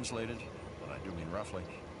 roughly translated, and I do mean roughly,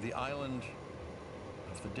 the island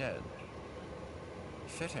of the dead.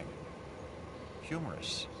 Fitting.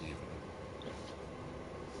 Humorous, even.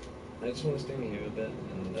 I just want to stay here a bit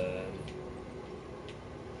and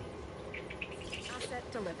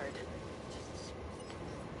Asset delivered.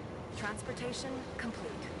 Transportation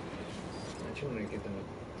complete. I just want to give them a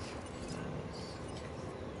mouse.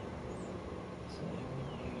 So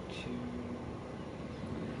I want you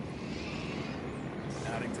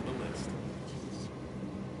Adding to the list.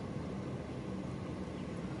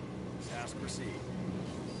 Task received.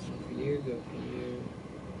 go for you, go for you.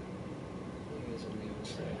 You guys on the other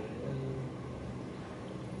side of them.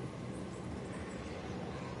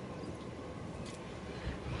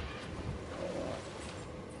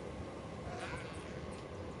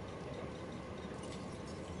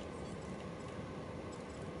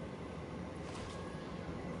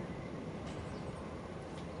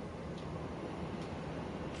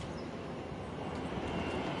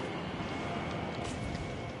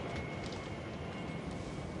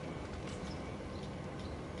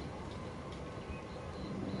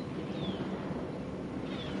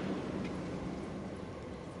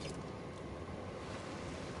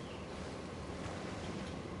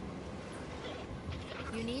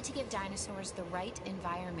 You need to give dinosaurs the right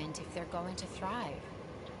environment if they're going to thrive.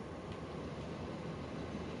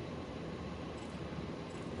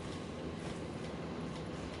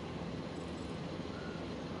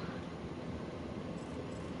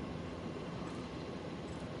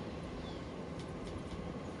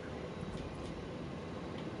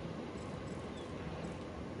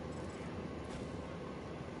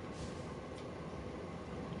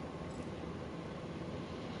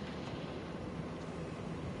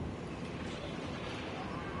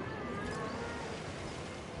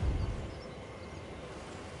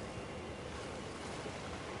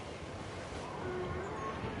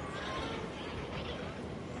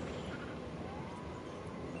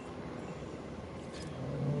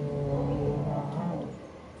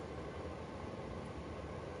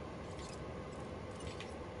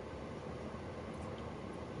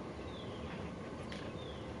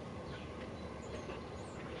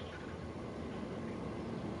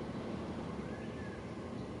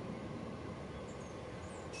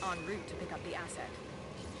 En route to pick up the asset.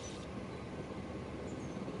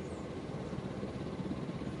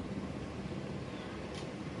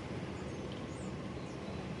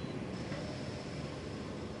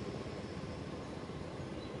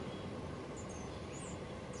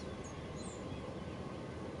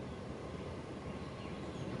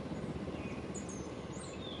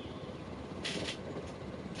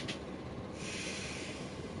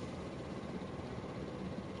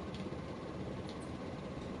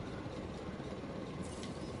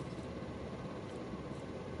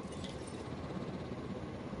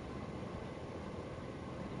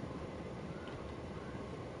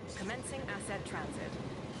 Commencing asset transit.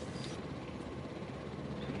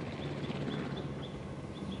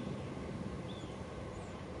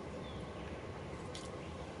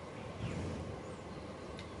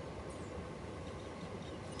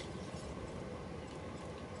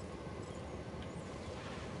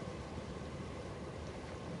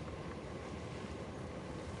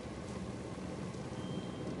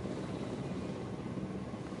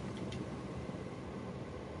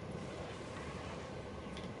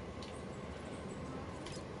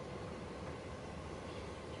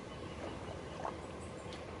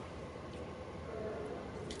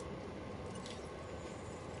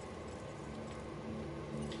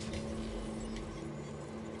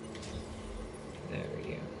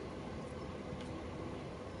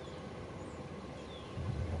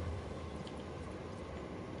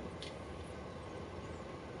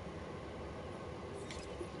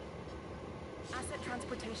 Asset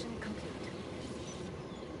transportation complete.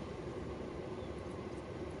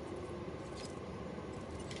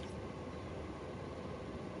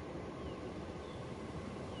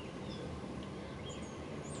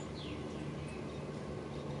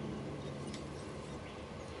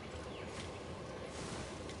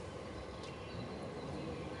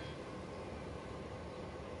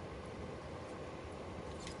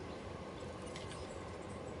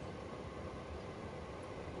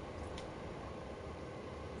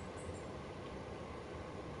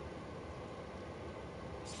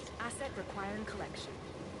 Asset requiring collection.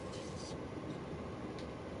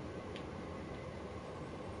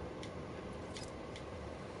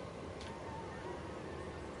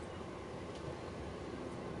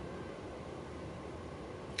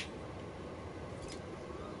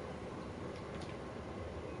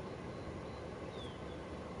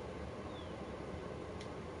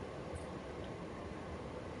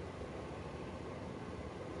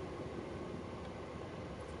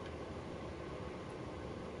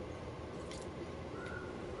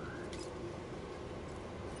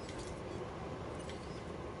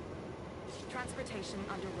 Transportation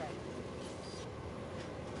underway.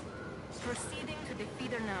 Proceeding to the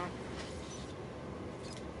feeder now.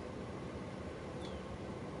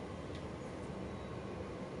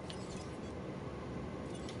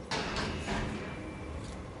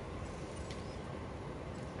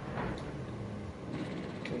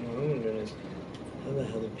 What I'm wondering is, how the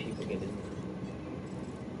hell do people get in there?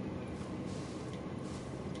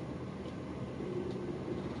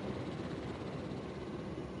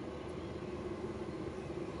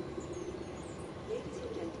 Ladies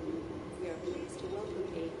and gentlemen, we are pleased to welcome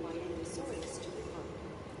ep1 to the park.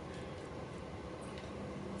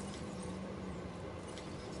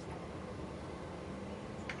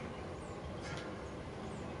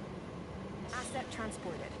 Asset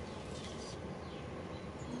transported.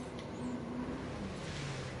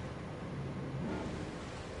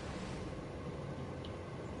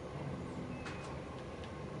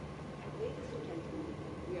 Ladies and gentlemen,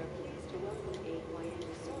 we are pleased to welcome ep1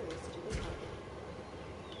 to the park.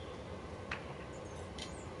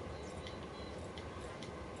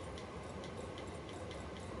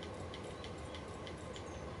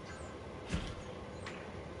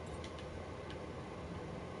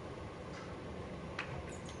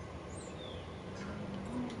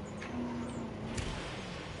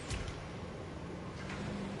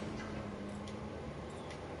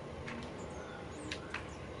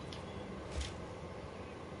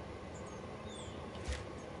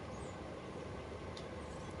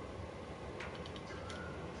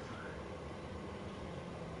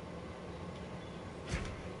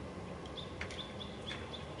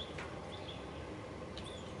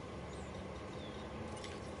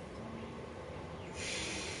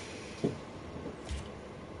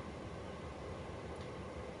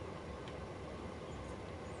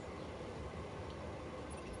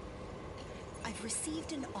 I've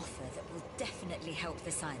received an offer that will definitely help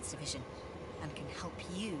the science division, and can help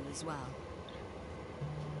you as well.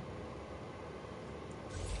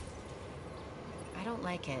 I don't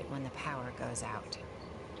like it when the power goes out.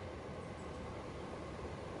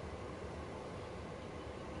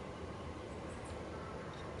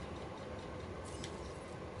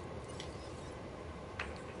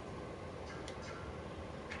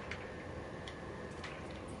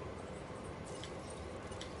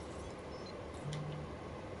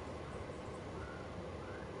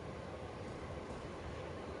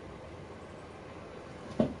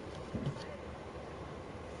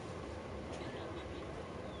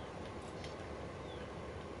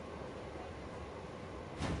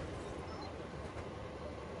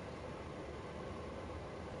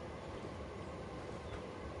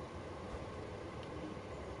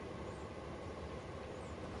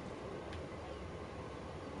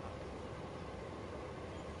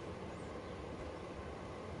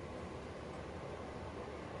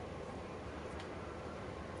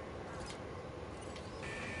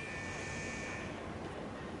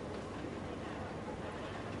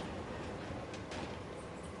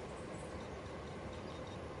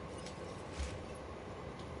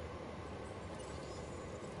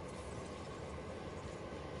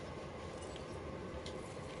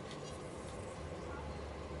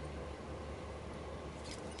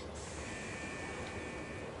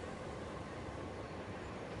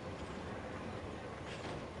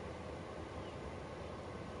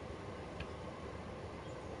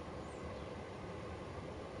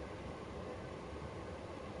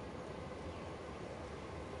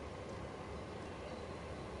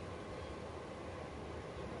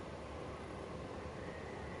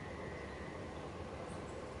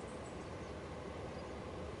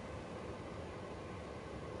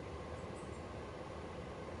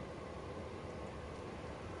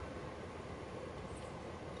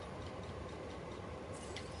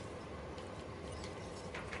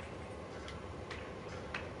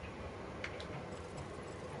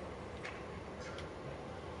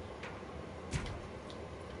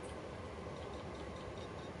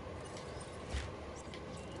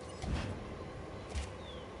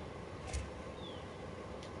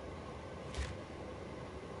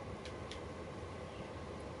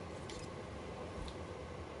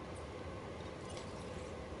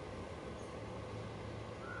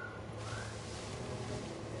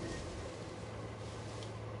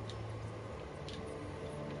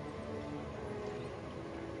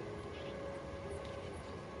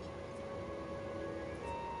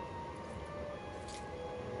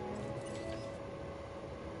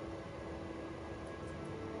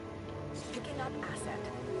 up, Asset.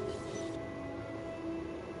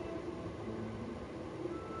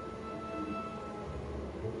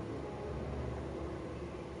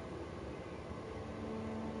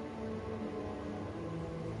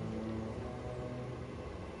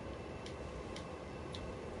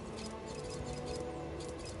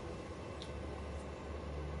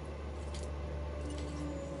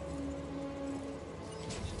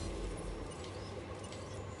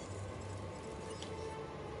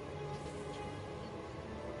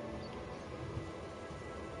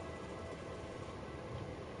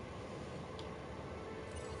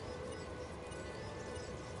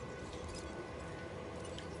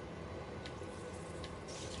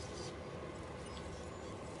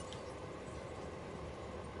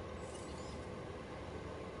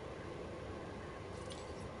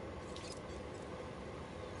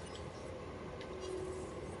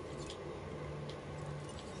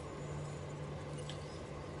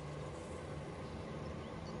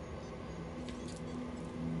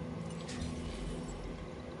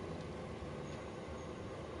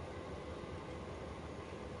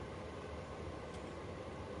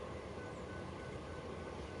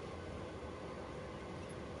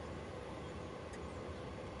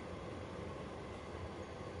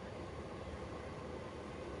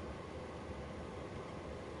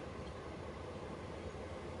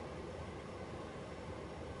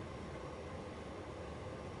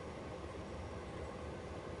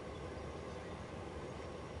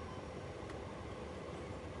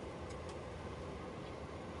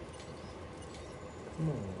 Come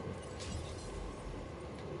on.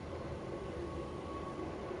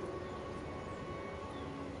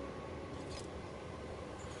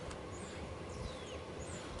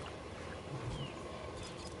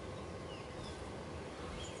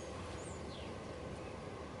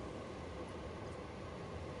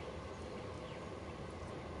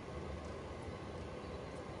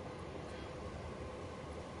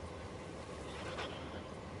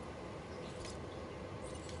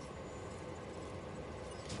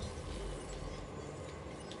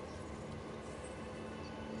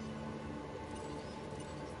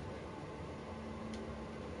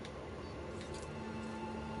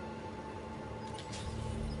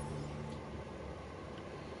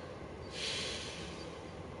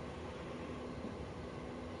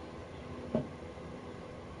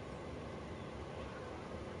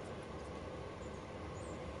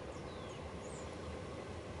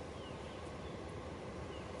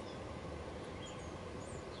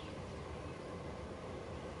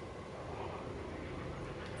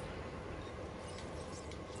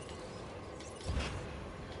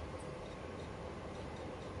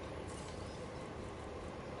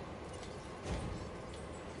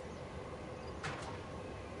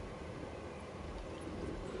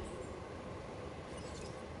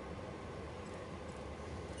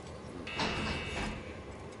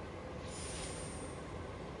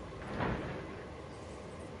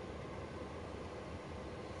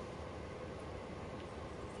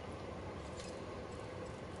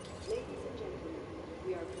 Ladies and gentlemen,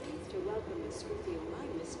 we are pleased to welcome the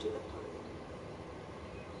Scriptio-Minus to the party.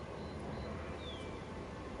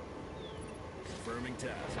 Confirming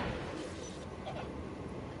task.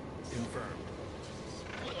 Confirmed.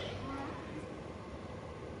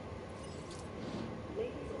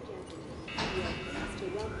 Ladies and gentlemen, we are pleased to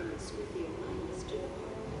welcome the Scriptio-Minus to the party.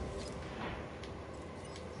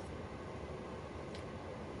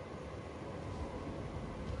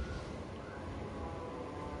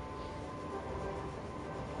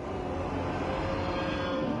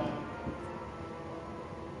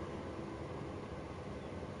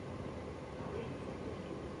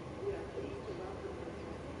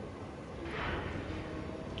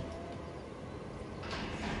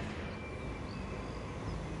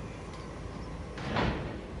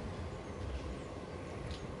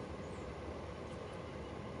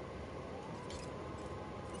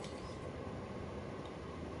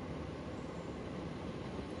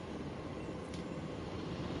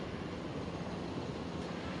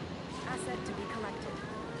 Asset to be collected.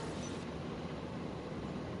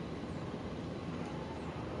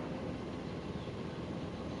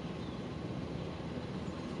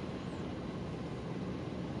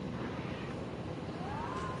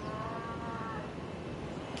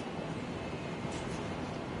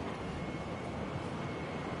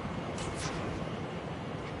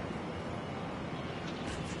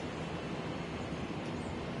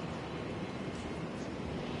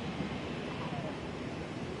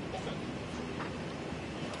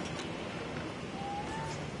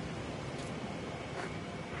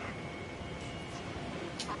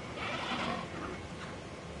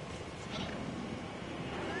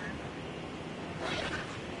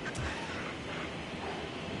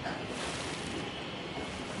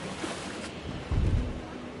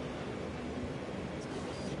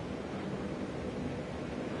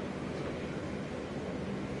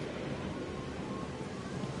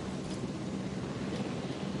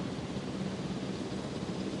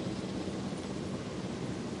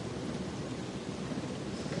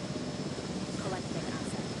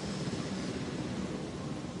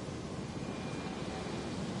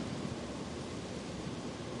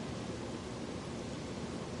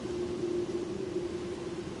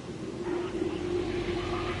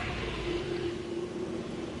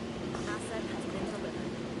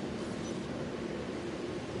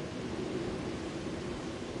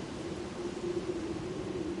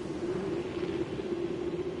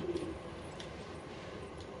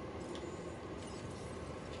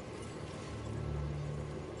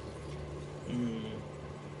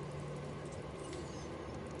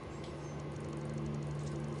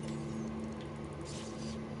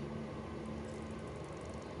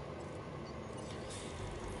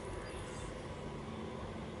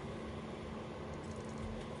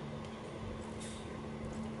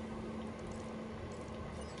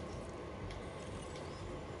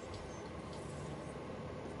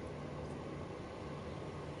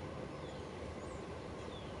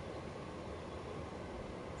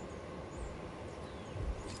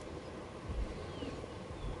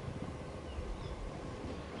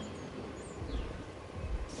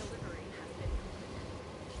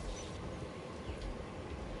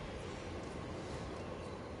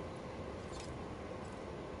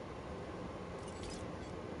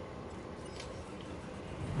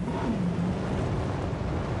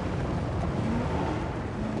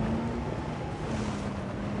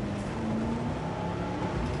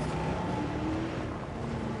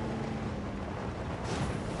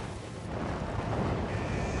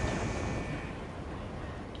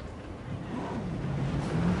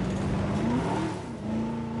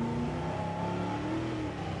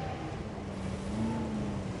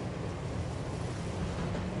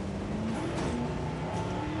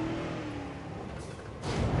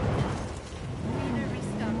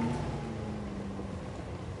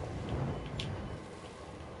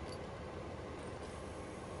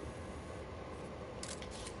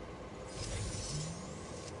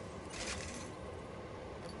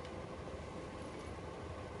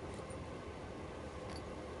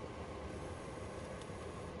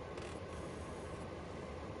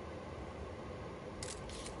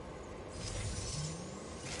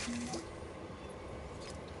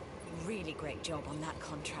 great job on that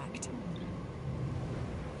contract.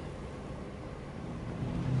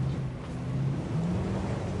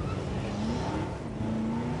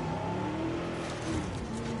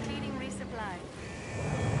 Feeding resupply.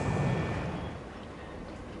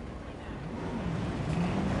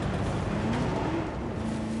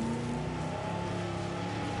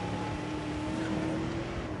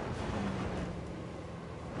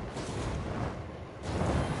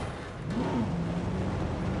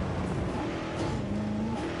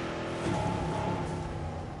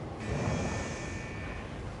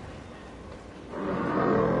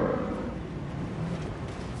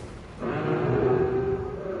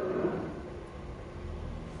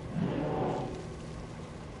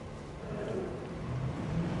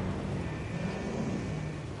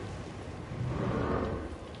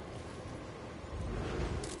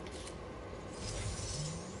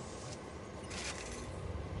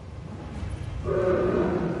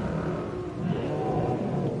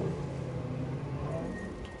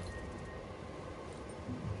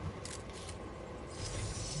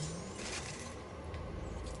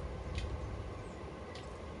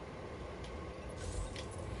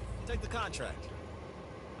 Take the contract.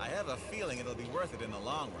 I have a feeling it'll be worth it in the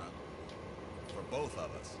long run. For both of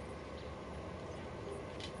us.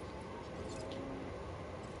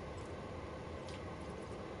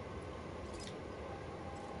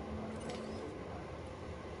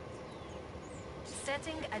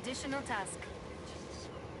 Setting additional task.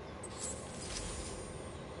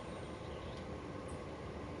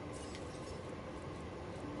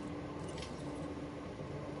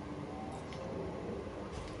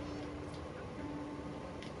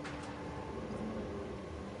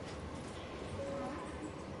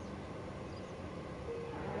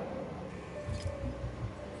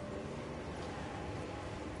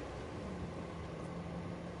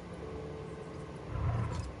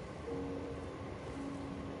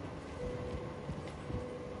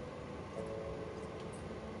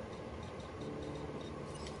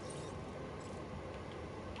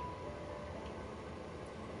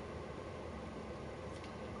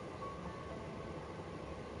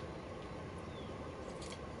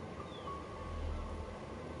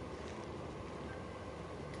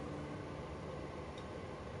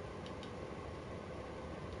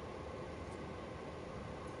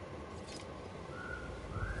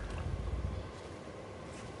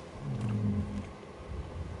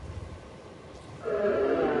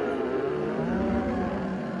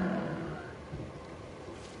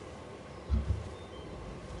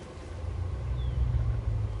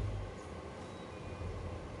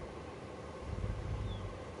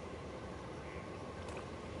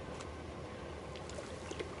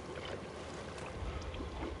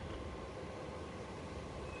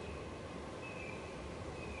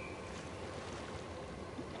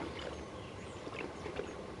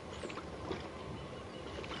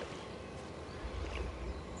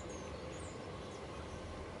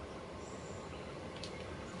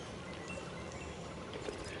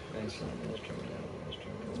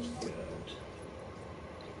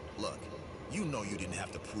 Look, you know you didn't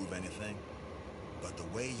have to prove anything. But the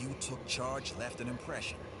way you took charge left an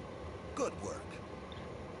impression. Good work.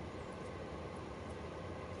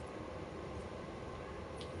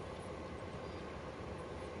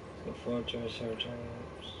 So 4 Triceratops,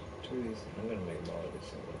 2 of these. I'm gonna make them all of these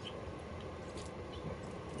sandwich.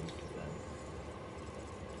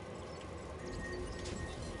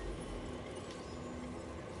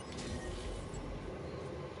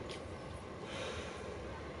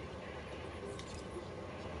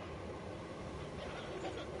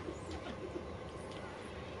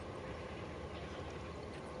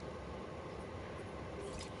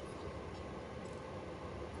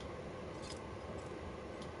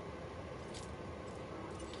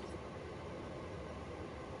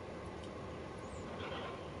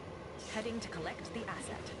 Heading to collect the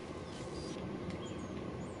asset.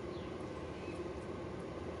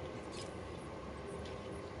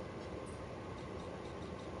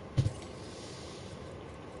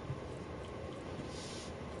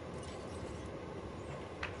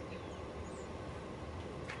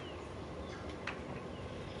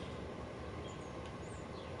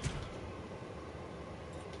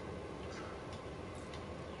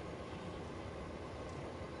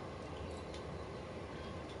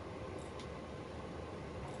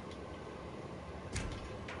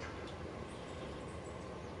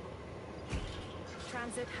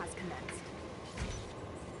 Transit has commenced.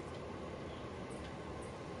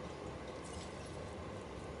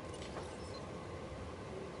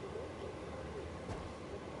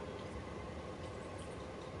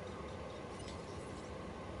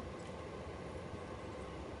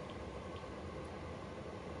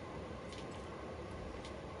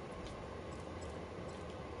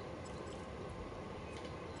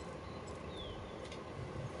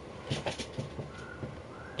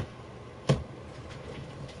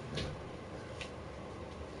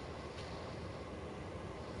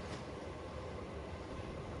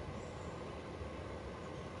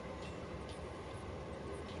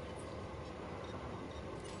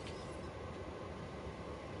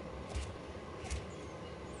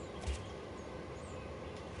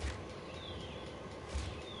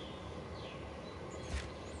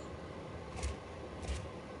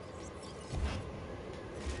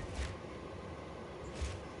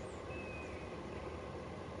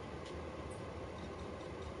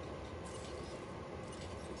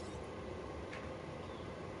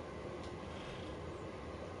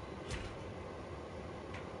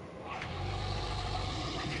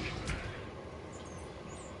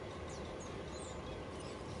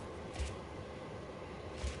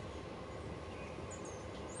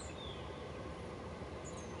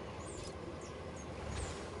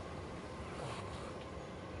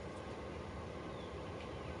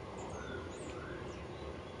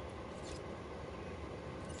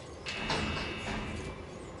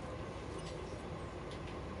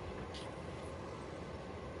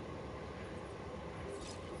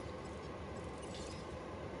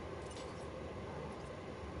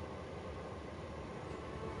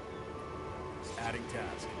 Adding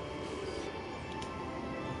task.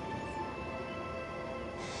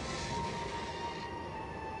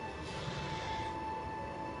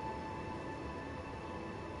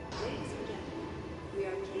 Ladies and gentlemen, we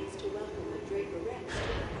are pleased to welcome the Draper Rex.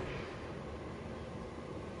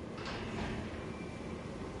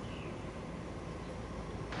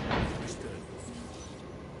 Understood.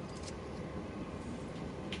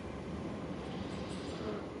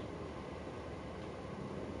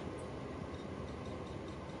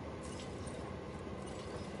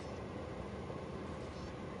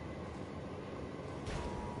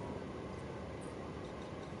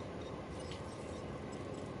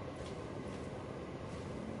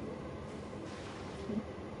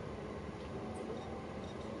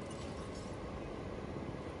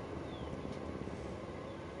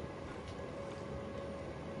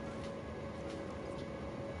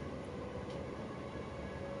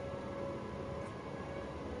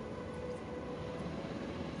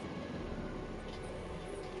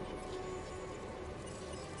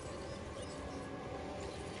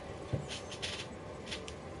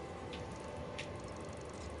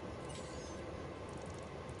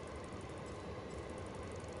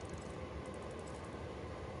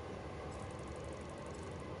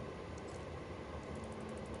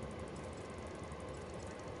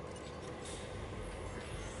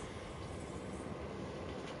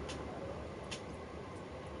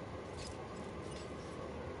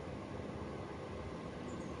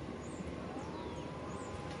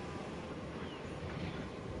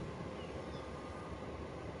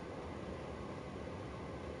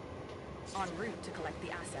 En route to collect the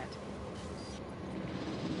asset.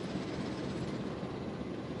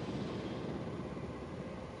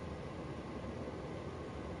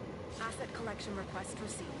 Asset collection request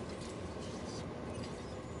received.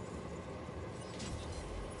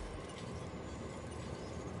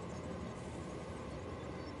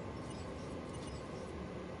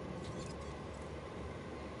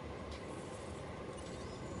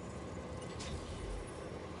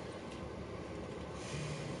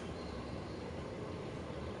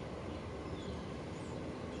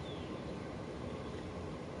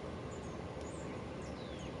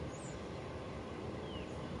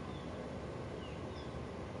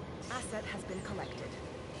 Asset has been collected.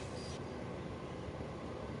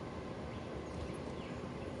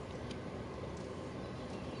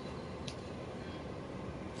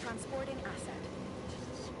 Transporting asset.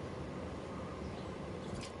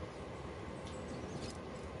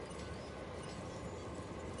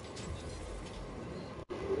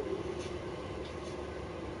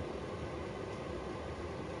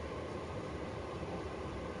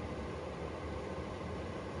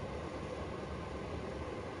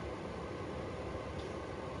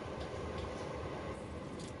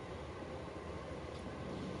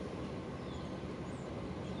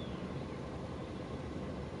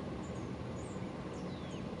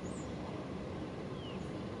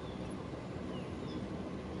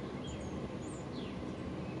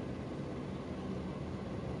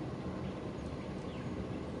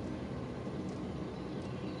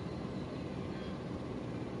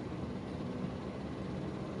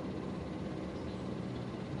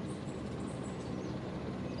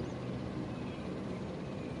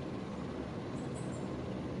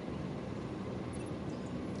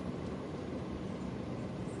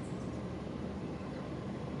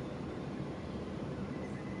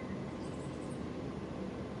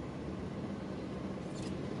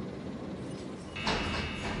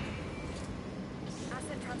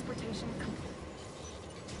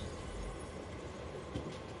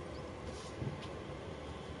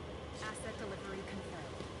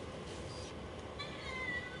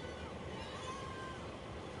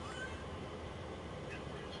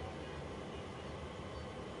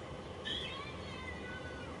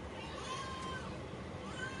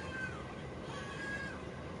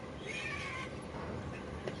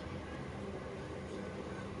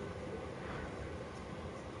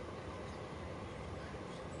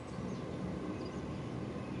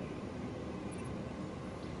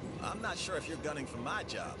 I'm not sure if you're gunning for my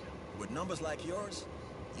job. With numbers like yours,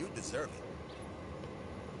 you deserve it.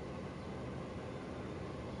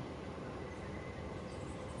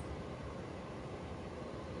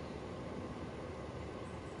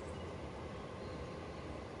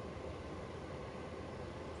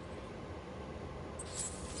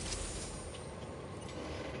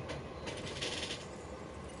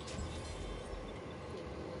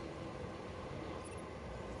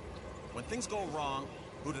 When things go wrong,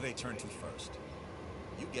 who do they turn to first?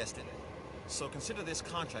 You guessed it. So consider this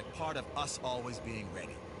contract part of us always being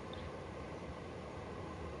ready.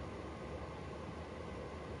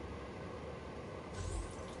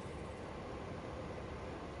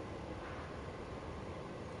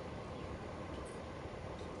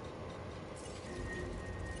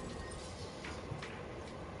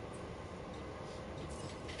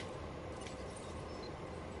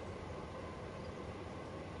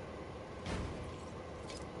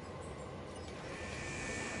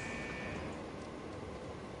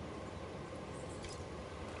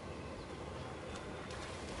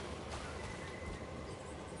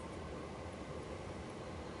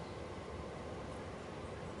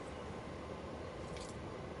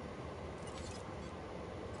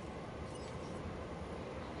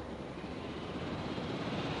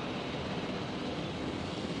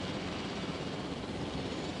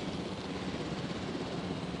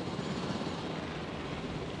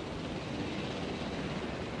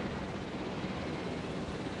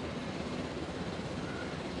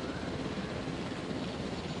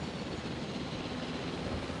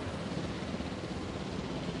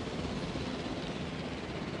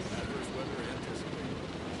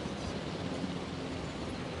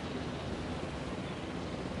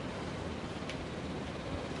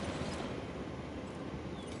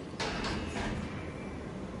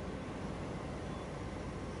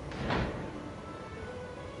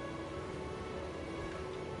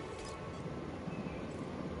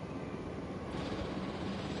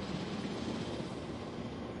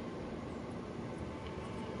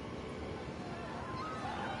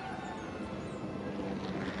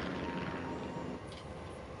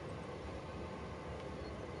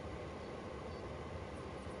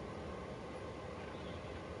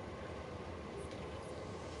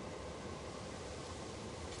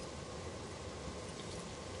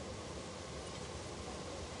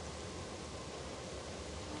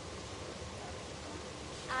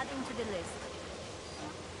 Adding to the list.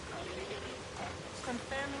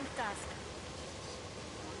 Confirming task.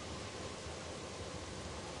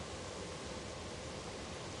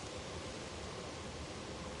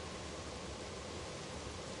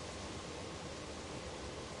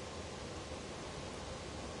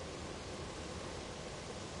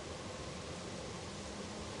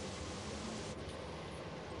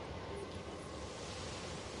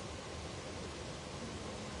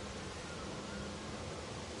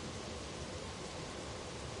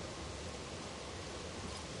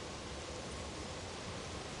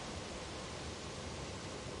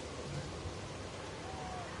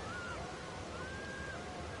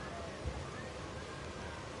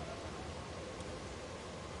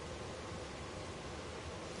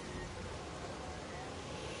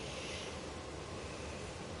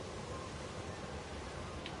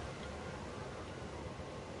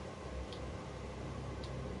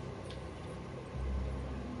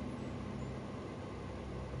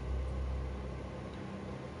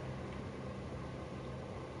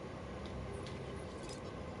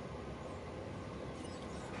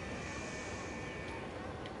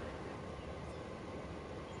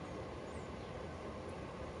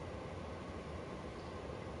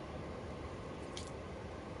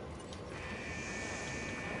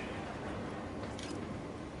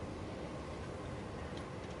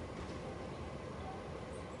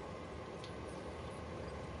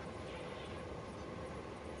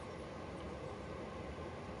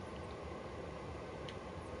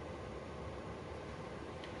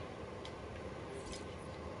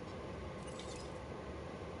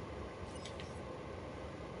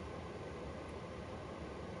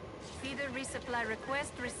 Feeder resupply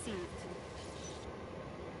request received.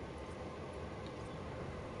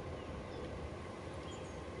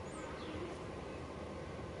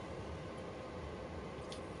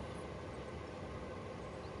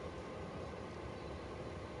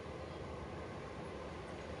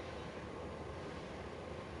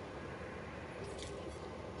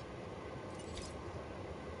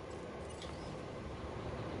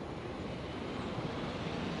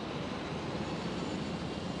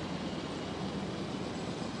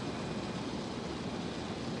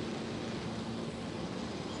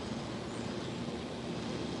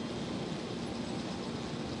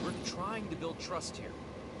 I'm trying to build trust here.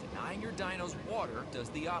 Denying your dinos water does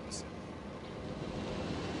the opposite.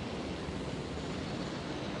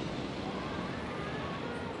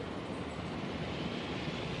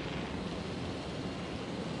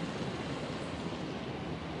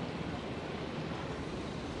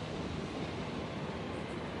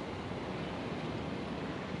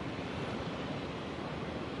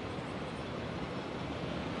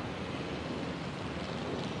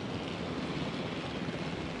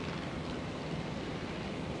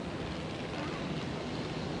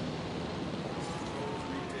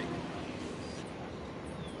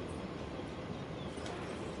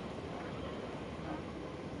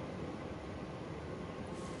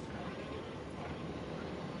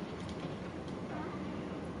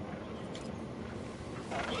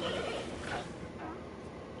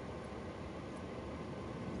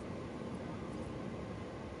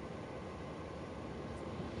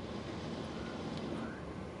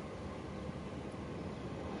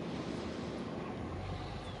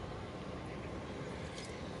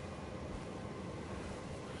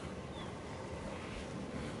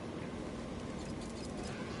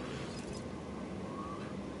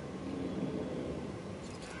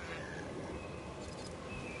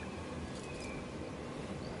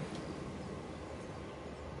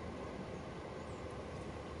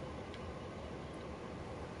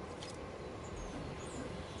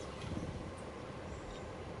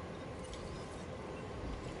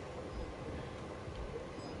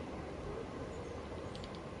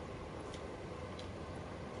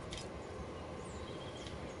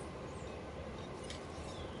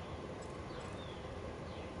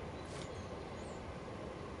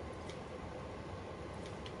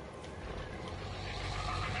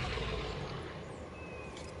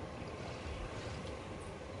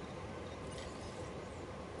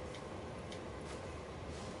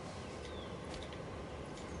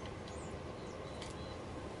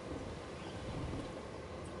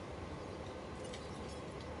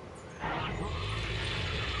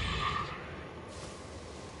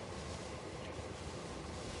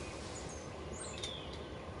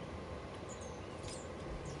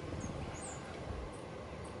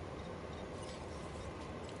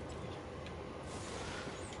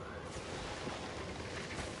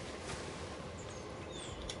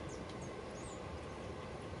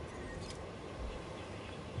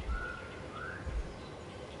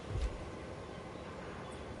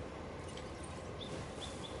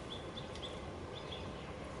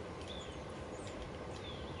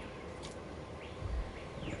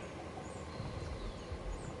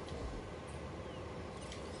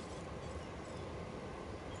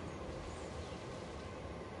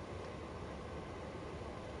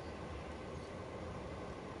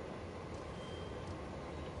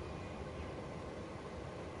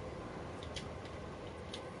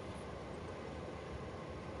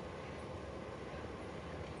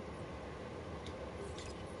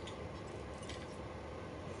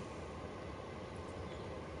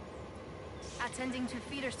 Attending to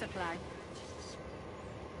feeder supply.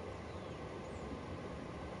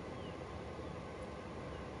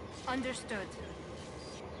 Understood.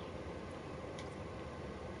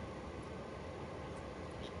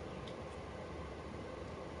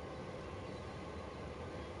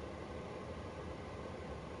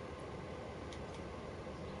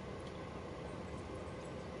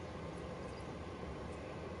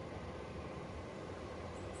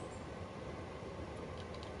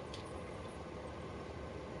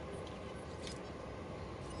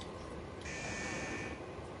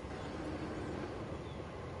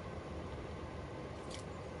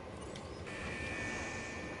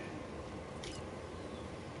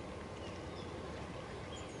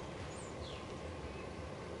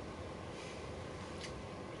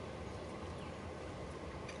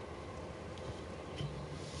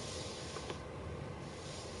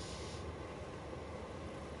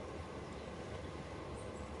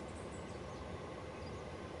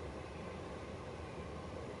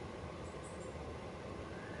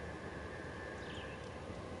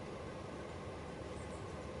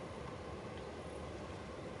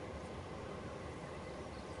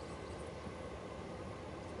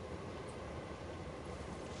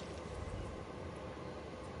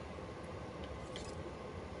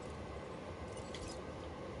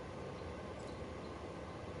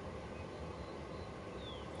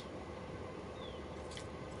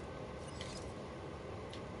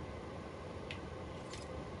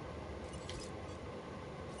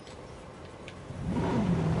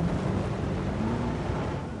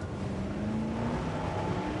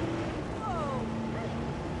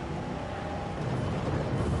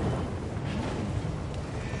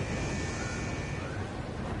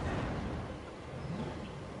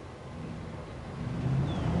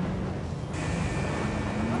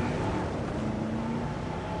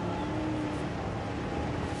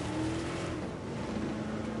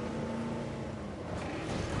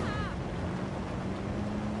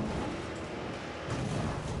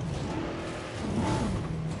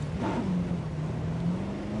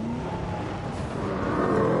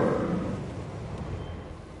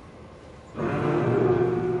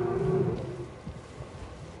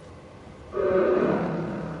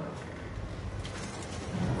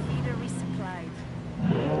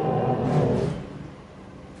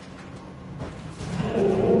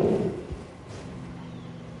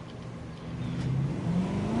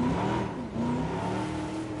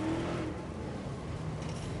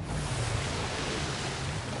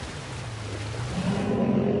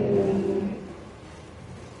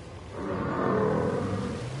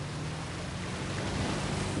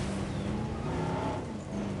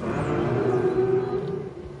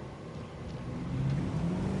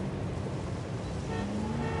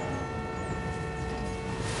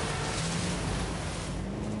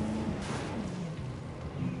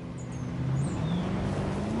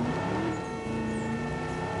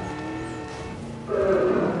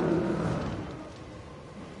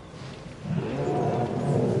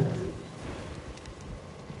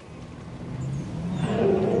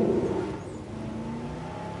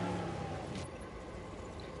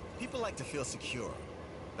 People like to feel secure.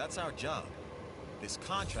 That's our job. This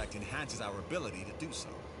contract enhances our ability to do so.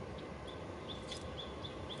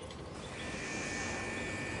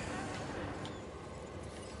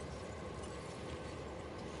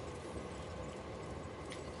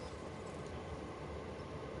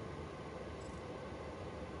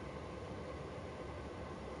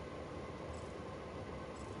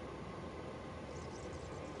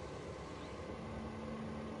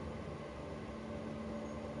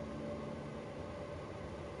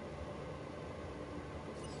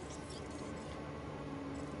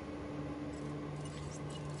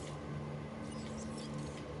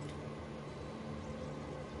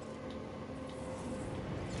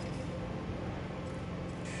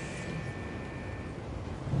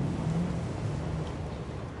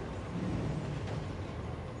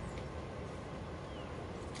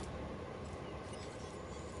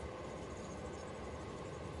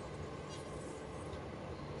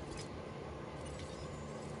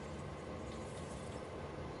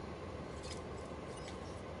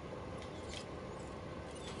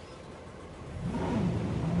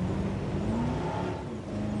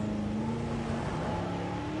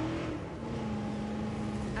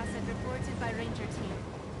 Asset reported by Ranger team.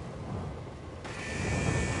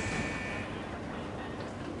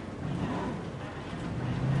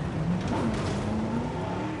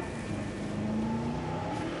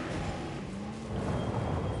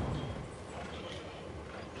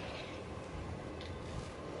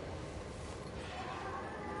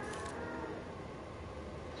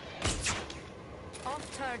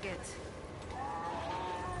 Off target.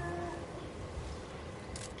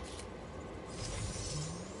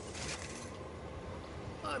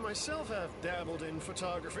 I myself have dabbled in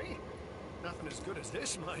photography. Nothing as good as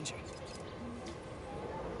this, mind you.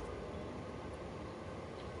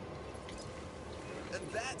 And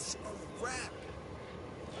that's a wrap.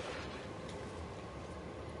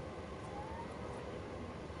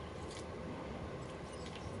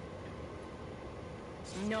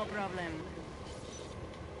 No problem.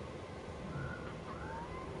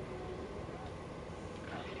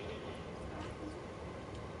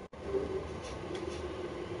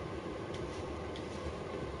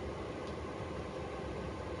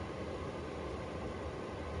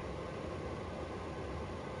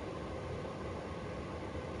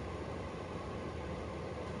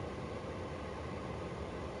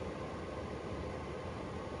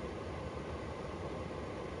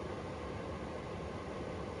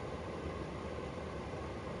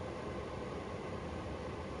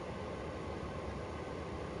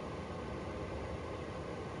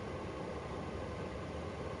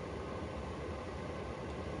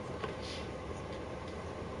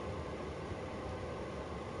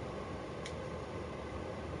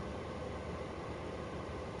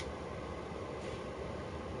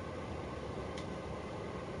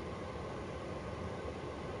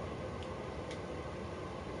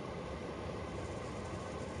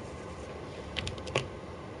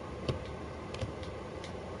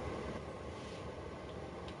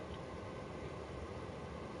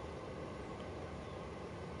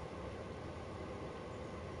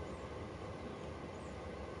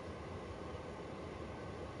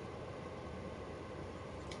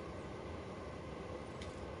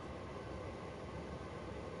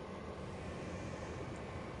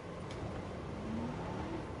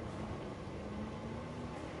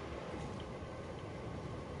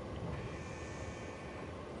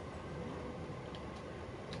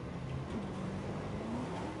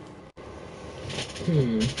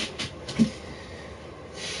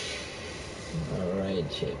 Alright,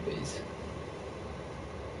 chippies.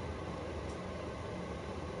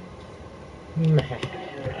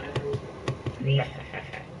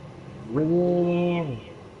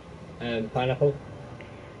 Pineapple?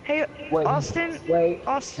 Hey, Wait, Austin. wait.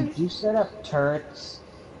 Austin. Did you set up turrets?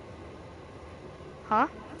 Huh?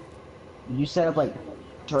 Did you set up like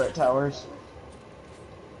turret towers?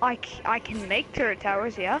 I can make turret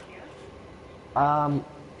towers, yeah.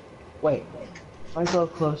 Wait. If I go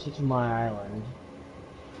closer to my island,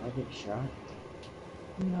 will I get shot?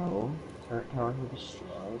 No. Turret towers were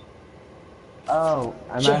destroyed. Oh,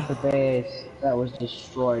 I'm at the base that was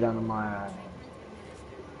destroyed on my island.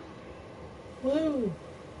 Woo!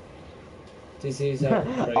 This is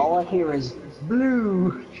All I hear is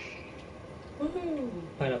blue. Woohoo!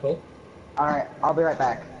 Pineapple. Alright, I'll be right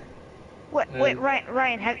back. Wait,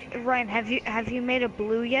 Ryan, have you made a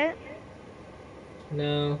blue yet?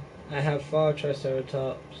 No, I have 4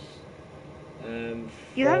 Triceratops.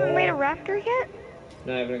 You haven't made a raptor yet?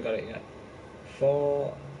 No, I haven't got it yet.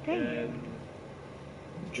 4 Dang.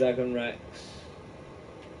 Dragon Rex.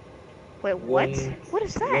 Wait, what? One, What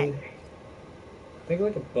is that?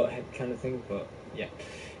 think like a butthead kind of thing, but yeah,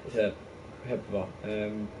 it's a herbivore.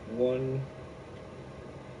 One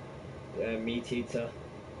meat eater.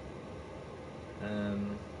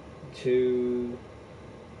 Two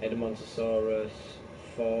Edmontosaurus.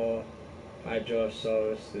 Four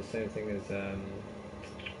Hydrosaurus. The same thing as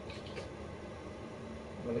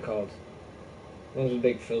what are they called? Ones with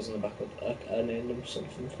big frills on the back. I named them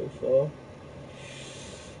something for four.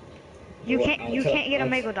 You can't get a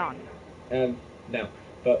Megalodon. No.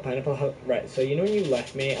 But pineapple, right, so you know when you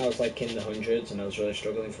left me, I was like in the hundreds and I was really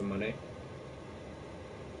struggling for money?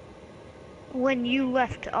 When you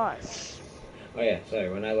left us. Oh yeah,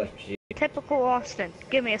 sorry, when I left you. Typical Austin.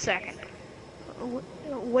 Give me a second.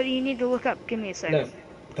 What do you need to look up? Give me a second.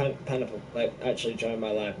 No, pineapple, like, actually join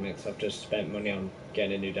my live mix. I've just spent money on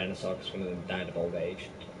getting a new dinosaur because one of them died of old age.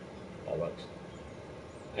 Bollocks.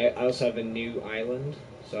 I also have a new island,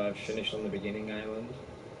 so I've finished on the beginning island.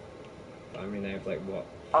 I mean, I have like what?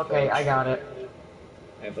 Okay, I got it.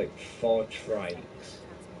 I have like 4 trikes.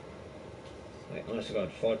 Like, honest to God,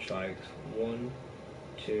 4 trikes. 1,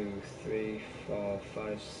 2, 3, 4,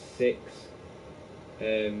 5, 6.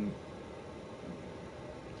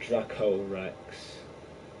 Draco-Rex.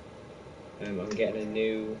 I'm getting a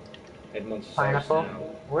new Edmontosaurus Pineapple, now.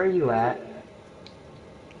 where are you at?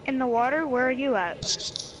 In the water? Where are you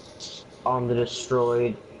at? On the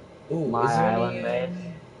destroyed my island base.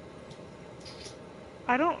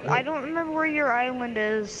 I don't remember where your island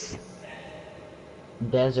is.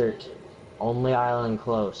 Desert. Only island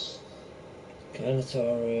close.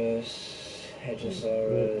 Carnotaurus,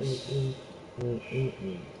 Hedgesaurus,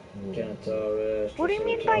 Carnotaurus. What do you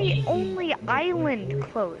mean by only island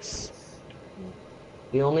close?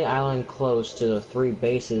 The only island close to the 3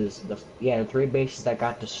 bases, the 3 bases that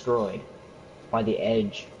got destroyed by the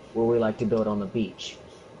edge where we like to build on the beach.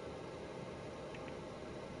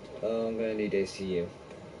 Oh, I'm gonna need ACU.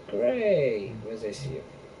 Great! Where's ACU?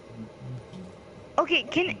 Okay,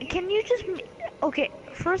 can you just... Okay,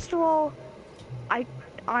 first of all, I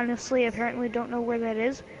honestly apparently don't know where that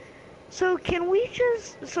is. So can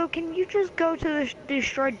you just go to the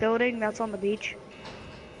destroyed building that's on the beach?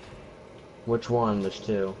 Which one? There's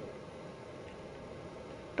 2.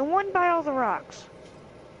 The one by all the rocks.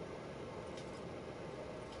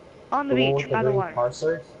 On the The one beach, with the by the green water.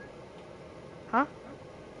 parser? Huh?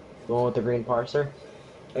 The one with the green parser?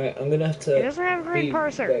 Alright, I'm gonna have to... It doesn't have a green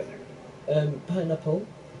parser. Pineapple.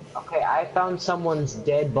 Okay, I found someone's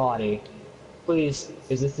dead body. Please,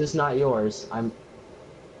 is this not yours?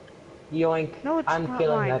 Yoink. No, it's I'm not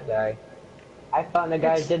killing mine. that guy. I found the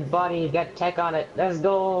guy's dead body, he got tech on it. Let's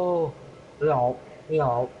go! Yo.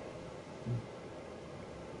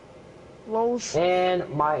 Lols. And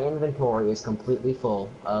my inventory is completely full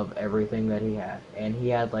of everything that he had. And he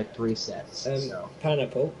had like 3 sets. So.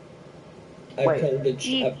 Pineapple. Wait.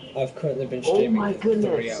 I've currently been Oh streaming my for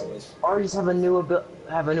goodness. 3 hours. Artists have a new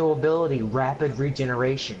ability, rapid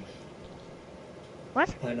regeneration.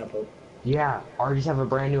 What? Pineapple. Yeah, artists have a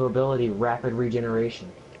brand new ability, rapid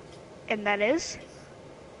regeneration. And that is?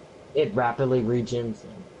 It rapidly regens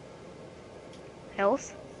them.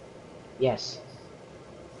 Health? Yes.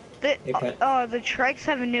 The trikes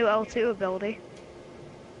have a new L2 ability.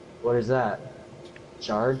 What is that?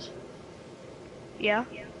 Charge? Yeah.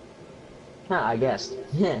 Huh, I guessed.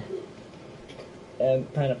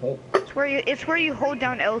 Pineapple. It's where you hold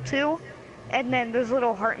down L2, and then there's a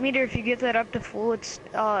little heart meter. If you get that up to full, it's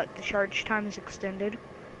the charge time is extended.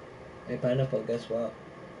 Hey, Pineapple, guess what?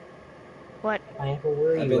 What? Pineapple,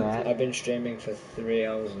 where are you at? I've been streaming for 3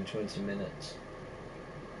 hours and 20 minutes.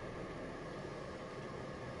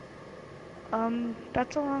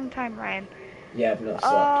 That's a long time, Ryan. Yeah, I've not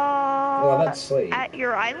slept. Well, I've had sleep. At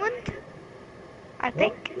your island? I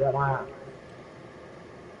think.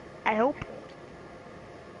 I hope.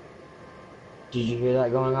 Did you hear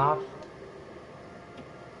that going off?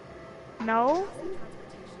 No.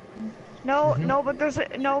 No, but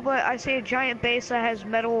but I see a giant base that has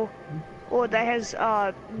metal, or that has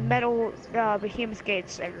metal behemoth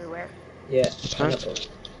gates everywhere. Yeah, Pineapple.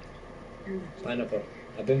 Pineapple.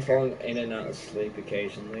 I've been falling in and out of sleep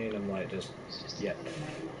occasionally, and I'm like just, yeah.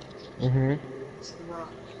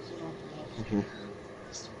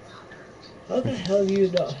 How the hell have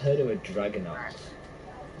you not heard of a Dragonaut?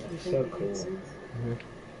 That's so cool.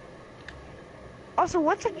 Also,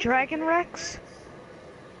 what's a Dragon Rex?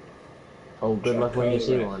 Oh, good luck when you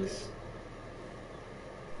see one.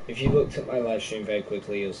 If you looked at my live stream very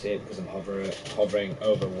quickly, you'll see it because I'm hovering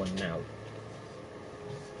over one now.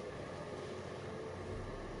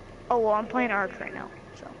 Oh, well, I'm playing Ark right now,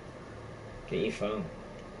 so. Get your phone.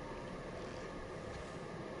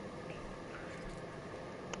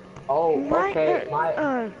 Oh, My, okay, my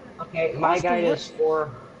Austin, guide what? is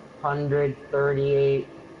 438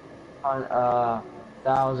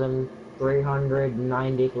 thousand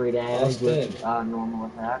 393 damage Austin. with normal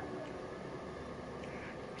attack.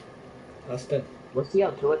 Austin. What's the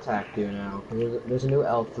L2 attack do now? 'Cause there's a new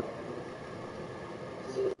L3.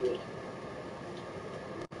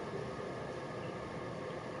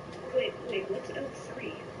 Wait, what's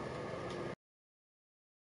L3?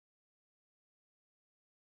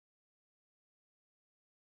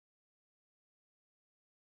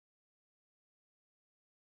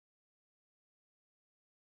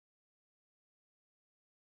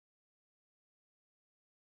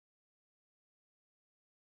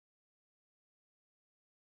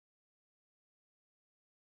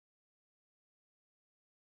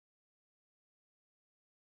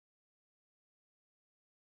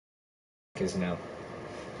 Is now.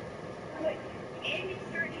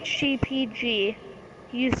 GPG.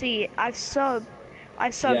 You see, I subbed. Yeah, I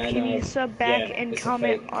Can you know. sub back Yeah, and it's a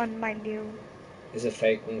comment fake. on my new? It's a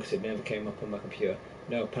fake one because it never came up on my computer.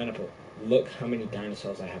 No, Pineapple. Look how many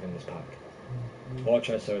dinosaurs I have in this pack. 4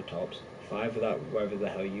 Triceratops, 5 of that whatever the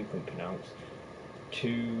hell you can pronounce,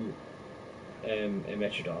 2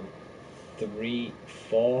 Metrodon, 3,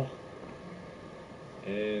 4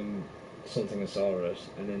 something-osaurus,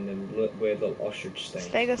 and then the weird little ostrich thing.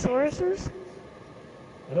 Stegosauruses?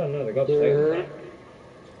 I don't know, they got Dude.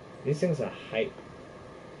 These things are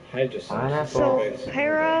Hydrosaurus. Pineapple. So,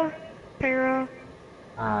 para,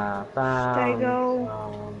 I found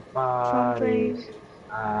stego, somebody. something.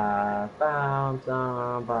 I found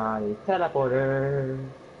somebody. Teleporter.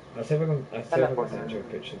 I'll see if I can send you a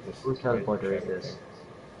picture of this. Whose teleporter is this?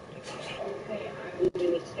 In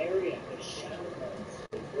this area, it's shadow.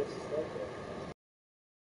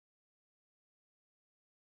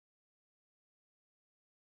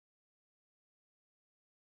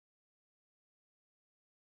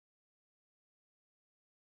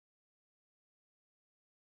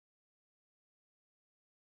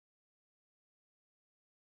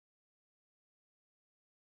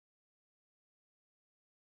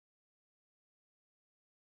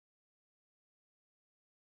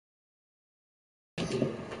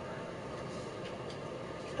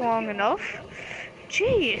 Long enough.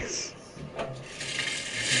 Jeez.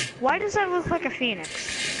 Why does that look like a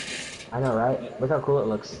phoenix? I know, right? Look how cool it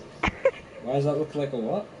looks. Why does that look like a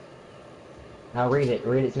what? Now read it.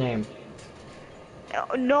 Read its name.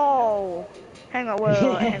 No. Hang on, wait,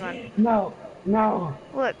 hang on. No, no.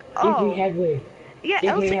 Look. Dinky Headley. Yeah,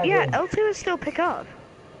 Dinky L2. Yeah, Headley. L2 is still pick up.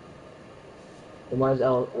 Then what is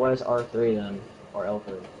R3 then? Or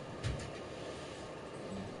L3?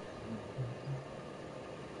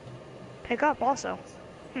 Pick up also.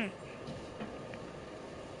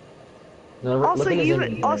 No, look at his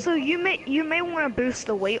inventory. You may want to boost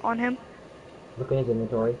the weight on him. Look at his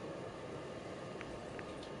inventory.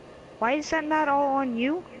 Why is that not all on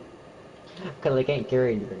you? Because I can't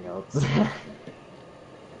carry anything else.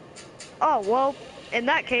 Oh well, in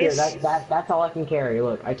that case. Here, that's all I can carry.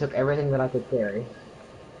 Look, I took everything that I could carry.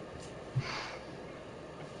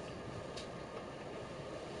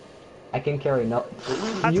 I can carry no.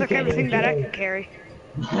 I took everything that I could carry.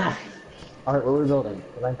 Alright, what are we building?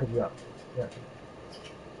 Because I can pick you up. Here.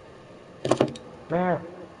 Come here.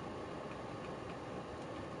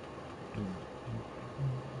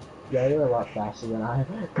 Yeah, you're a lot faster than I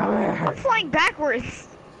am. Come here! I'm flying backwards!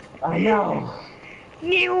 I know!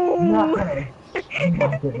 No! No! Oh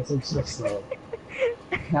my goodness, I'm so slow.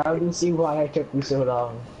 Now you see why I took you so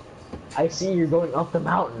long. I see you're going up the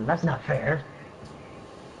mountain. That's not fair.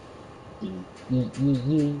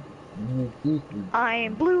 I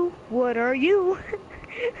am blue. What are you?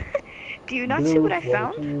 Do you not see what I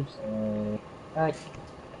found?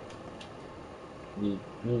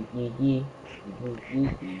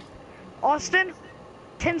 Austin,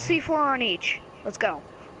 10 C4 on each. Let's go.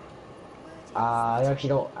 I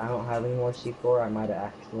don't have any more C4. I might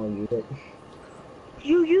have accidentally used it.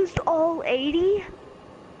 You used all 80?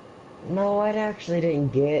 No, I actually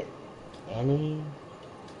didn't get any.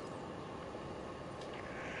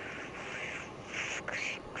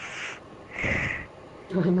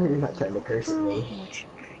 I know you're not trying to curse me.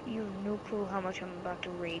 You have no clue how much I'm about to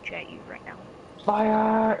rage at you right now.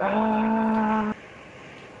 Fire! Ah!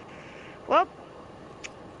 Well,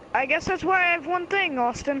 I guess that's why I have one thing,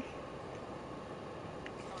 Austin.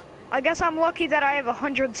 I guess I'm lucky that I have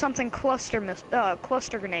 100-something cluster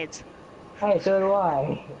grenades. Hey, so do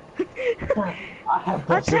I. I have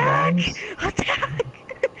cluster Attack! bombs. Attack!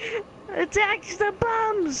 Attack the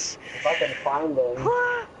bombs! If I can find them.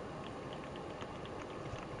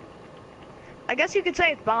 I guess you could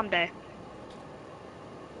say it's bomb day.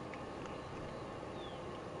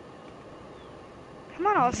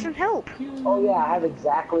 Come on, Austin, help. Oh yeah, I have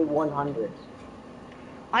exactly 100.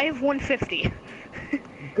 I have 150.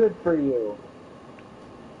 Good for you.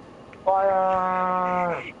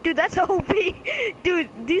 Fire! Dude, that's OP. Dude,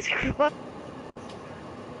 these